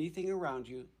of anything around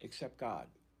you except God.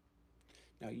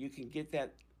 Now, you can get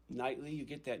that nightly. You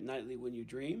get that nightly when you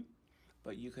dream,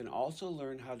 but you can also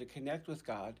learn how to connect with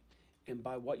God, and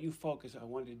by what you focus. I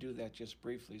wanted to do that just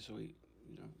briefly, so we,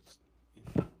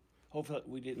 hopefully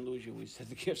we didn't lose you. We said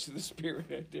the gifts of the Spirit.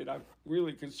 I did. I'm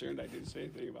really concerned I didn't say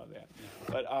anything about that.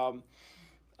 But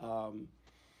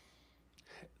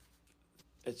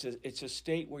it's a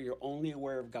state where you're only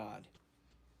aware of God.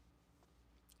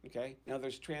 Okay? Now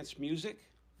there's trance music,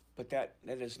 but that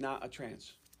is not a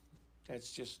trance.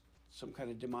 That's just some kind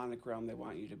of demonic realm they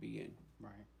want you to be in.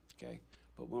 Right. Okay?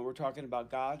 But when we're talking about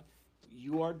God,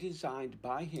 you are designed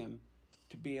by him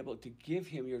to be able to give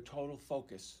him your total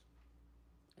focus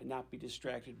and not be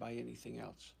distracted by anything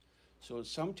else. So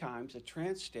sometimes a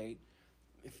trance state,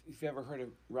 if you've ever heard of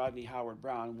Rodney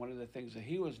Howard-Browne, one of the things that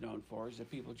he was known for is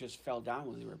that people just fell down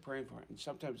when they were praying for it, and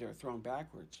sometimes they were thrown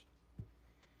backwards.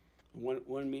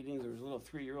 One meeting, there was a little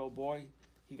 3-year-old boy.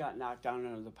 He got knocked down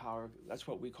under the power. That's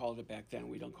what we called it back then.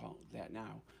 We don't call it that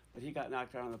now. But he got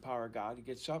knocked down under the power of God. He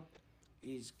gets up.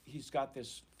 He's got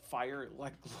this fire,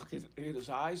 like, look at his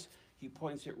eyes. He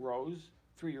points at Rose,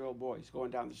 3-year-old boy. He's going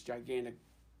down this gigantic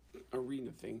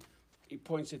arena thing. He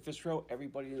points at this row.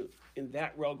 Everybody in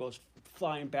that row goes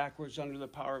flying backwards under the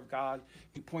power of God.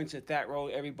 He points at that row.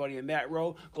 Everybody in that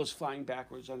row goes flying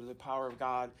backwards under the power of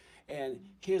God. And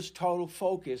his total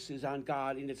focus is on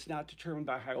God, and it's not determined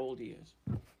by how old he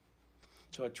is.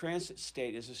 So a trance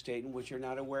state is a state in which you're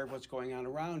not aware of what's going on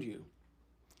around you.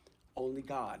 Only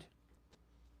God.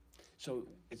 So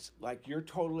it's like your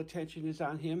total attention is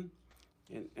on him,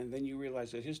 and then you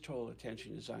realize that his total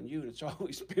attention is on you, and it's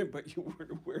always been, but you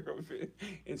weren't aware of it.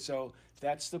 And so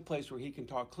that's the place where he can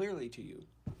talk clearly to you.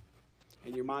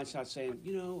 And your mind's not saying,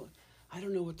 I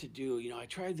don't know what to do. I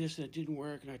tried this and it didn't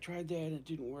work, and I tried that and it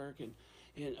didn't work. And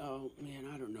and oh man,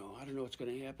 I don't know what's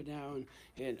going to happen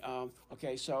now,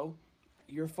 okay, so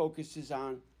your focus is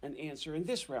on an answer in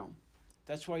this realm.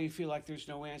 That's why you feel like there's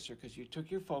no answer, because you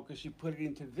took your focus, you put it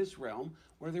into this realm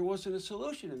where there wasn't a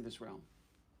solution in this realm.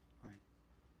 Right.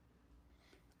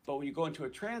 But when you go into a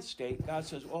trance state, God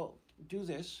says, well, do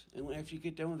this, and after you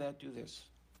get done with that, do this.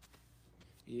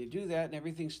 And you do that, and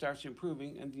everything starts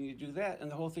improving, and then you do that, and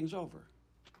the whole thing's over.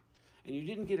 And you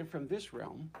didn't get it from this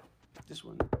realm, this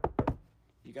one.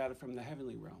 You got it from the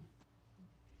heavenly realm.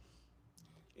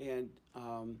 And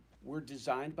we're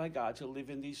designed by God to live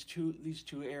in these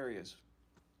two areas.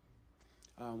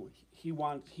 He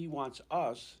wants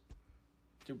us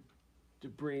to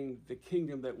bring the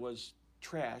kingdom that was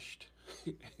trashed.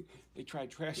 They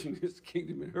tried trashing this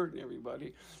kingdom and hurting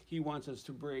everybody. He wants us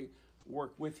to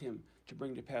work with him to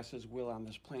bring to pass his will on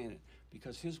this planet,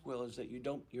 because his will is that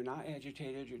you're not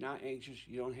agitated, you're not anxious,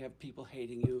 you don't have people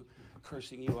hating you,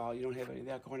 cursing you out, you don't have any of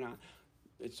that going on.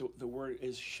 The word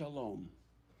is shalom.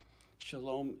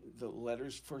 Shalom, the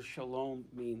letters for shalom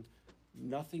mean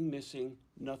nothing missing,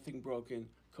 nothing broken,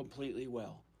 completely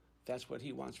well. That's what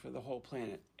he wants for the whole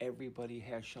planet. Everybody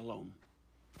has shalom.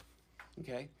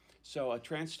 Okay? So a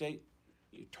trance state,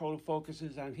 your total focus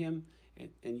is on him,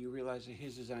 and you realize that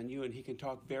his is on you, and he can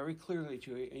talk very clearly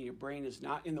to you, and your brain is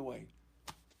not in the way.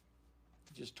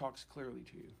 It just talks clearly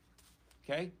to you.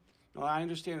 Okay? Now, I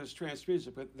understand it's trance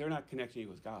music, but they're not connecting you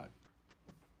with God.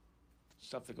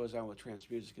 Stuff that goes on with trance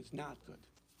music is not good.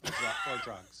 Or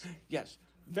drugs. Yes,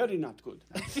 very not good.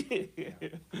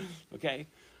 Okay?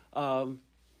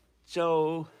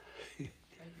 So,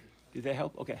 did that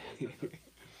help? Okay.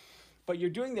 But you're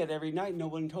doing that every night, no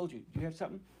one told you. Do you have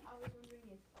something? I was wondering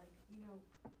if, like,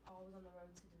 Paul was on the road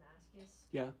to Damascus.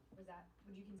 Yeah.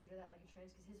 Would you consider that like a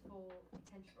trance? Because his full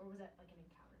attention, or was that like an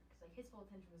encounter? Because like his full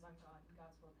attention was on God, and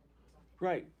God's full attention was on him.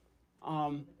 Right.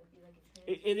 Would that be like a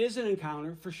trance? It is an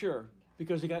encounter for sure,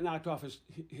 because he got knocked off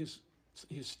his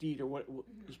steed, or what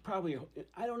it was probably.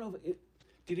 I don't know.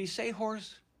 Did he say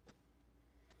horse?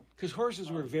 Because horses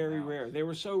were very rare. They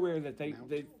were so rare that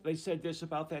they said this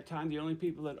about that time. The only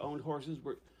people that owned horses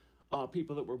were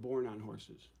people that were born on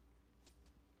horses.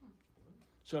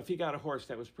 So if he got a horse,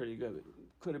 that was pretty good. It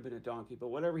could have been a donkey, but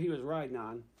whatever he was riding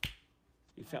on,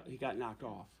 he got knocked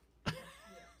off. So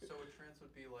a trance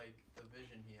would be like the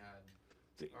vision he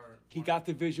had. He got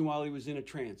the vision while he was in a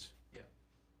trance. Yeah.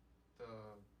 I don't know,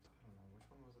 which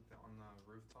one was it on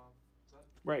the rooftop? Is that?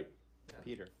 Right. Yeah.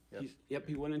 Peter.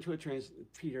 He went into a trance,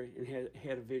 Peter, and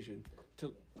had a vision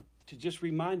to just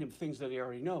remind him things that he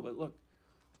already know. But look,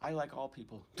 I like all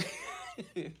people.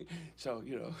 So,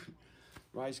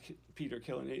 rise Peter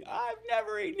killing it. I've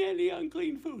never eaten any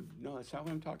unclean food. No, that's not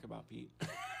what I'm talking about, Pete.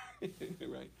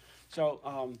 Right. So,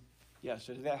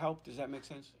 so does that help? Does that make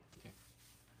sense? Okay.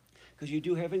 Because you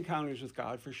do have encounters with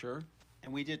God for sure.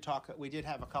 And we did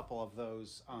have a couple of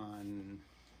those on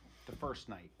the first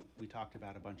night. We talked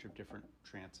about a bunch of different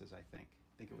trances, I think.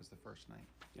 I think it was the first night.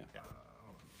 Yeah.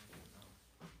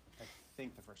 I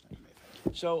think the first night we made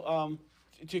that. So,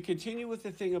 to continue with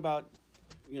the thing about,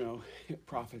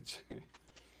 prophets,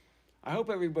 I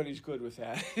hope everybody's good with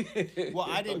that. Well,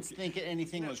 I didn't think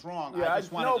anything was wrong. Yeah, I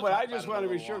just wanted to talk I about just it wanted to a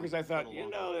be little sure, because I thought,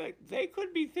 little longer. they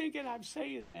could be thinking I'm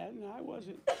saying that, and I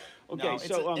wasn't. Okay, No,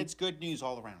 so it's good news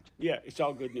all around. yeah, it's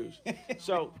all good news.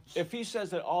 So if he says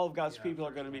that all of God's people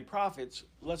are going to be prophets,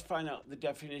 let's find out the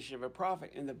definition of a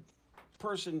prophet. And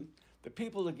the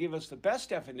people that give us the best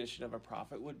definition of a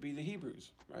prophet would be the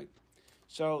Hebrews, right?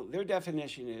 So their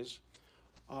definition is,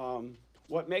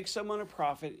 what makes someone a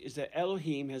prophet is that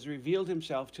Elohim has revealed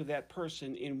himself to that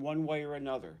person in one way or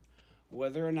another,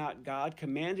 whether or not God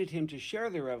commanded him to share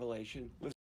the revelation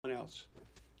with someone else.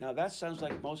 Now that sounds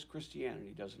like most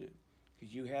Christianity, doesn't it?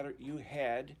 Because you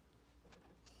had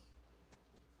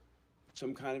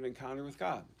some kind of encounter with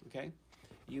God, okay?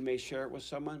 You may share it with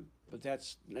someone, but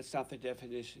that's not the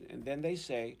definition. And then they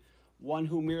say, one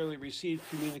who merely received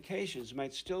communications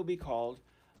might still be called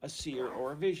a seer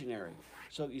or a visionary.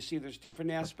 So you see there's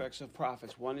different aspects of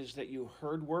prophets. One is that you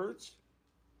heard words,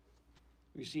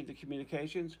 received the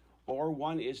communications, or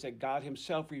one is that God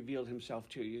himself revealed himself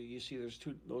to you. You see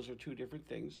those are two different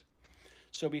things.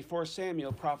 So before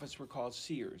Samuel, prophets were called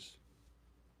seers.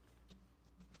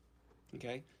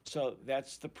 Okay, so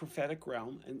that's the prophetic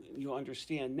realm, and you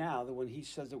understand now that when he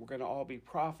says that we're going to all be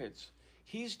prophets,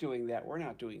 he's doing that. We're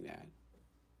not doing that.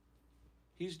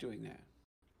 He's doing that.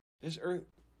 This earth,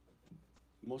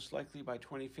 most likely by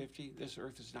 2050, this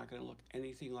earth is not going to look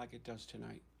anything like it does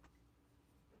tonight.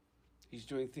 He's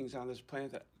doing things on this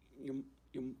planet that you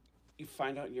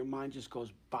find out and your mind just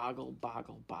goes boggle,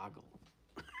 boggle, boggle.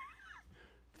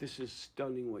 This is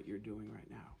stunning what you're doing right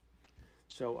now.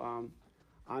 So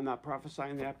I'm not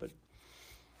prophesying that, but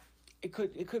it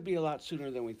could be a lot sooner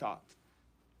than we thought.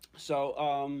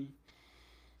 So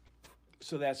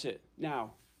so that's it.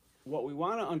 Now, what we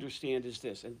want to understand is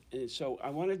this, and so I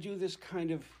want to do this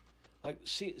kind of like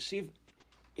see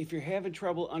if you're having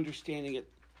trouble understanding it,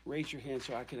 raise your hand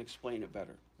so I can explain it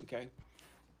better. Okay.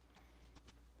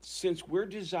 Since we're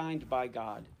designed by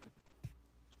God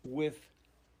with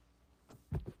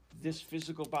this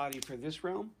physical body for this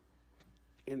realm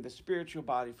and the spiritual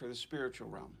body for the spiritual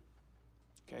realm.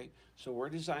 Okay? So we're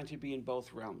designed to be in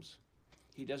both realms.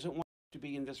 He doesn't want us to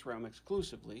be in this realm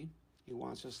exclusively. He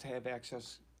wants us to have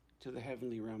access to the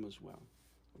heavenly realm as well.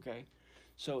 Okay?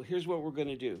 So here's what we're going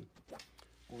to do.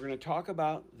 We're going to talk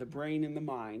about the brain and the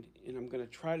mind, and I'm going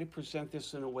to try to present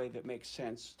this in a way that makes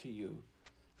sense to you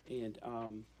and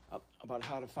about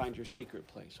how to find your secret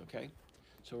place, okay?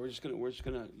 So we're just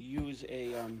gonna use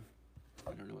a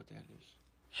I don't know what that is.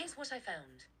 Here's what I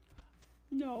found.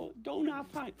 No, do not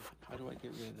find. How do I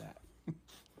get rid of that? Okay.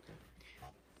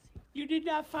 You did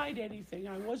not find anything.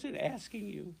 I wasn't asking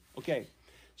you. Okay,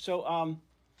 so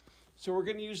so we're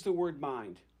gonna use the word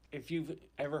mind. If you've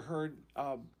ever heard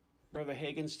Brother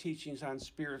Hagin's teachings on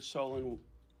spirit, soul,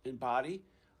 and body,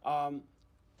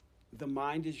 the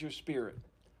mind is your spirit.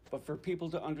 But for people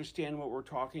to understand what we're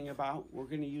talking about, we're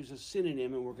going to use a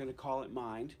synonym and we're going to call it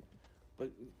mind.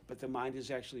 But the mind is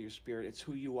actually your spirit. It's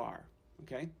who you are.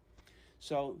 Okay?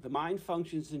 So the mind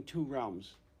functions in two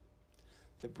realms.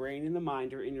 The brain and the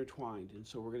mind are intertwined. And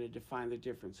so we're going to define the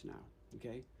difference now.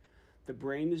 Okay? The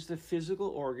brain is the physical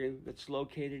organ that's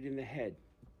located in the head.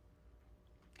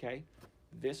 Okay?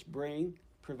 This brain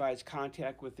provides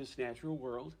contact with this natural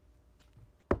world.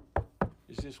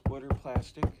 Is this wood or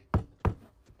plastic?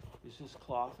 Is this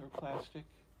cloth or plastic?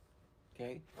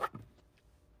 Okay.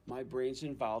 My brain's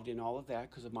involved in all of that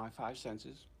because of my five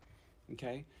senses.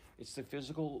 Okay. It's the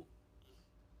physical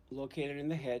located in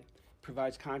the head,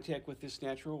 provides contact with this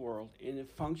natural world, and it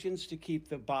functions to keep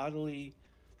the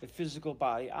physical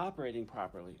body operating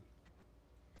properly.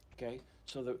 Okay.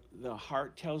 So the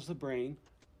heart tells the brain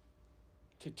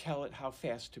to tell it how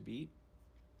fast to beat.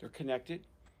 They're connected.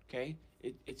 Okay.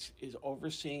 It is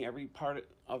overseeing every part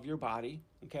of your body,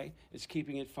 okay? It's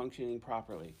keeping it functioning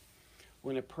properly.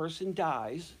 When a person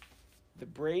dies, the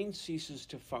brain ceases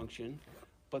to function,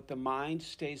 but the mind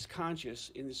stays conscious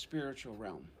in the spiritual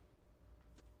realm.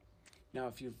 Now,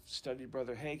 if you've studied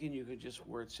Brother Hagin, you could just,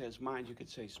 where it says mind, you could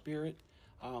say spirit,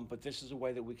 but this is a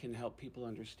way that we can help people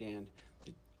understand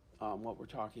what we're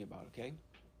talking about, okay?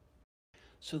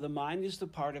 So the mind is the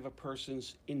part of a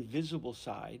person's invisible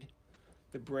side.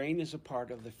 The brain is a part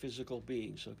of the physical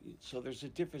being. So there's a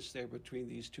difference there between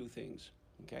these two things,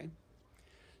 okay?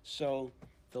 So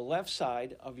the left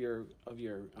side of your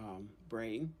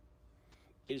brain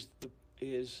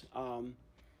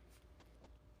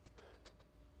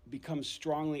becomes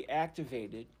strongly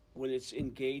activated when it's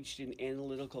engaged in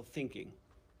analytical thinking,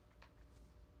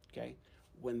 okay?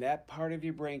 When that part of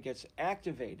your brain gets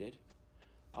activated,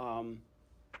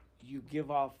 you give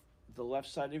off, the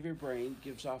left side of your brain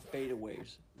gives off beta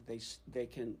waves. They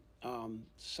can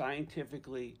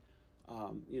scientifically,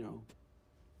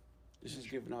 this is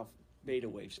giving off beta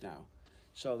waves now.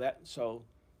 So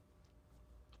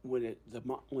when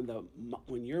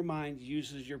your mind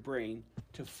uses your brain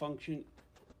to function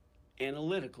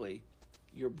analytically,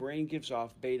 your brain gives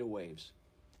off beta waves.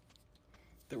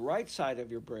 The right side of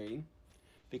your brain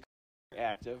becomes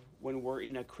active when we're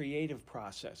in a creative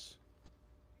process.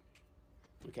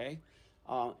 Okay,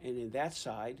 and in that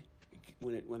side,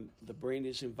 when the brain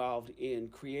is involved in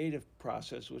creative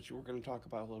process, which we're going to talk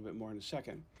about a little bit more in a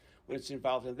second, when it's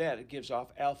involved in that, it gives off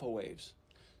alpha waves.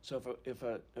 So if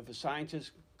a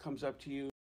scientist comes up to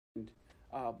you and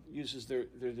uses their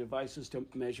devices to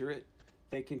measure it,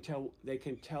 they can tell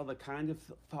the kind of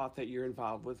thought that you're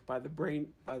involved with by the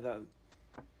brain, by the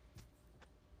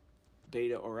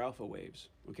beta or alpha waves.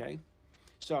 Okay,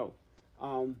 so.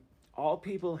 All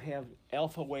people have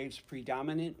alpha waves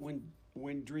predominant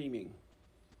when dreaming.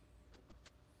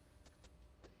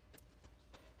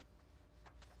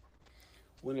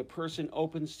 When a person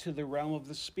opens to the realm of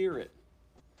the spirit,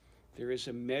 there is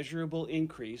a measurable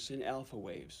increase in alpha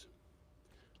waves.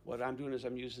 What I'm doing is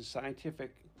I'm using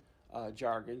scientific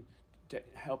jargon to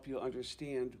help you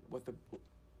understand what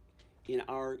in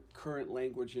our current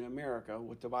language in America,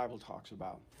 what the Bible talks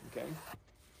about, okay?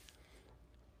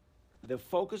 The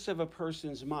focus of a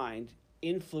person's mind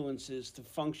influences the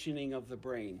functioning of the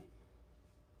brain.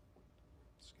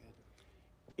 That's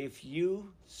good. If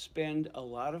you spend a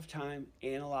lot of time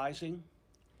analyzing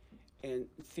and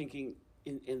thinking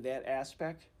in that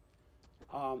aspect,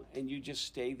 and you just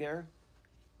stay there,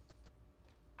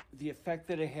 the effect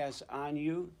that it has on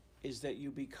you is that you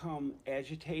become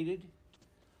agitated,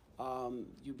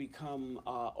 you become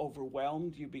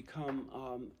overwhelmed, you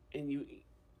become, and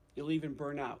you'll even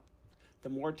burn out. The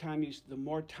more time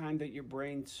that your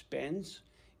brain spends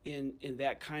in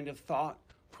that kind of thought,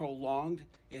 prolonged,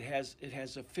 it has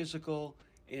a physical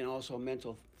and also a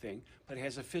mental thing, but it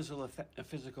has a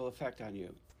physical effect on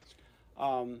you.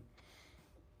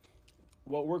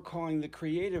 What we're calling the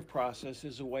creative process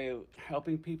is a way of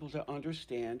helping people to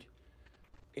understand,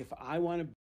 if I want to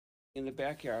be in the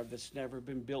backyard that's never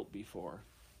been built before,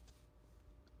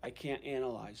 I can't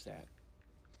analyze that.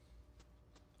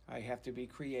 I have to be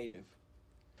creative.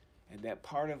 And that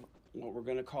part of what we're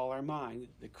going to call our mind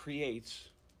that creates,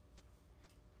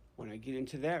 when I get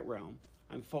into that realm,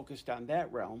 I'm focused on that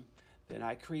realm, then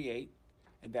I create,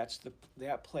 and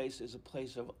that place is a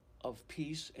place of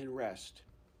peace and rest.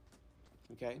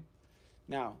 Okay?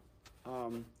 Now,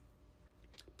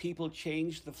 people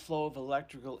change the flow of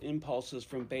electrical impulses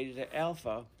from beta to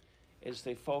alpha as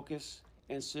they focus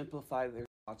and simplify their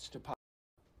thoughts to power.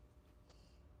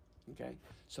 Okay?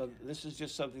 So this is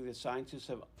just something that scientists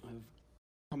have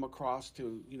come across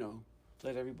to,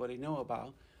 let everybody know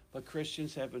about. But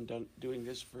Christians have been doing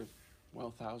this for,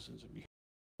 thousands of years.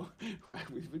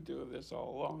 We've been doing this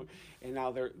all along, and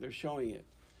now they're showing it.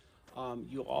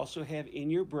 You also have in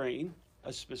your brain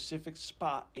a specific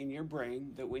spot in your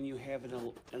brain that when you have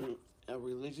a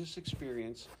religious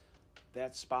experience,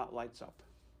 that spot lights up.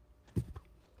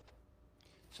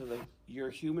 So that your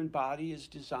human body is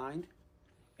designed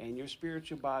and your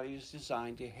spiritual body is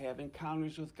designed to have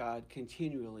encounters with God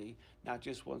continually, not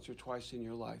just once or twice in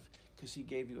your life, because he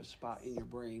gave you a spot in your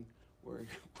brain where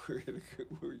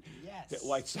Yes. it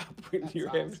lights up when That's you're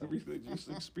awesome. having religious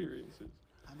experiences.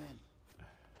 I'm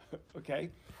in. Okay?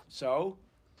 So,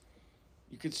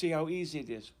 you can see how easy it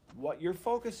is. What you're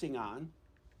focusing on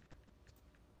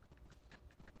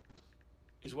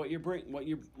is what your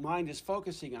mind is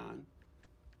focusing on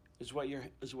is what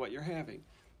you're having.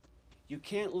 You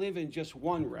can't live in just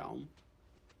one realm.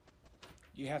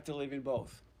 You have to live in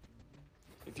both.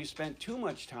 If you spend too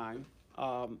much time,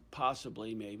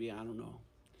 possibly, maybe, I don't know,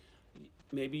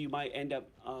 maybe you might end up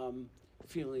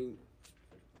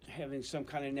having some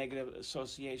kind of negative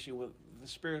association with the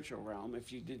spiritual realm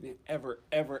if you didn't ever,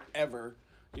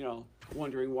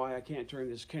 wondering why I can't turn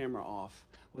this camera off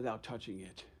without touching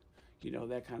it.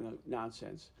 That kind of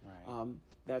nonsense. Right.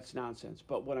 That's nonsense.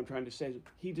 But what I'm trying to say is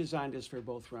he designed us for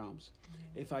both realms.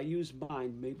 If I use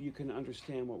mind, maybe you can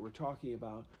understand what we're talking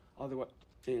about. Otherwise,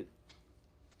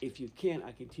 if you can't,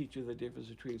 I can teach you the difference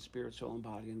between spirit, soul, and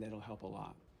body, and that'll help a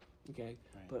lot. Okay?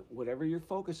 Right. But whatever you're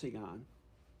focusing on,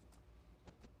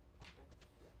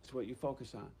 it's what you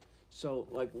focus on. So,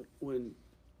 like when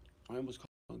I almost called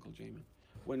Uncle Jamin,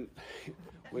 when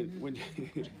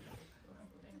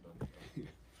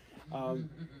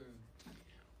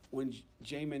when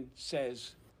Jamin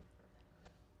says,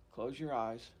 "Close your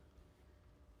eyes.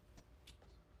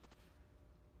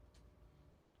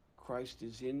 Christ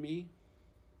is in me,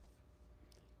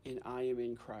 and I am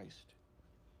in Christ."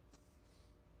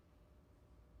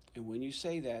 And when you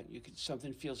say that,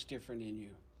 something feels different in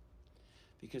you.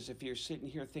 Because if you're sitting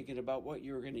here thinking about what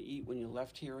you were going to eat when you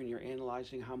left here and you're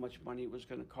analyzing how much money it was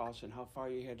going to cost and how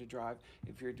far you had to drive,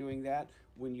 if you're doing that,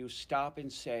 when you stop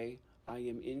and say, "I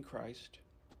am in Christ,"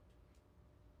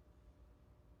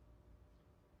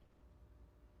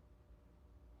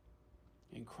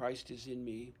 and Christ is in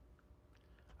me,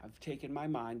 I've taken my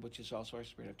mind, which is also our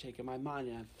spirit, I've taken my mind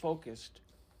and I've focused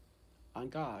on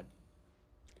God.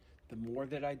 The more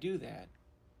that I do that,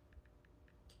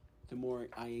 the more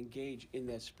I engage in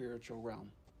that spiritual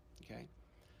realm. Okay?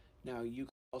 Now, you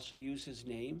can also use his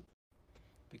name,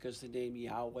 because the name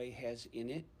Yahweh has in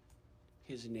it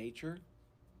his nature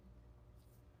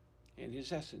and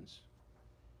his essence.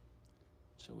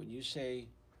 So when you say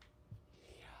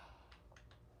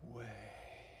Yahweh,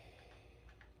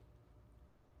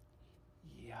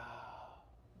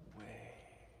 Yahweh,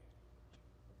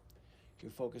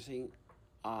 you're focusing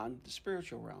on the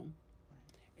spiritual realm,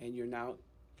 and you're now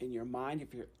in your mind.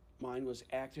 If your mind was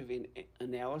active in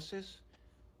analysis,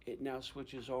 it now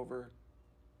switches over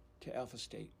to alpha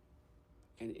state,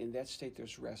 and in that state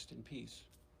there's rest and peace.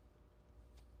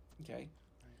 Okay?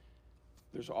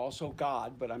 There's also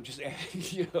God, but I'm just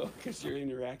adding, because you're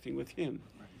interacting with him.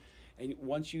 And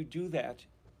once you do that,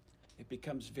 it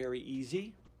becomes very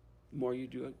easy. The more you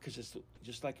do it, because it's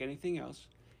just like anything else,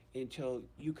 until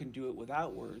you can do it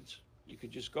without words. You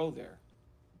could just go there.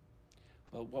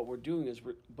 But what we're doing is,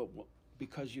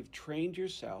 because you've trained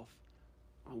yourself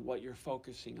on what you're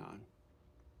focusing on.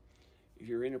 If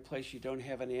you're in a place you don't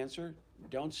have an answer,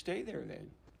 don't stay there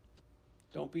then.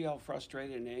 Don't be all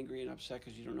frustrated and angry and upset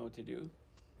because you don't know what to do.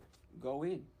 Go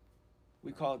in.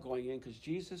 We call it going in because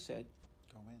Jesus said,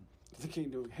 Go in. the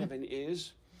kingdom of heaven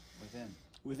is Within.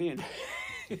 within.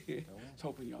 I Go in. was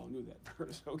hoping you all knew that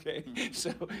verse, okay?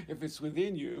 So if it's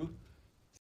within you,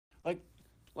 like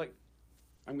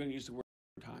I'm going to use the word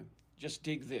one more time. Just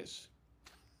dig this.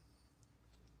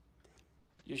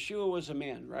 Yeshua was a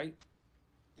man, right?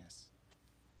 Yes.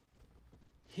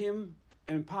 Him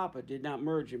and Papa did not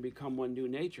merge and become one new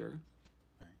nature.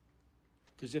 Right.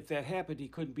 Because if that happened, he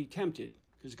couldn't be tempted.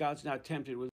 Because God's not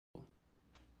tempted with evil.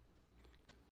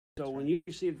 So when you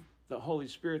receive the Holy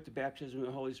Spirit, the baptism of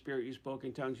the Holy Spirit, you spoke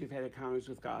in tongues, you've had encounters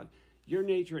with God. Your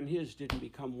nature and his didn't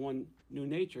become one new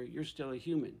nature. You're still a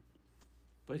human.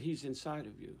 But he's inside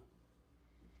of you.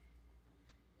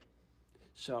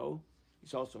 So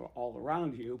he's also all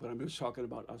around you, but I'm just talking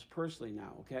about us personally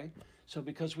now, okay? So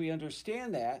because we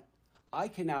understand that, I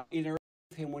can now interact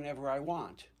with him whenever I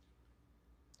want.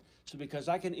 So because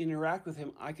I can interact with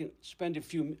him, I can spend a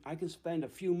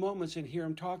few moments and hear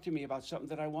him talk to me about something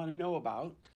that I want to know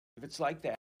about. If it's like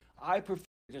that, I prefer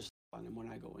to just on him when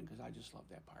I go in because I just love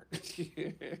that part.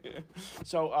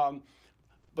 So,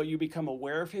 but you become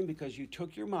aware of him because you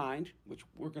took your mind, which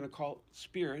we're going to call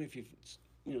spirit. If you've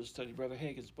studied Brother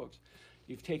Hagin's books,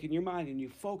 you've taken your mind and you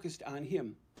focused on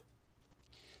him.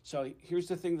 So here's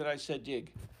the thing that I said: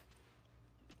 dig.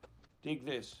 Dig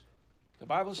this. The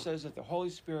Bible says that the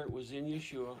Holy Spirit was in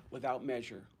Yeshua without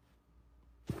measure.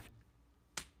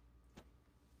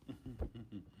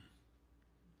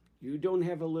 You don't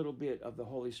have a little bit of the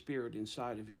Holy Spirit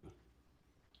inside of you.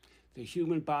 The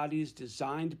human body is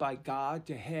designed by God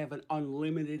to have an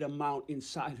unlimited amount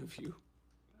inside of you.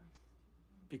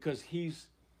 Because he's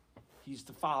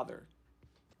the Father.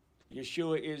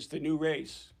 Yeshua is the new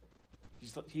race.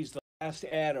 He's the last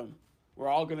Adam. We're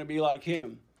all going to be like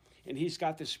him. And he's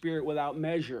got the Spirit without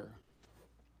measure.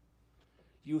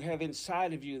 You have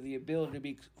inside of you the ability to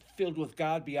be filled with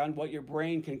God beyond what your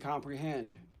brain can comprehend.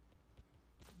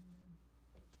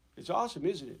 It's awesome,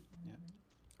 isn't it? Yeah.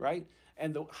 Right?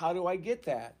 And how do I get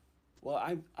that? Well,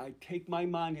 I take my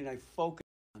mind and I focus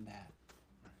on that.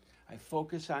 I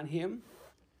focus on him.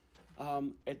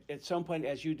 At some point,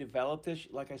 as you develop this,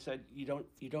 like I said, you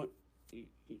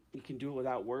can do it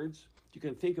without words. You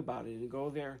can think about it and go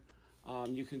there.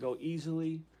 You can go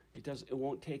easily. It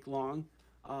won't take long.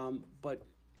 But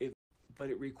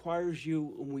it requires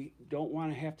you, and we don't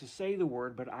want to have to say the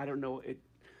word, but I don't know,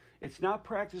 it's not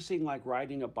practicing like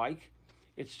riding a bike.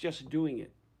 It's just doing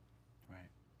it. Right.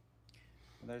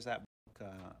 Well, there's that book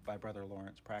by Brother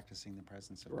Lawrence, Practicing the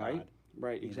Presence of Right? God.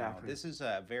 Right, You know, exactly. this is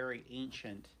a very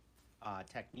ancient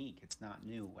technique. It's not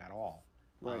new at all.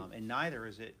 Right. And neither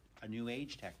is it a New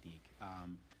Age technique.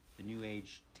 The New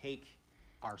Age take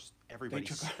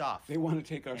everybody's stuff They want to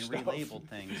take our and stuff. relabel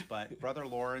things. But Brother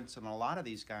Lawrence and a lot of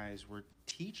these guys were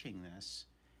teaching this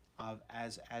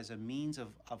as a means of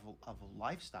a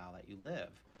lifestyle that you live,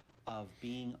 of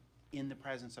being in the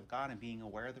presence of God and being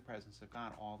aware of the presence of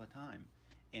God all the time.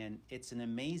 And it's an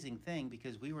amazing thing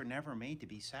because we were never made to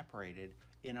be separated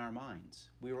in our minds.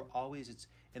 We were always,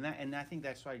 and I think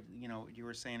that's why, you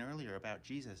were saying earlier about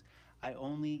Jesus. I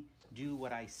only do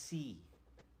what I see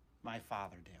my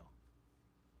Father do,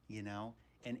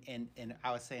 and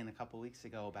I was saying a couple weeks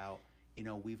ago about,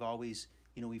 we've always,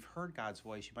 we've heard God's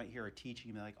voice. You might hear a teaching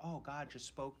and be like, oh, God just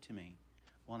spoke to me.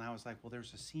 Well, and I was like, well,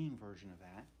 there's a seeing version of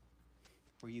that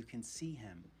where you can see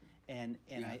him. And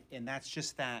that's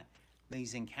just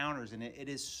these encounters. And it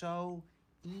is so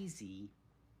easy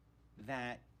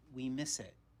that we miss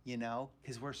it,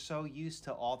 because we're so used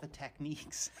to all the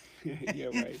techniques. Yeah,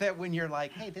 right. That when you're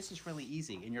like, hey, this is really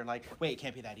easy. And you're like, wait, it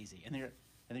can't be that easy. And then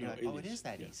you're like, oh, it is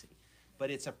that easy. But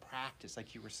it's a practice,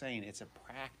 like you were saying. It's a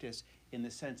practice in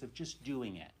the sense of just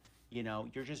doing it.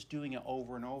 You're just doing it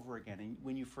over and over again. And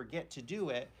when you forget to do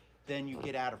it, then you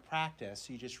get out of practice.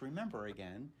 You just remember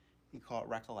again. You call it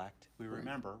recollect. We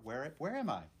remember, where am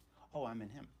I? Oh, I'm in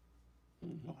him.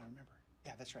 Mm-hmm. Oh, I remember.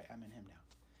 Yeah, that's right. I'm in him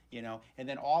now. And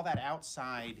then all that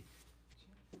outside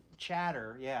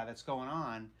chatter, that's going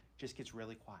on, just gets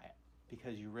really quiet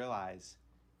because you realize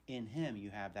in him you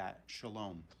have that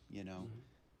shalom, Mm-hmm.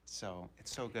 So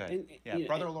it's so good.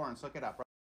 Brother Lawrence, look it up.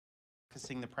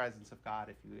 Practicing the Presence of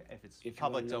God. If it's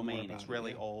public domain, it's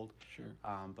really old. Sure.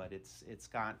 But it's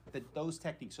got those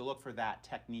techniques. So look for that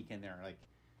technique in there. Like,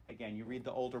 again, you read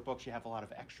the older books, you have a lot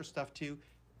of extra stuff too.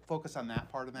 Focus on that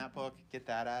part of that book. Get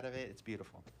that out of it. It's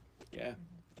beautiful. Yeah.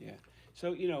 Yeah.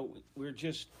 So, we're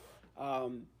just,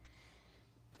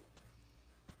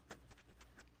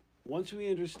 once we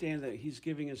understand that he's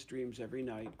giving us dreams every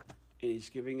night, and he's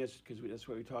giving us, because that's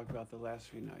what we talked about the last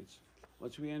few nights,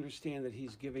 once we understand that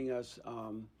He's giving us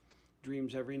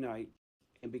dreams every night,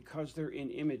 and because they're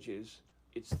in images,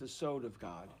 it's the sod of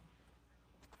God.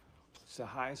 It's the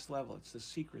highest level. It's the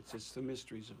secrets. It's the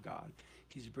mysteries of God.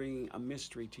 He's bringing a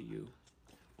mystery to you.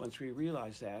 Once we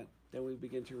realize that, then we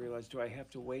begin to realize, do I have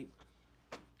to wait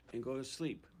and go to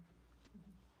sleep?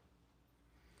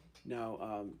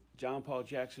 Now, John Paul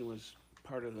Jackson was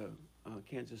part of the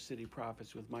Kansas City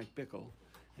Prophets with Mike Bickle,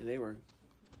 and they were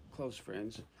close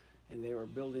friends, and they were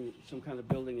building some kind of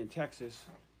building in Texas,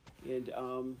 and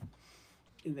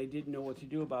they didn't know what to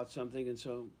do about something, and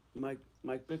so Mike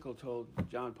Bickle told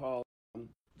John Paul,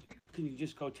 can you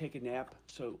just go take a nap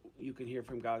so you can hear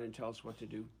from God and tell us what to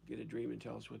do? Get a dream and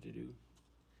tell us what to do.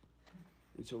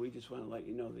 And so we just want to let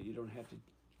you know that you don't have to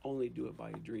only do it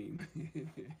by a dream.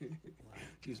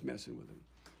 He's messing with him.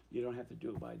 You don't have to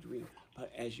do it by a dream.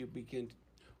 But as you begin to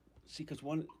see, because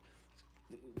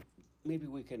maybe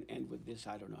we can end with this.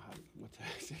 I don't know what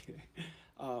to say.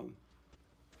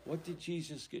 What did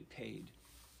Jesus get paid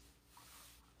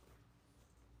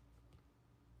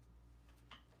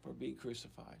for being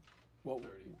crucified?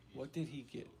 What did he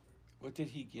get? What did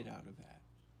he get out of that?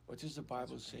 What does the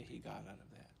Bible say he got out of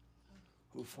that?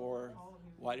 Who for?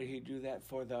 Why did he do that?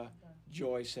 For the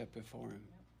joy set before him.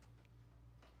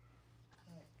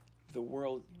 The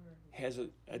world has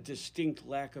a distinct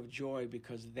lack of joy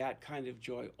because that kind of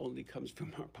joy only comes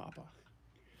from our Papa.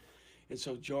 And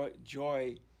so joy,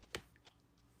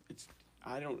 it's,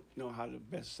 I don't know how to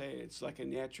best say it. It's like a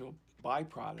natural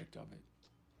byproduct of it.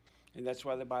 And that's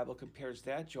why the Bible compares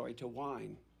that joy to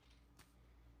wine.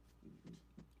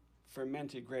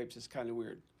 Fermented grapes is kind of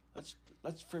weird.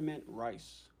 Let's ferment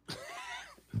rice.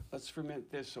 Let's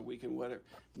ferment this so we can whatever.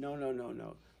 No.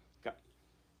 God,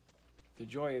 the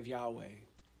joy of Yahweh.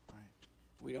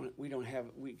 Right.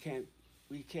 We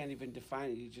can't even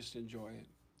define it. You just enjoy it.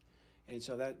 And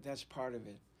so that's part of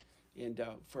it. And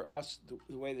for us,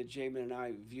 the way that Jamin and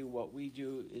I view what we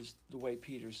do is the way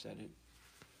Peter said it.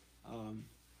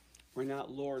 We're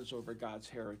not lords over God's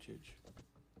heritage.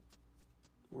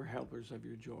 We're helpers of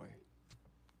your joy.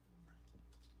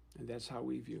 And that's how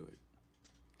we view it.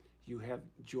 You have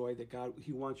joy that God,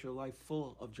 He wants your life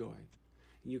full of joy.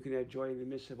 And you can have joy in the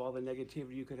midst of all the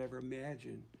negativity you could ever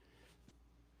imagine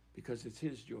because it's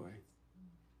His joy.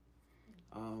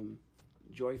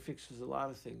 Joy fixes a lot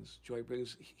of things. Joy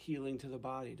brings healing to the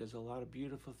body, does a lot of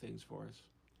beautiful things for us.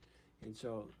 And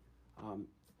so,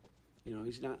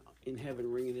 He's not in heaven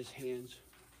wringing His hands.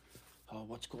 Oh,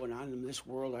 what's going on in this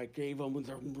world I gave them and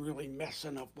they're really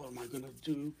messing up. What am I going to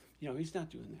do? He's not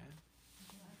doing that.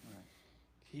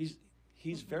 Right.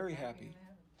 He's very happy.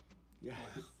 Yeah.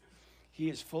 He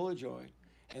is full of joy.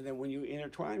 And then when you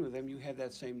intertwine with Him, you have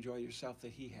that same joy yourself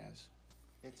that He has.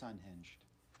 It's unhinged.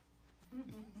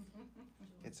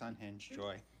 It's unhinged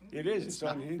joy. It is. It's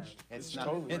unhinged. It's not.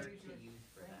 Totally.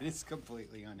 It's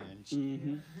completely unhinged.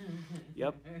 Mm-hmm.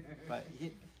 Yep. But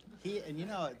he and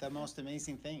the most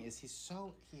amazing thing is he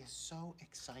is so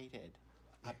excited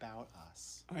about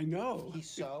us. I know. He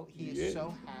is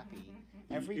so happy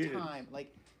every time.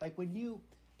 Like when you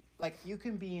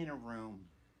can be in a room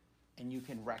and you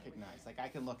can recognize. Like I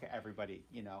can look at everybody,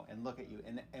 and look at you,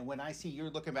 and when I see you're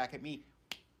looking back at me,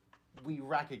 we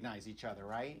recognize each other,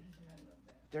 right?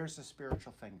 There's a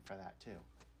spiritual thing for that too.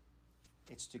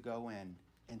 It's to go in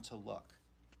and to look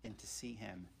and to see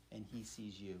Him, and He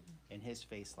sees you, and His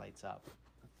face lights up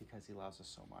because He loves us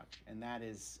so much. And that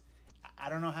is, I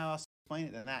don't know how else to explain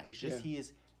it than that. It's just He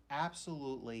is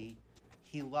absolutely,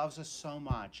 He loves us so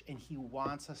much, and He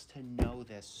wants us to know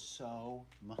this so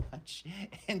much.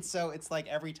 And so it's like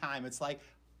every time, it's like,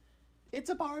 it's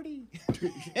a party.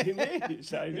 It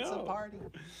is, I know. It's a party.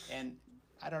 And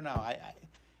I don't know,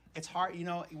 it's hard,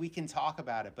 we can talk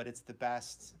about it, but it's the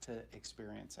best to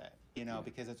experience it,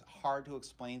 because it's hard to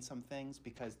explain some things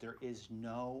because there is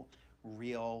no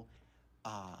real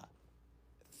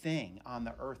thing on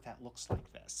the earth that looks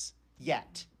like this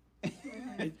yet.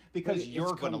 Because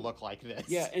you're going to look like this.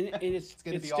 Yeah, and it's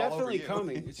going to be definitely all over you.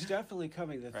 coming. It's definitely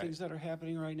coming. The Right. things that are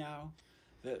happening right now,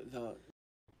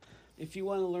 if you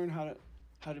want to learn how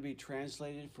to be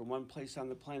translated from one place on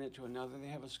the planet to another, they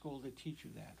have a school to teach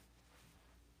you that.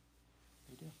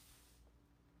 They do.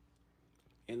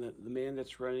 And the man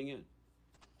that's running it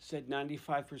said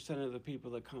 95% of the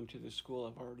people that come to the school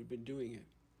have already been doing it.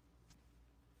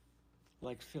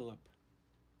 Like Philip,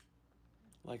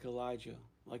 like Elijah,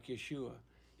 like Yeshua.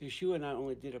 Yeshua not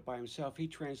only did it by himself, he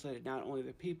translated not only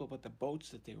the people, but the boats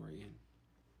that they were in.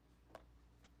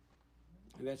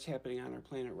 And that's happening on our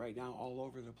planet right now all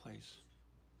over the place.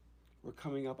 We're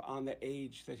coming up on the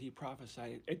age that he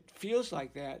prophesied. It feels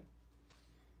like that.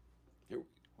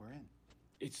 We're in.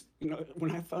 it's,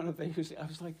 when I found out that I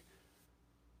was like,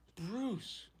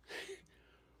 Bruce,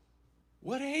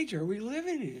 what age are we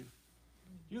living in?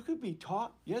 You could be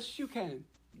taught. Yes, you can.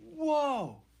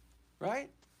 Whoa, right?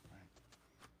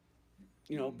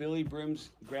 Billy Brim's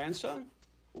grandson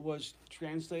was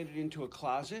translated into a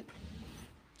closet,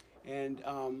 and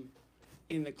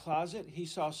in the closet, he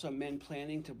saw some men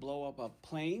planning to blow up a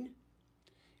plane.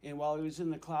 And while he was in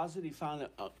the closet, he found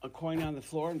a coin on the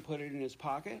floor and put it in his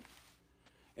pocket.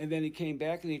 And then he came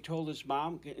back and he told his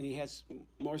mom, and he has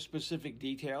more specific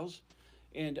details.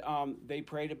 And they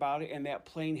prayed about it, and that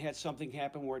plane had something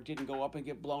happen where it didn't go up and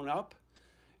get blown up.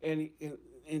 And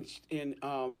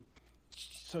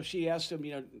so she asked him,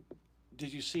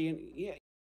 did you see it? Yeah,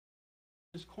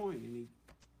 this coin, and he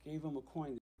gave him a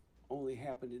coin that only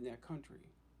happened in that country.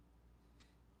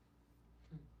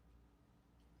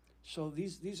 So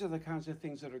these are the kinds of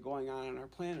things that are going on our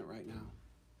planet right now,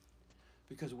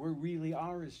 because we really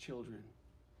are his children.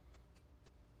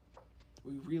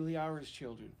 We really are his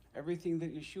children. Everything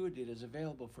that Yeshua did is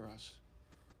available for us.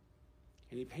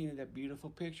 And he painted that beautiful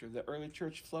picture. The early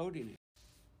church flowed in it.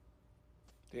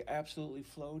 They absolutely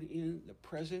flowed in the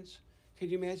presence. Can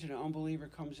you imagine an unbeliever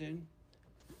comes in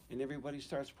and everybody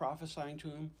starts prophesying to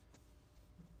him?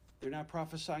 They're not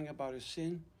prophesying about his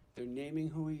sin. They're naming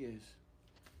who he is.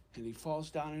 And he falls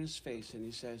down on his face and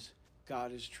he says,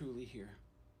 God is truly here.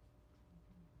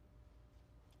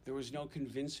 There was no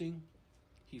convincing.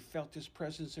 He felt his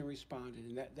presence and responded.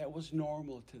 And that was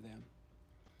normal to them.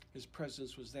 His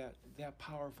presence was that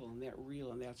powerful and that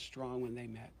real and that strong when they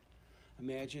met.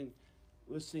 Imagine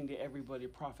listening to everybody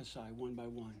prophesy one by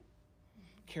one,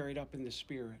 carried up in the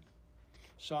Spirit.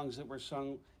 Songs that were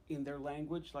sung in their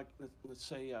language, like let's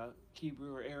say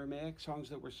Hebrew or Aramaic, songs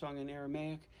that were sung in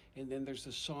Aramaic, and then there's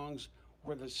the songs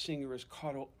where the singer is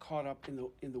caught up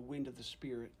in the wind of the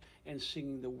Spirit and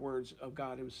singing the words of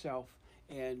God Himself,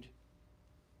 and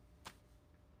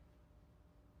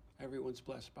everyone's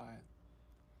blessed by it.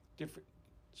 Different,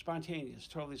 spontaneous,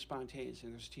 totally spontaneous,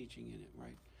 and there's teaching in it,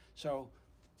 right? So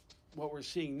what we're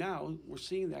seeing now, we're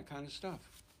seeing that kind of stuff.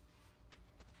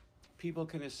 People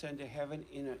can ascend to heaven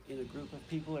in a group of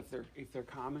people if they're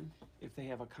common, if they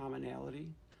have a commonality.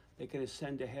 They can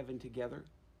ascend to heaven together.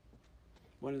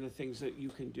 One of the things that you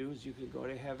can do is you can go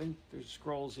to heaven. There's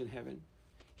scrolls in heaven.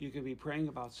 You can be praying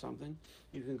about something.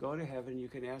 You can go to heaven. You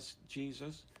can ask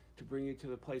Jesus to bring you to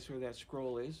the place where that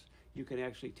scroll is. You can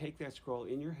actually take that scroll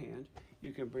in your hand.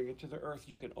 You can bring it to the earth.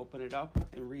 You can open it up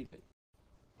and read it.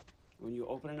 When you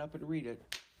open it up and read it,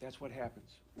 that's what happens.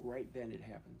 Right then it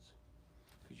happens.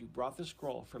 Because you brought the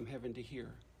scroll from heaven to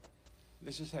here.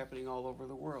 This is happening all over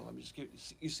the world. I'm just giving,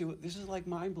 you see what this is like,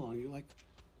 mind-blowing. You're like,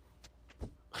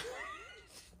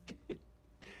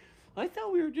 I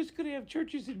thought we were just going to have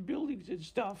churches and buildings and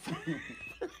stuff.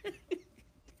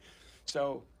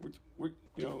 So we're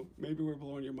maybe we're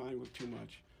blowing your mind with too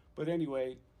much. But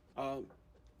anyway,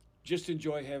 just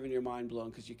enjoy having your mind blown,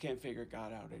 because you can't figure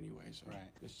God out anyway. So right.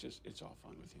 It's all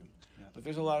fun with him. Yeah. But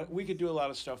there's we could do a lot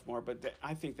of stuff more, but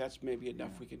I think that's maybe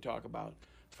enough we can talk about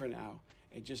for now.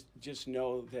 And just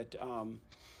know that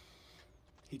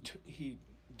he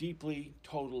deeply,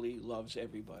 totally loves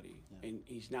everybody. Yeah. And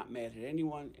he's not mad at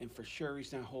anyone, and for sure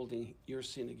he's not holding your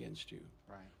sin against you.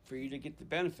 Right. For you to get the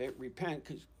benefit, repent,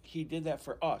 because he did that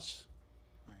for us.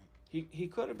 Right. He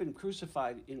could have been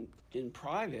crucified in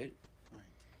private, right,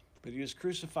 but he was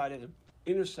crucified at an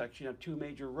intersection of two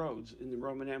major roads in the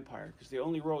Roman Empire, because the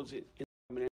only roads in the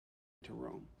Roman Empire to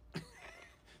Rome.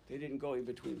 They didn't go in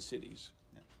between cities,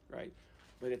 yeah, right?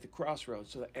 But at the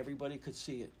crossroads, so that everybody could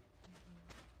see it.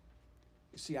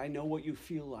 You see, I know what you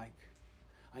feel like.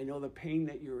 I know the pain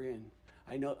that you're in.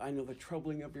 I know the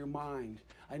troubling of your mind.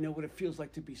 I know what it feels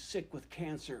like to be sick with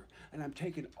cancer. And I'm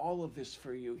taking all of this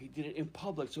for you. He did it in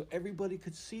public so everybody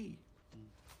could see.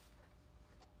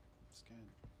 That's good.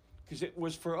 Because it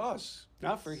was for us,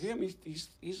 not for him.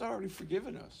 He's already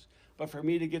forgiven us. But for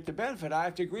me to get the benefit, I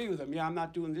have to agree with him. Yeah, I'm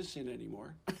not doing this sin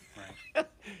anymore. Right.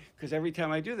 Because every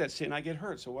time I do that sin, I get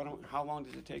hurt. So how long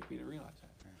does it take me to realize that?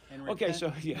 And okay,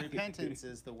 so yeah. Repentance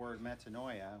is the word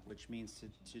metanoia, which means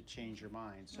to change your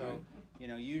mind. So,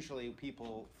 usually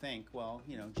people think, well,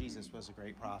 Jesus was a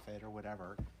great prophet or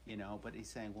whatever, but he's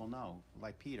saying, well, no,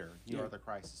 like Peter, you are the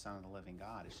Christ, the Son of the living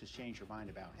God. It's to change your mind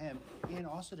about him and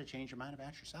also to change your mind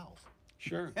about yourself.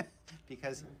 Sure.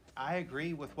 Because I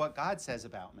agree with what God says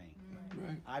about me.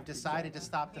 Right. I've decided to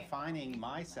stop defining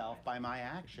myself by my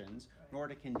actions, nor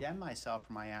to condemn myself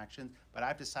for my actions, but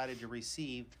I've decided to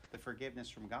receive the forgiveness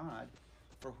from God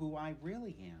for who I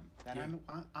really am, that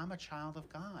I'm a child of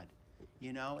God,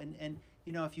 and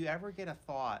if you ever get a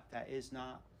thought that is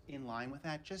not in line with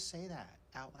that, just say that.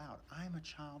 out loud. I'm a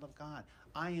child of God.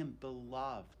 I am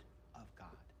beloved of God.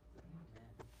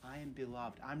 I am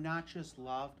beloved. I'm not just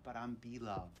loved, but I'm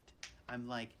beloved. I'm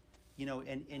like, you know,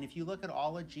 and if you look at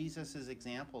all of Jesus's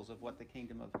examples of what the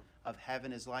kingdom of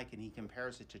heaven is like, and he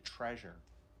compares it to treasure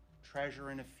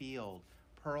in a field,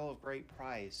 pearl of great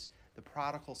price, the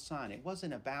prodigal son. It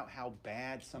wasn't about how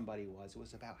bad somebody was. It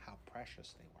was about how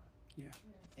precious they were.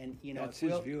 Yeah. And, you know, That's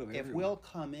his view of if everyone. we'll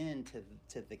come into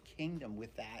to the kingdom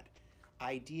with that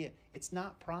idea, it's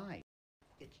not pride.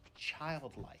 It's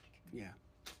childlike. Yeah.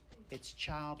 It's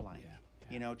childlike.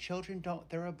 Yeah. You know, children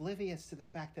they're oblivious to the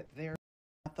fact that they're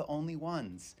not the only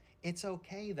ones. It's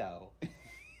okay, though.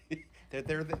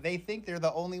 They think they're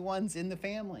the only ones in the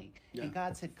family. Yeah. And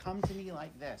God said, come to me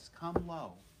like this. Come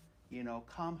low. You know,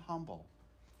 come humble.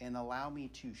 And allow me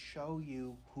to show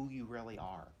you who you really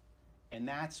are. And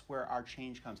that's where our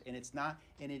change comes. And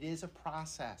it is a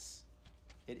process.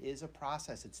 It is a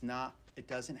process. It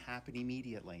doesn't happen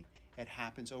immediately. It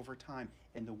happens over time.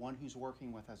 And the one who's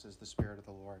working with us is the Spirit of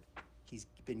the Lord. He's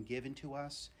been given to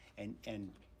us,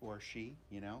 or she,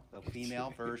 you know, the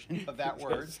female version of that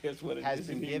word, That's what it has is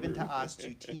been in given to Hebrew. us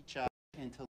to teach us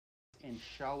and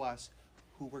show us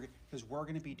because we're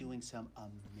going to be doing some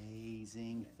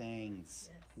amazing things,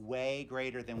 way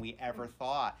greater than we ever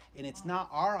thought. And it's not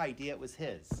our idea, it was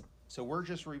his. So we're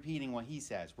just repeating what he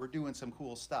says. We're doing some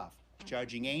cool stuff.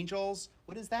 Judging angels,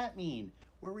 what does that mean?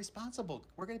 We're responsible.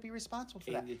 We're going to be responsible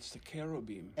for that. And it's the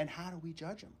cherubim. And how do we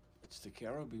judge them? It's the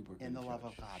cherubim we're In going to the love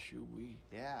judge. of God. Should we?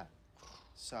 Yeah.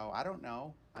 So I don't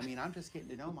know. I mean, I'm just getting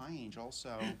to know my angel,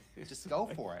 so just go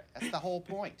for it. That's the whole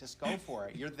point. Just go for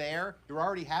it. You're there. You're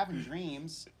already having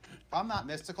dreams. I'm not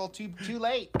mystical. Too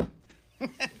late.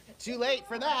 Too late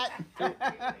for that.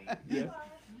 Yeah.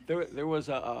 There was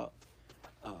a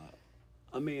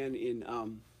man in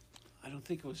I don't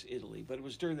think it was Italy, but it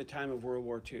was during the time of World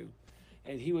War II,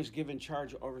 and he was given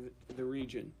charge over the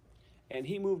region, and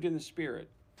he moved in the Spirit.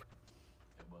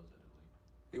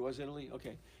 It was Italy.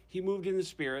 Okay. He moved in the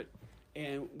Spirit,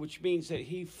 and which means that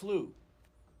he flew.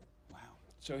 Wow.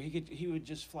 So he would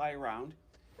just fly around,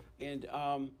 and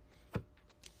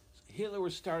Hitler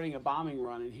was starting a bombing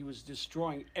run, and he was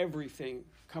destroying everything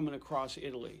coming across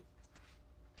Italy.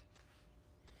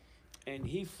 And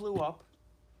he flew up.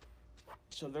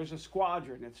 So there's a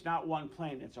squadron. It's not one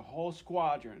plane. It's a whole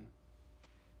squadron.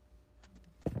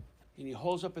 And he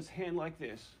holds up his hand like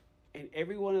this, and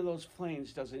every one of those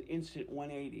planes does an instant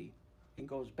 180 and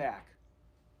goes back.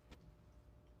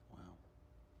 Wow.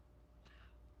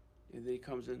 And then he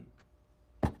comes in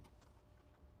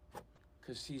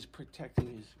because he's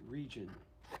protecting his region,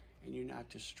 and you're not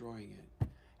destroying it.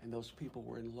 And those people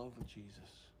were in love with Jesus.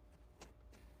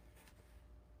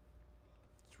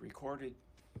 It's recorded.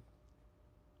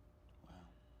 Wow.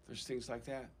 There's things like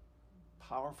that.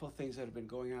 Powerful things that have been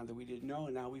going on that we didn't know,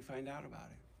 and now we find out about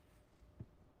it.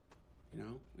 You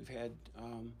know, we've had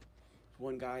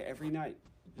one guy every night.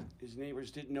 His neighbors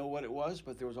didn't know what it was,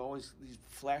 but there was always these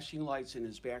flashing lights in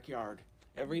his backyard.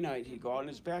 Every night he'd go out in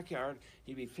his backyard,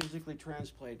 he'd be physically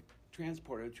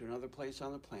transported to another place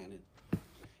on the planet.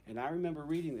 And I remember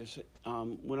reading this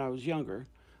when I was younger.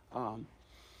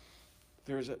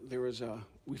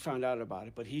 We found out about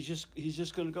it, but he's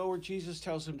just going to go where Jesus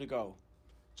tells him to go.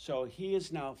 So he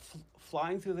is now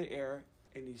flying through the air,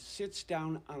 and he sits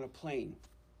down on a plane.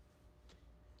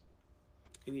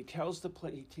 And he tells the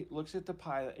plane, looks at the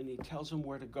pilot, and he tells him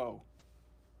where to go.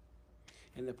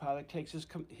 And the pilot takes his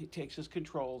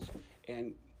controls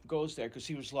and goes there because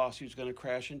he was lost. He was going to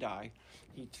crash and die.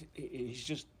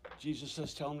 Jesus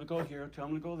says, tell him to go here, tell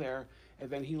him to go there. And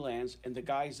then he lands, and the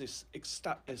guy is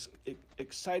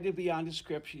excited beyond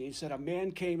description. He said, a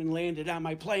man came and landed on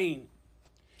my plane.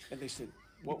 And they said,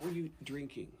 what were you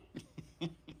drinking?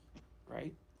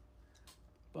 Right?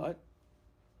 But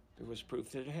there was proof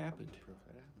that it happened. Proof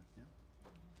that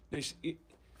happened, yeah.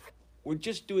 We're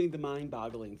just doing the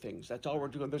mind-boggling things. That's all we're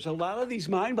doing. There's a lot of these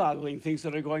mind-boggling things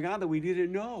that are going on that we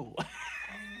didn't know.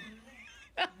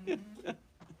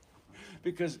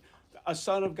 Because a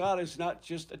son of God is not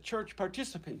just a church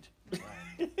participant.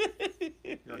 Right.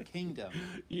 You're a kingdom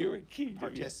You're a kingdom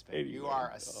participant. Anyway. You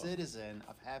are a citizen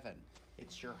of heaven.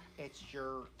 It's your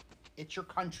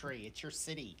country. It's your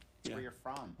city. It's where Yeah. you're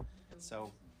from.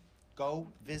 So go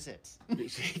visit.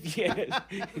 Yes.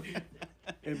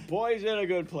 And boy's in a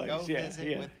good place. Go yeah,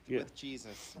 visit yeah, with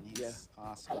Jesus. And he's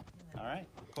awesome. All right,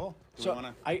 cool. Do So we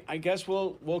wanna... I guess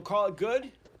we'll call it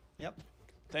good. Yep.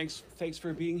 Thanks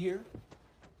for being here.